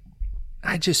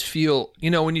 I just feel, you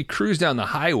know, when you cruise down the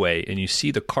highway and you see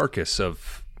the carcass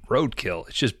of roadkill,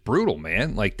 it's just brutal,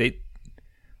 man. Like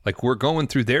we're going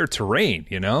through their terrain,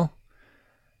 you know?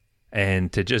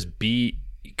 And to just be,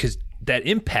 because that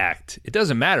impact, it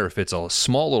doesn't matter if it's a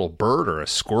small little bird or a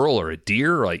squirrel or a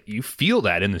deer, like you feel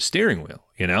that in the steering wheel,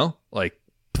 you know? Like,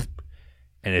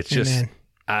 and it's just,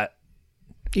 man,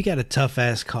 you got a tough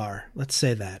ass car. Let's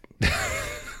say that.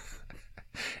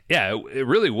 Yeah, it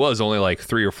really was only like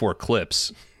 3 or 4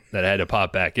 clips that I had to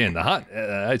pop back in.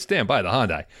 I'd stand by the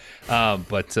Hyundai,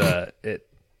 but it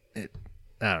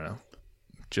I don't know,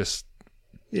 just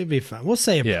it'd be fun. We'll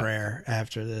say a prayer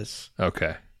after this.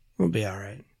 Okay, we'll be all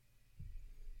right.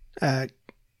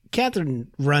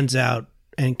 Catherine runs out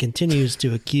and continues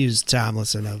to accuse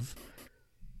Tomlinson of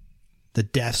the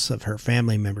deaths of her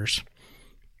family members.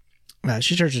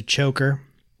 She starts to choke her.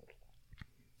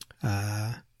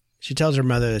 She tells her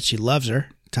mother that she loves her,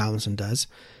 Tomlinson does,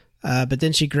 but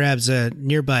then she grabs a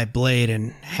nearby blade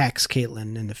and hacks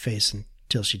Caitlin in the face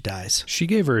until she dies. She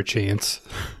gave her a chance.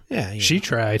 Yeah. She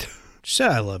tried. She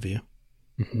said, I love you.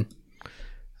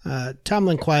 Mm-hmm.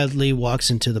 Tomlin quietly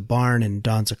walks into the barn and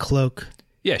dons a cloak.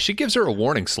 Yeah, she gives her a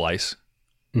warning slice.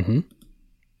 Mm-hmm.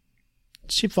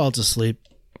 She falls asleep.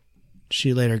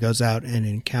 She later goes out and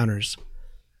encounters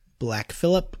Black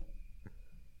Phillip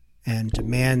and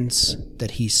demands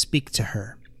that he speak to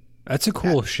her. That's a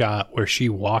cool shot where she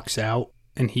walks out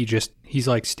and he's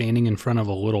like standing in front of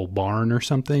a little barn or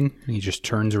something. And he just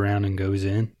turns around and goes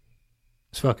in.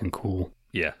 It's fucking cool.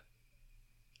 Yeah.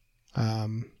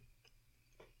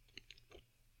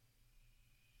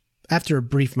 After a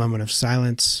brief moment of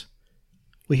silence,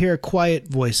 we hear a quiet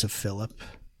voice of Philip.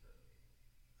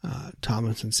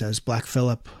 Tomlinson says, Black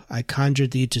Phillip, I conjure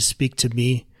thee to speak to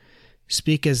me.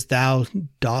 Speak as thou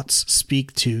dost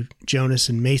speak to Jonas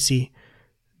and Macy.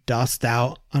 Dost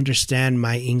thou understand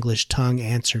my English tongue?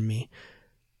 Answer me.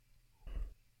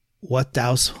 What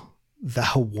dost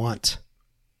thou want?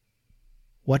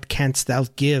 What canst thou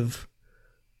give?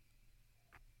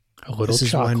 A little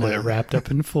chocolate wrapped up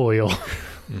in foil.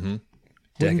 Mm-hmm.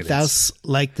 Wouldn't thou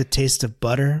like the taste of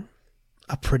butter?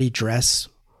 A pretty dress?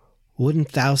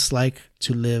 Wouldn't thou like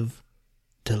to live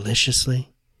deliciously?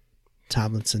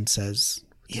 Tomlinson says,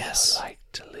 yes. I'd like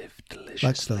to live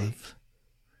deliciously.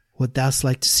 Would thou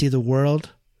like to see the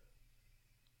world?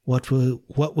 What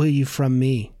will you from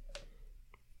me?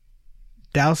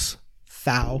 Dost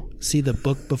thou see the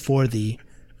book before thee?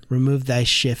 Remove thy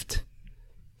shift.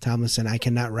 Tomlinson, I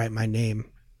cannot write my name.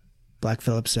 Black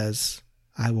Phillip says,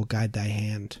 I will guide thy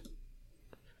hand.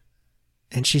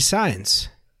 And she signs.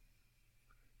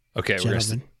 Okay,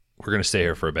 we're gonna stay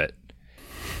here for a bit.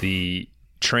 The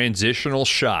transitional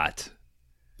shot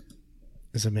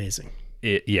is amazing.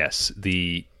 Yes,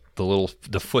 the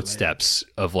footsteps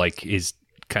of like his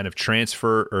kind of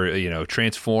transfer or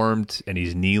transformed, and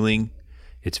he's kneeling.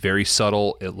 It's very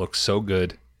subtle. It looks so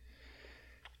good.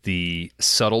 The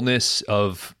subtleness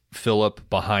of Philip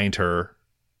behind her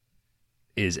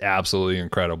is absolutely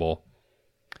incredible.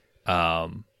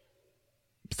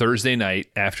 Thursday night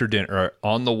after dinner, or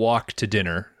on the walk to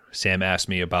dinner, Sam asked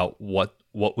me about what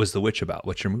was The Witch about?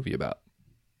 What's your movie about?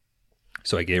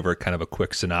 So I gave her kind of a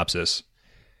quick synopsis.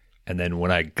 And then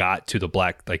when I got to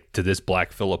to this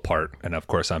Black Phillip part, and of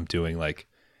course I'm doing like,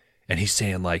 and he's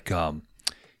saying like,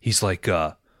 he's like,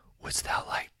 what's that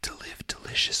like to live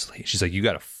deliciously? She's like, you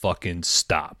got to fucking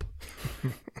stop.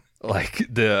 Like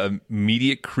the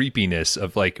immediate creepiness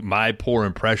of like my poor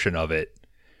impression of it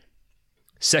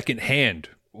secondhand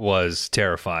was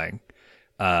terrifying.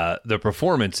 The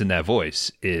performance in that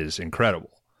voice is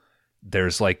incredible.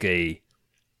 There's a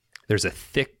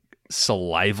thick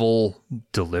salival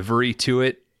delivery to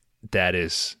it that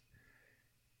is,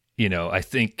 I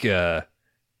think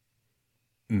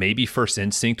maybe first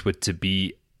instinct would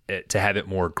to have it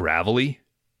more gravelly,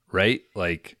 right?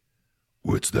 Like,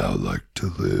 wouldst thou like to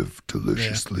live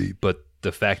deliciously? Yeah. But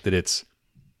the fact that it's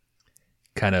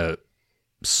kind of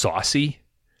saucy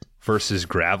versus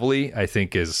gravelly, I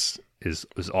think is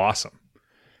awesome.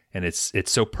 And it's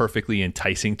so perfectly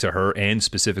enticing to her, and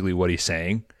specifically what he's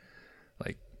saying.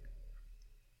 Like,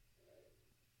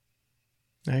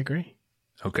 I agree.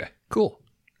 Okay, cool.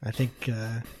 I think,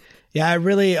 I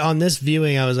really, on this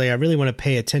viewing, I was like, I really want to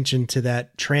pay attention to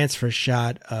that transfer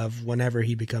shot of whenever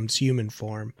he becomes human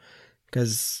form,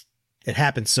 because it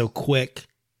happens so quick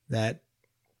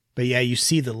but you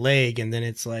see the leg, and then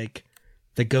it's like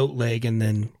the goat leg, and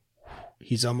then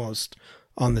he's almost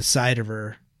on the side of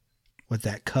her with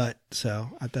that cut. So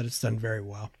I thought it's done very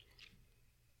well.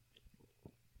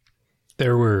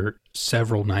 There were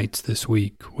several nights this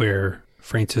week where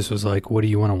Frances was like, what do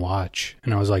you want to watch?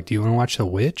 And I was like, do you want to watch The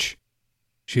Witch?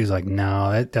 She was like,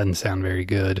 no, that doesn't sound very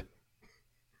good.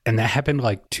 And that happened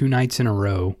like 2 nights in a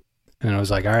row. And I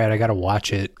was like, all right, I got to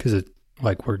watch it because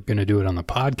we're going to do it on the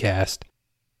podcast.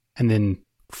 And then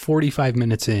 45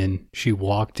 minutes in, she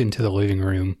walked into the living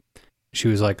room. She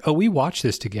was like, oh, we watched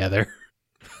this together.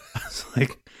 I was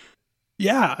like,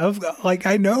 yeah,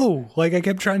 I know. Like, I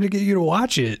kept trying to get you to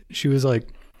watch it. She was like,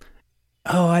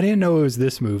 oh, I didn't know it was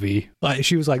this movie. Like,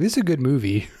 she was like, this is a good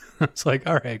movie. I was like,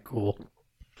 all right, cool.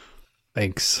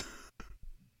 Thanks.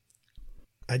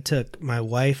 I took my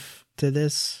wife to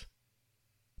this.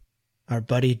 Our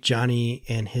buddy Johnny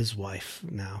and his wife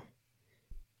now.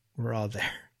 We're all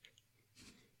there.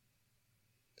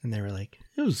 And they were like,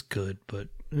 it was good, but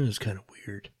it was kind of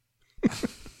weird.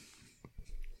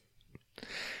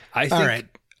 I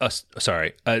think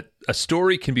a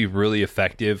story can be really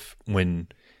effective when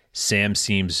Sam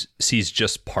sees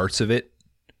just parts of it,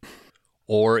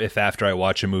 or if after I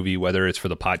watch a movie, whether it's for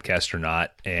the podcast or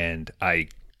not, and I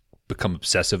become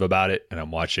obsessive about it and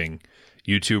I'm watching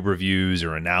YouTube reviews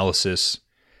or analysis,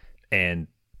 and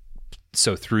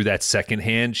so through that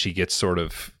secondhand, she gets sort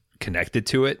of connected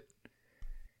to it.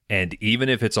 And even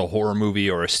if it's a horror movie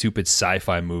or a stupid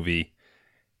sci-fi movie,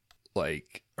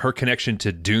 like her connection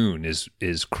to Dune is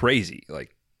crazy.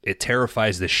 Like, it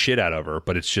terrifies the shit out of her,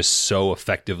 but it's just so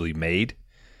effectively made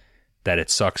that it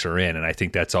sucks her in. And I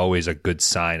think that's always a good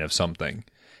sign of something.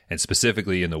 And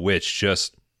specifically in The Witch,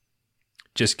 just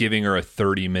giving her a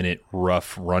 30-minute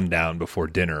rough rundown before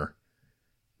dinner,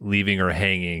 leaving her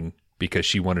hanging because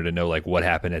she wanted to know like what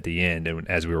happened at the end. And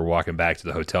as we were walking back to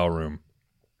the hotel room,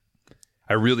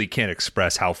 I really can't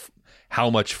express how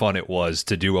much fun it was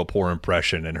to do a poor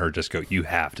impression and her just go, you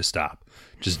have to stop.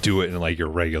 Just do it in like your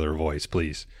regular voice,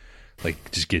 please.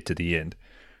 Like, just get to the end.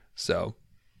 So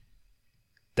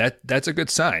that's a good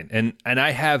sign. And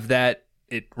I have that.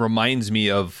 It reminds me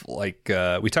of like,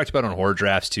 we talked about on Horror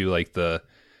Drafts too, like the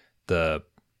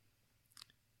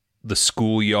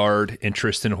schoolyard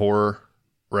interest in horror,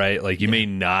 right? Like, you may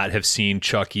not have seen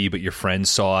Chucky, but your friend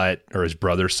saw it or his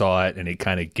brother saw it, and it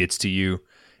kind of gets to you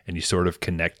and you sort of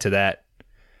connect to that.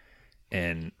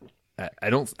 And I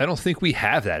don't think we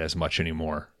have that as much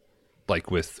anymore,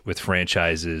 like with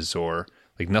franchises, or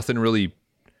like nothing really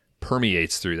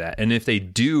permeates through that. And if they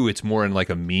do, it's more in like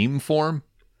a meme form,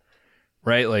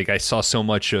 right? Like, I saw so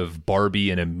much of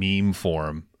Barbie in a meme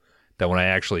form that when I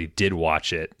actually did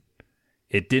watch it,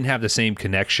 it didn't have the same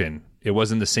connection. It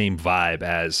wasn't the same vibe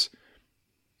as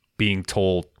being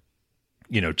told,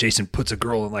 Jason puts a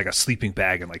girl in like a sleeping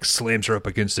bag and like slams her up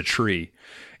against a tree,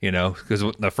 because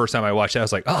the first time I watched that, I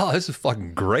was like, oh, this is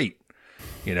fucking great.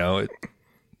 I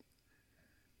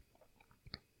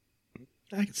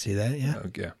can see that. Yeah.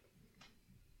 Okay.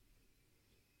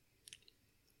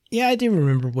 Yeah, I do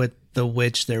remember with The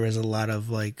Witch, there was a lot of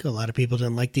people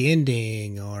didn't like the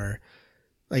ending, or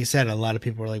like I said, a lot of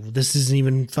people were like, well, this isn't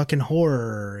even fucking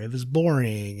horror. It was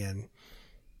boring. And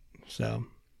so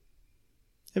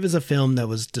it was a film that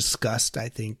was discussed, I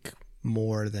think,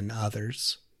 more than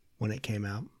others when it came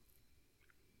out.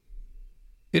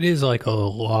 It is like a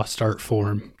lost art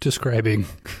form describing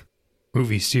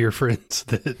movies to your friends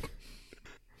that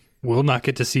will not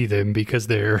get to see them because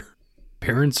their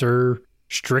parents are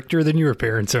stricter than your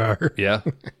parents are. Yeah.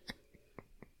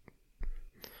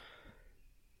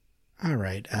 All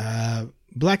right.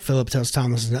 Black Phillip tells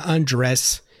Thomas to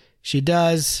undress. She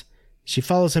does. She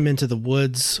follows him into the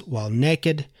woods while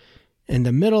naked. In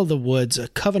the middle of the woods, a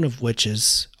coven of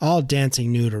witches, all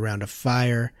dancing nude around a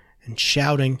fire and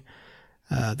shouting.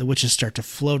 The witches start to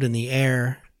float in the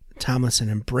air. Tomlinson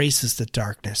embraces the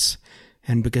darkness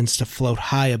and begins to float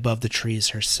high above the trees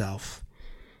herself.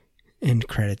 End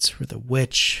credits for The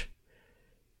Witch.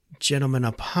 Gentlemen,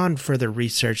 upon further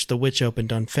research, The Witch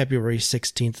opened on February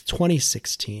 16th,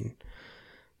 2016.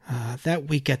 That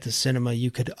week at the cinema,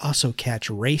 you could also catch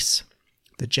Race,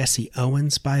 the Jesse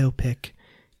Owens biopic,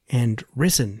 and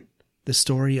Risen, the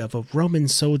story of a Roman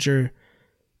soldier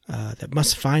that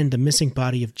must find the missing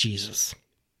body of Jesus.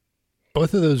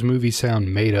 Both of those movies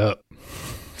sound made up.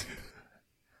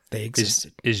 They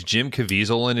existed. Is Jim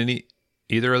Caviezel in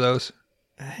either of those?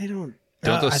 I don't.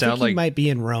 Don't those I sound think like he might be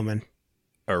in Roman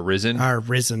or Risen? or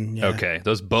Risen? Yeah. Okay,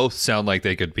 those both sound like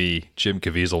they could be Jim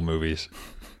Caviezel movies.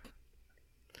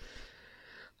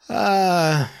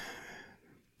 Budget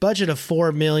of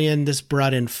 $4 million. This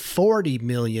brought in $40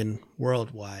 million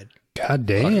worldwide. God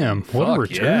damn! What a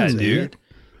return, dude!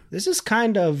 This is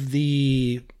kind of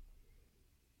the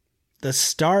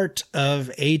start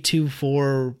of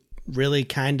A24 really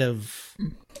kind of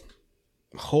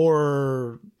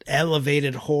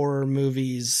elevated horror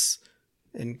movies,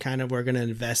 and kind of we're going to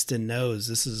invest in those.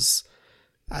 This is,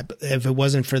 if it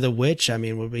wasn't for The Witch, I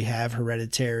mean, would we have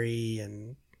Hereditary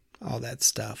and all that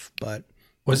stuff? But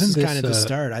this is kind of the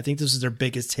start. I think this is their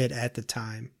biggest hit at the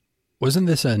time. Wasn't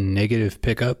this a negative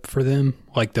pickup for them?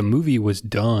 Like the movie was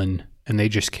done and they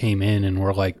just came in and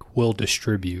were like, we'll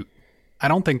distribute. I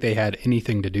don't think they had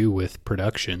anything to do with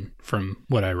production from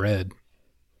what I read.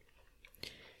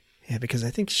 Yeah, because I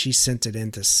think she sent it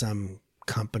into some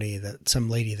company,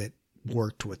 some lady that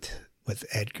worked with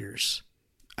Edgar's.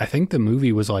 I think the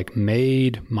movie was like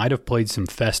might have played some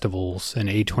festivals, and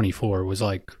A24 was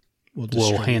like,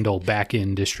 we'll handle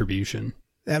back-end distribution.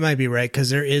 That might be right,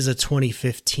 because there is a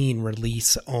 2015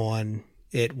 release on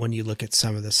it when you look at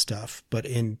some of the stuff, but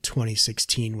in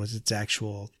 2016 was its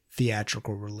actual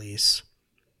theatrical release.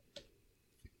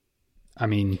 I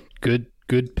mean, good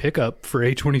pickup for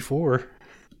A24.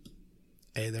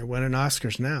 Hey, they're winning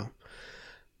Oscars now.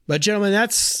 But gentlemen,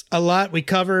 that's a lot we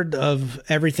covered of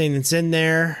everything that's in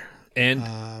there. And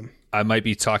I might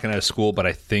be talking out of school, but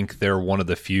I think they're one of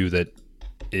the few that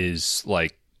is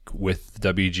like with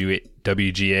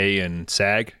WGA and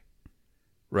SAG,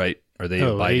 right? Are they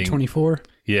abiding? A24?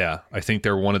 Yeah, I think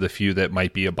they're one of the few that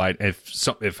might be abiding.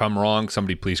 If I'm wrong,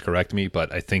 somebody please correct me,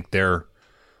 but I think they're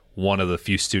one of the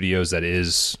few studios that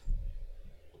is,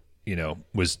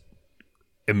 was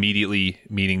immediately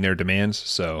meeting their demands.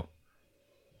 So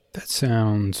that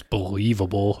sounds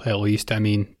believable, at least. I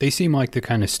mean, they seem like the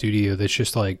kind of studio that's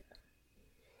just like,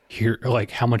 here,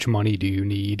 like, how much money do you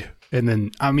need? And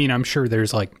then, I mean, I'm sure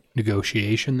there's like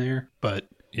negotiation there, but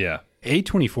yeah,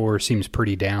 A24 seems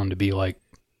pretty down to be like,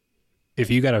 if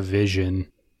you got a vision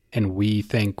and we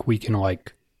think we can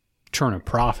like turn a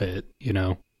profit,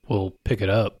 we'll pick it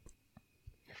up.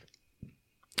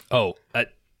 Oh,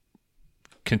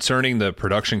 concerning the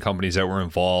production companies that were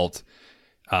involved,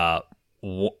 in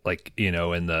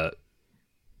the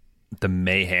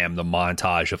mayhem, the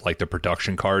montage of like the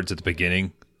production cards at the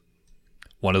beginning.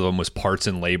 One of them was Parts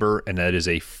and Labor, and that is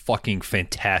a fucking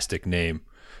fantastic name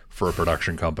for a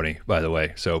production company, by the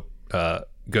way. So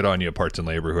good on you, Parts and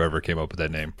Labor, whoever came up with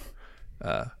that name.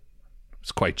 I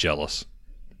was quite jealous.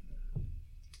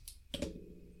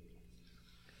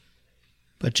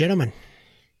 But gentlemen,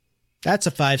 that's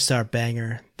a 5-star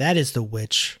banger. That is The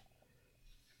Witch.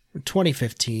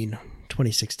 2015,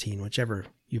 2016, whichever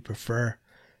you prefer.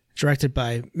 Directed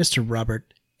by Mr.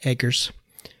 Robert Eggers.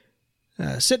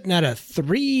 Sitting at a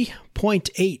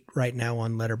 3.8 right now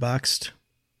on Letterboxd.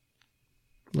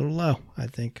 A little low, I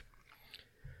think.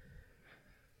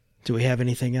 Do we have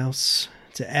anything else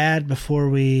to add before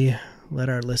we let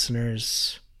our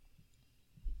listeners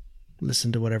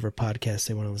listen to whatever podcast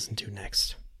they want to listen to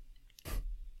next?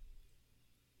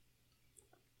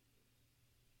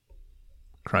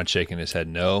 Crunch shaking his head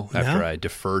no after I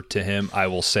deferred to him. I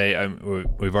will say,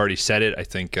 we've already said it, I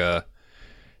think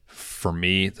for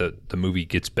me, the movie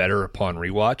gets better upon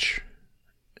rewatch.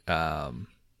 And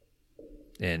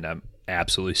I'm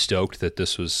absolutely stoked that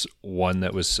this was one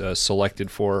that was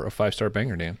selected for a 5-star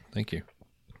banger, Dan. Thank you.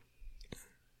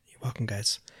 You're welcome,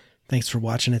 guys. Thanks for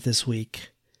watching it this week.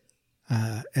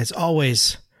 As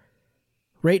always,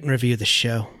 rate and review the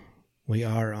show. We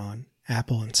are on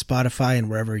Apple and Spotify and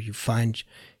wherever you find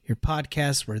your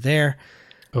podcasts, we're there.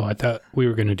 Oh, I thought we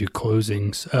were going to do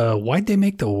closings. Why'd they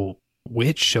make the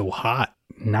witch so hot?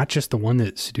 Not just the one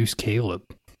that seduced Caleb.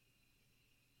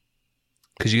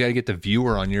 Because you got to get the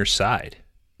viewer on your side.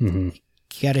 Mm-hmm.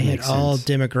 You got to hit all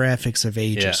demographics of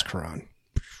ages, Kron.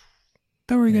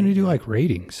 Thought we were going to do like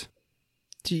ratings.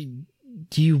 Do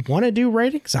you want to do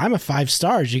ratings? I'm a 5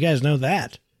 stars. You guys know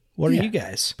that. What are you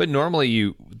guys? But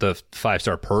normally the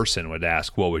 5-star person would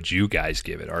ask, what would you guys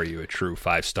give it? Are you a true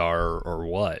 5-star or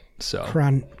what? So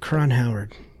Kron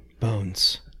Howard,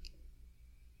 Bones.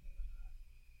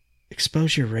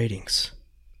 Expose your ratings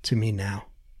to me now.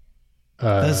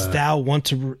 Does thou want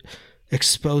to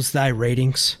expose thy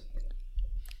ratings?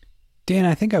 Dan,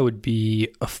 I think I would be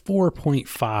a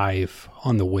 4.5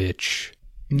 on The Witch.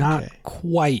 Not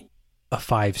quite a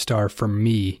 5-star for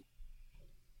me.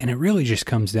 And it really just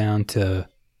comes down to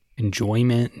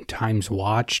enjoyment and times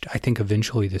watched. I think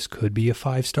eventually this could be a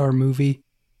 5-star movie.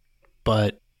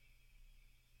 But,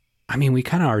 I mean, we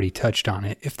kind of already touched on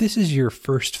it. If this is your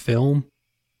first film,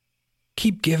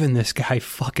 keep giving this guy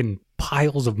fucking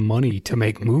piles of money to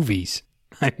make movies.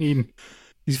 I mean,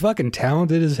 he's fucking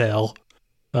talented as hell.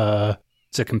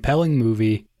 It's a compelling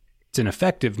movie. It's an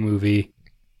effective movie.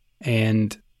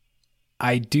 And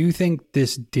I do think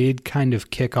this did kind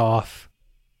of kick off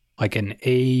like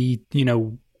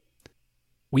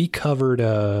we covered,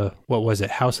 what was it?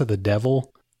 House of the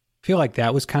Devil. I feel like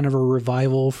that was kind of a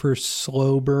revival for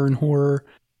slow burn horror.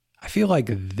 I feel like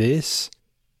this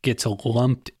gets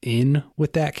lumped in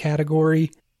with that category,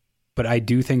 but I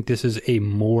do think this is a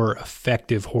more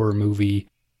effective horror movie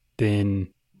than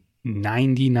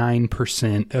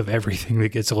 99% of everything that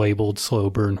gets labeled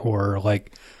slow burn horror.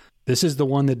 Like, this is the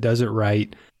one that does it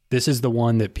right. This is the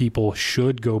one that people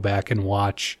should go back and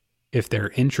watch if they're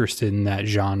interested in that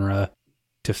genre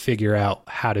to figure out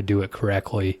how to do it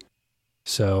correctly.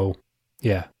 So,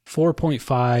 yeah,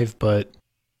 4.5, but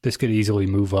this could easily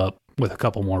move up with a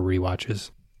couple more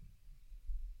rewatches.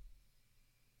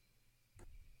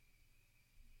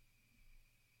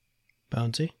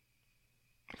 Bonesy,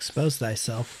 expose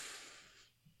thyself.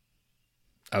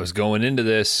 I was going into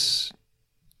this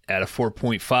at a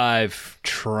 4.5,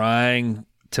 trying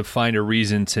to find a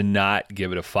reason to not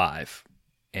give it a 5.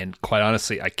 And quite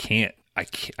honestly, I can't.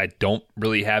 I don't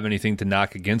really have anything to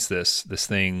knock against this. This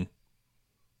thing,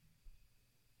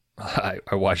 I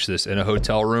watched this in a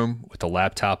hotel room with the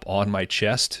laptop on my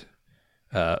chest,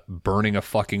 burning a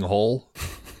fucking hole.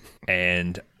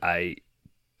 And I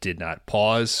did not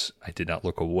pause. I did not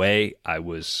look away. I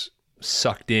was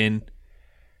sucked in.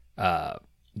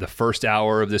 The first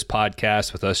hour of this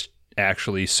podcast with us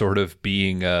actually sort of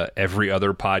being every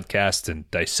other podcast and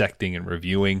dissecting and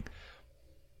reviewing,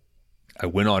 I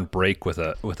went on break with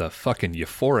a fucking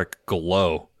euphoric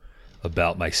glow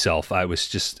about myself. I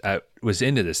was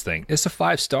into this thing. It's a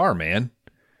 5-star, man.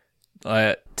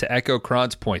 To echo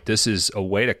Kron's point, this is a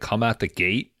way to come out the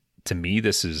gate. To me,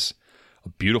 this is a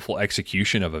beautiful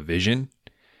execution of a vision.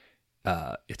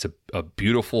 It's a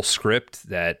beautiful script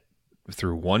that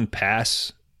through one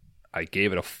pass, I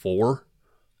gave it a 4.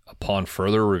 Upon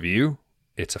further review,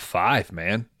 it's a 5,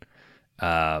 man.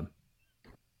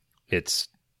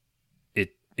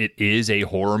 It is a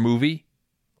horror movie,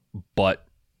 but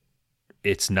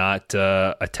it's not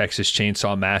a Texas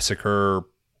Chainsaw Massacre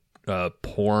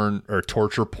porn or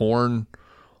torture porn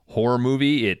horror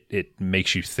movie. It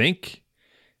makes you think,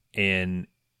 and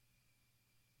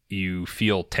you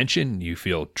feel tension, you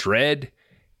feel dread,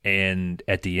 and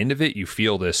at the end of it, you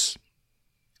feel this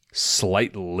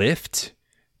slight lift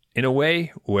in a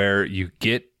way where you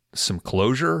get some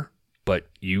closure, but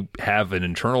you have an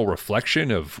internal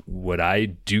reflection of, would I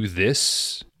do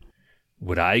this?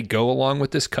 Would I go along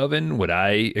with this coven? Would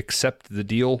I accept the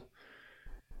deal?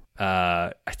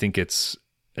 I think it's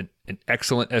an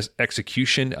excellent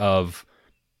execution of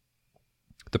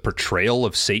the portrayal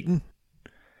of Satan.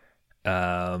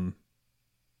 And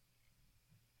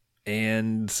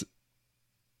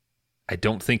I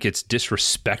don't think it's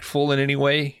disrespectful in any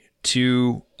way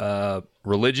to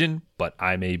religion, but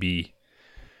I may be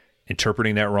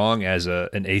interpreting that wrong as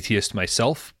an atheist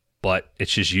myself. But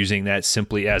it's just using that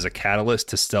simply as a catalyst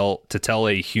to tell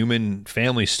a human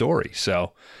family story.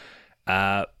 So,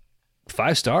 5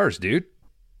 stars, dude.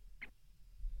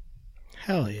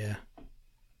 Hell yeah.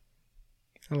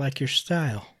 I like your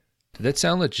style. Did that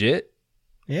sound legit?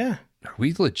 Yeah. Are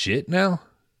we legit now?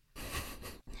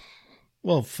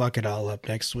 We'll fuck it all up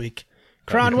next week.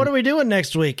 Kron, what are we doing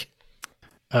next week?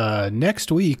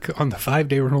 Next week on the 5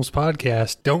 Day Rentals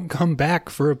podcast, don't come back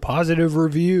for a positive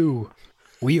review.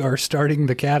 We are starting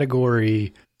the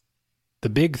category, the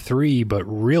big three, but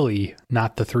really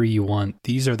not the three you want.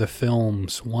 These are the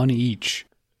films, one each,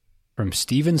 from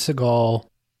Steven Seagal,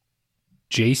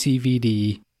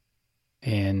 JCVD,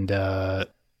 and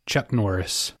Chuck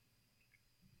Norris.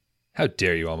 How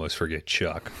dare you almost forget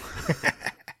Chuck?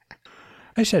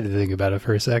 I just had to think about it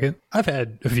for a second. I've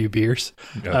had a few beers.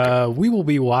 Okay. We will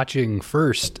be watching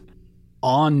first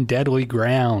On Deadly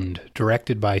Ground,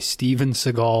 directed by Steven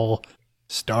Seagal,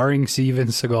 starring Steven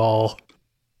Seagal,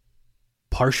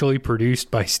 partially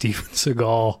produced by Steven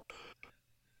Seagal.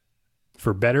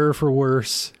 For better or for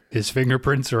worse, his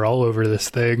fingerprints are all over this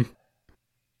thing.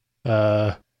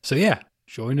 So yeah,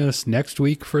 join us next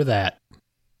week for that.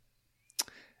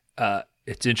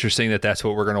 It's interesting that that's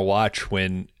what we're going to watch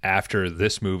when, after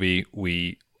this movie,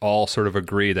 we all sort of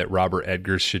agree that Robert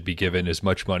Eggers should be given as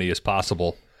much money as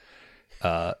possible.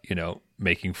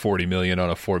 Making $40 million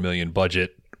on a $4 million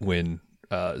budget when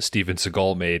Steven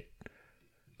Seagal made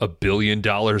 $1 billion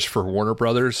for Warner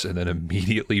Brothers and then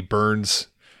immediately burns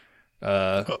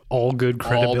all good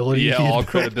credibility. All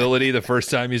credibility the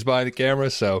first time he's behind the camera.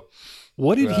 So,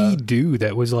 what did he do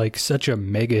that was like such a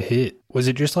mega hit? Was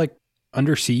it just like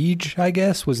Under Siege, I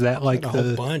guess? Was that like a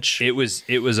whole bunch? It was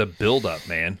a buildup,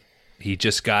 man. He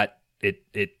just got it.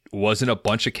 It wasn't a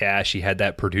bunch of cash. He had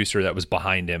that producer that was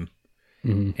behind him,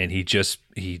 and he just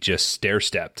stair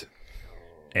stepped,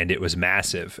 and it was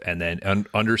massive. And then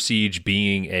Under Siege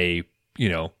being a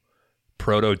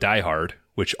proto Die Hard,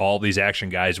 which all these action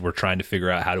guys were trying to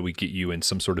figure out, how do we get you in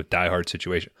some sort of Die Hard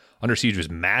situation? Under Siege was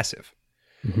massive.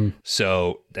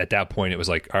 So at that point, it was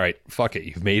like, all right, fuck it.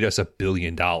 You've made us $1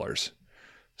 billion.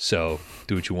 So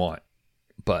do what you want.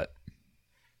 But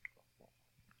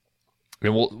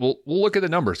and we'll look at the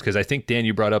numbers, because I think, Dan,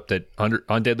 you brought up that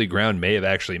On Deadly Ground may have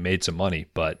actually made some money,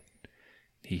 but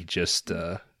he just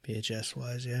VHS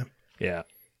wise, yeah. Yeah.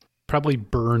 Probably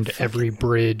burned every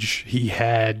bridge he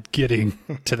had getting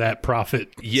to that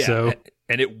profit. Yeah. So.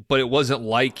 But it wasn't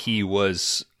like he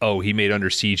was, he made Under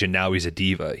Siege and now he's a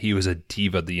diva. He was a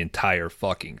diva the entire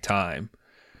fucking time.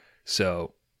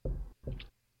 So,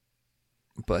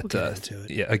 but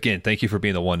yeah, again, thank you for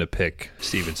being the one to pick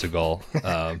Steven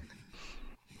Seagal.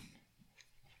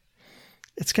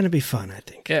 It's going to be fun, I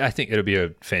think. Yeah, I think it'll be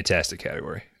a fantastic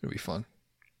category. It'll be fun.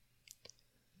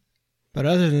 But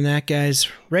other than that, guys,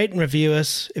 rate and review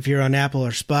us if you're on Apple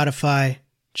or Spotify.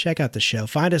 Check out the show.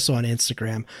 Find us on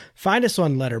Instagram. Find us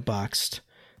on Letterboxd.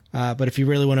 But if you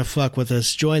really want to fuck with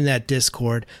us, join that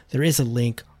Discord. There is a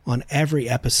link on every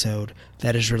episode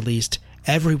that is released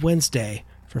every Wednesday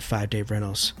for 5 Day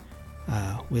Rentals.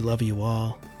 We love you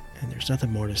all, and there's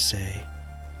nothing more to say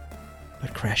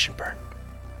but crash and burn.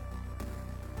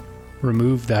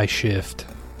 Remove thy shift.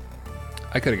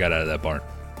 I could have got out of that barn.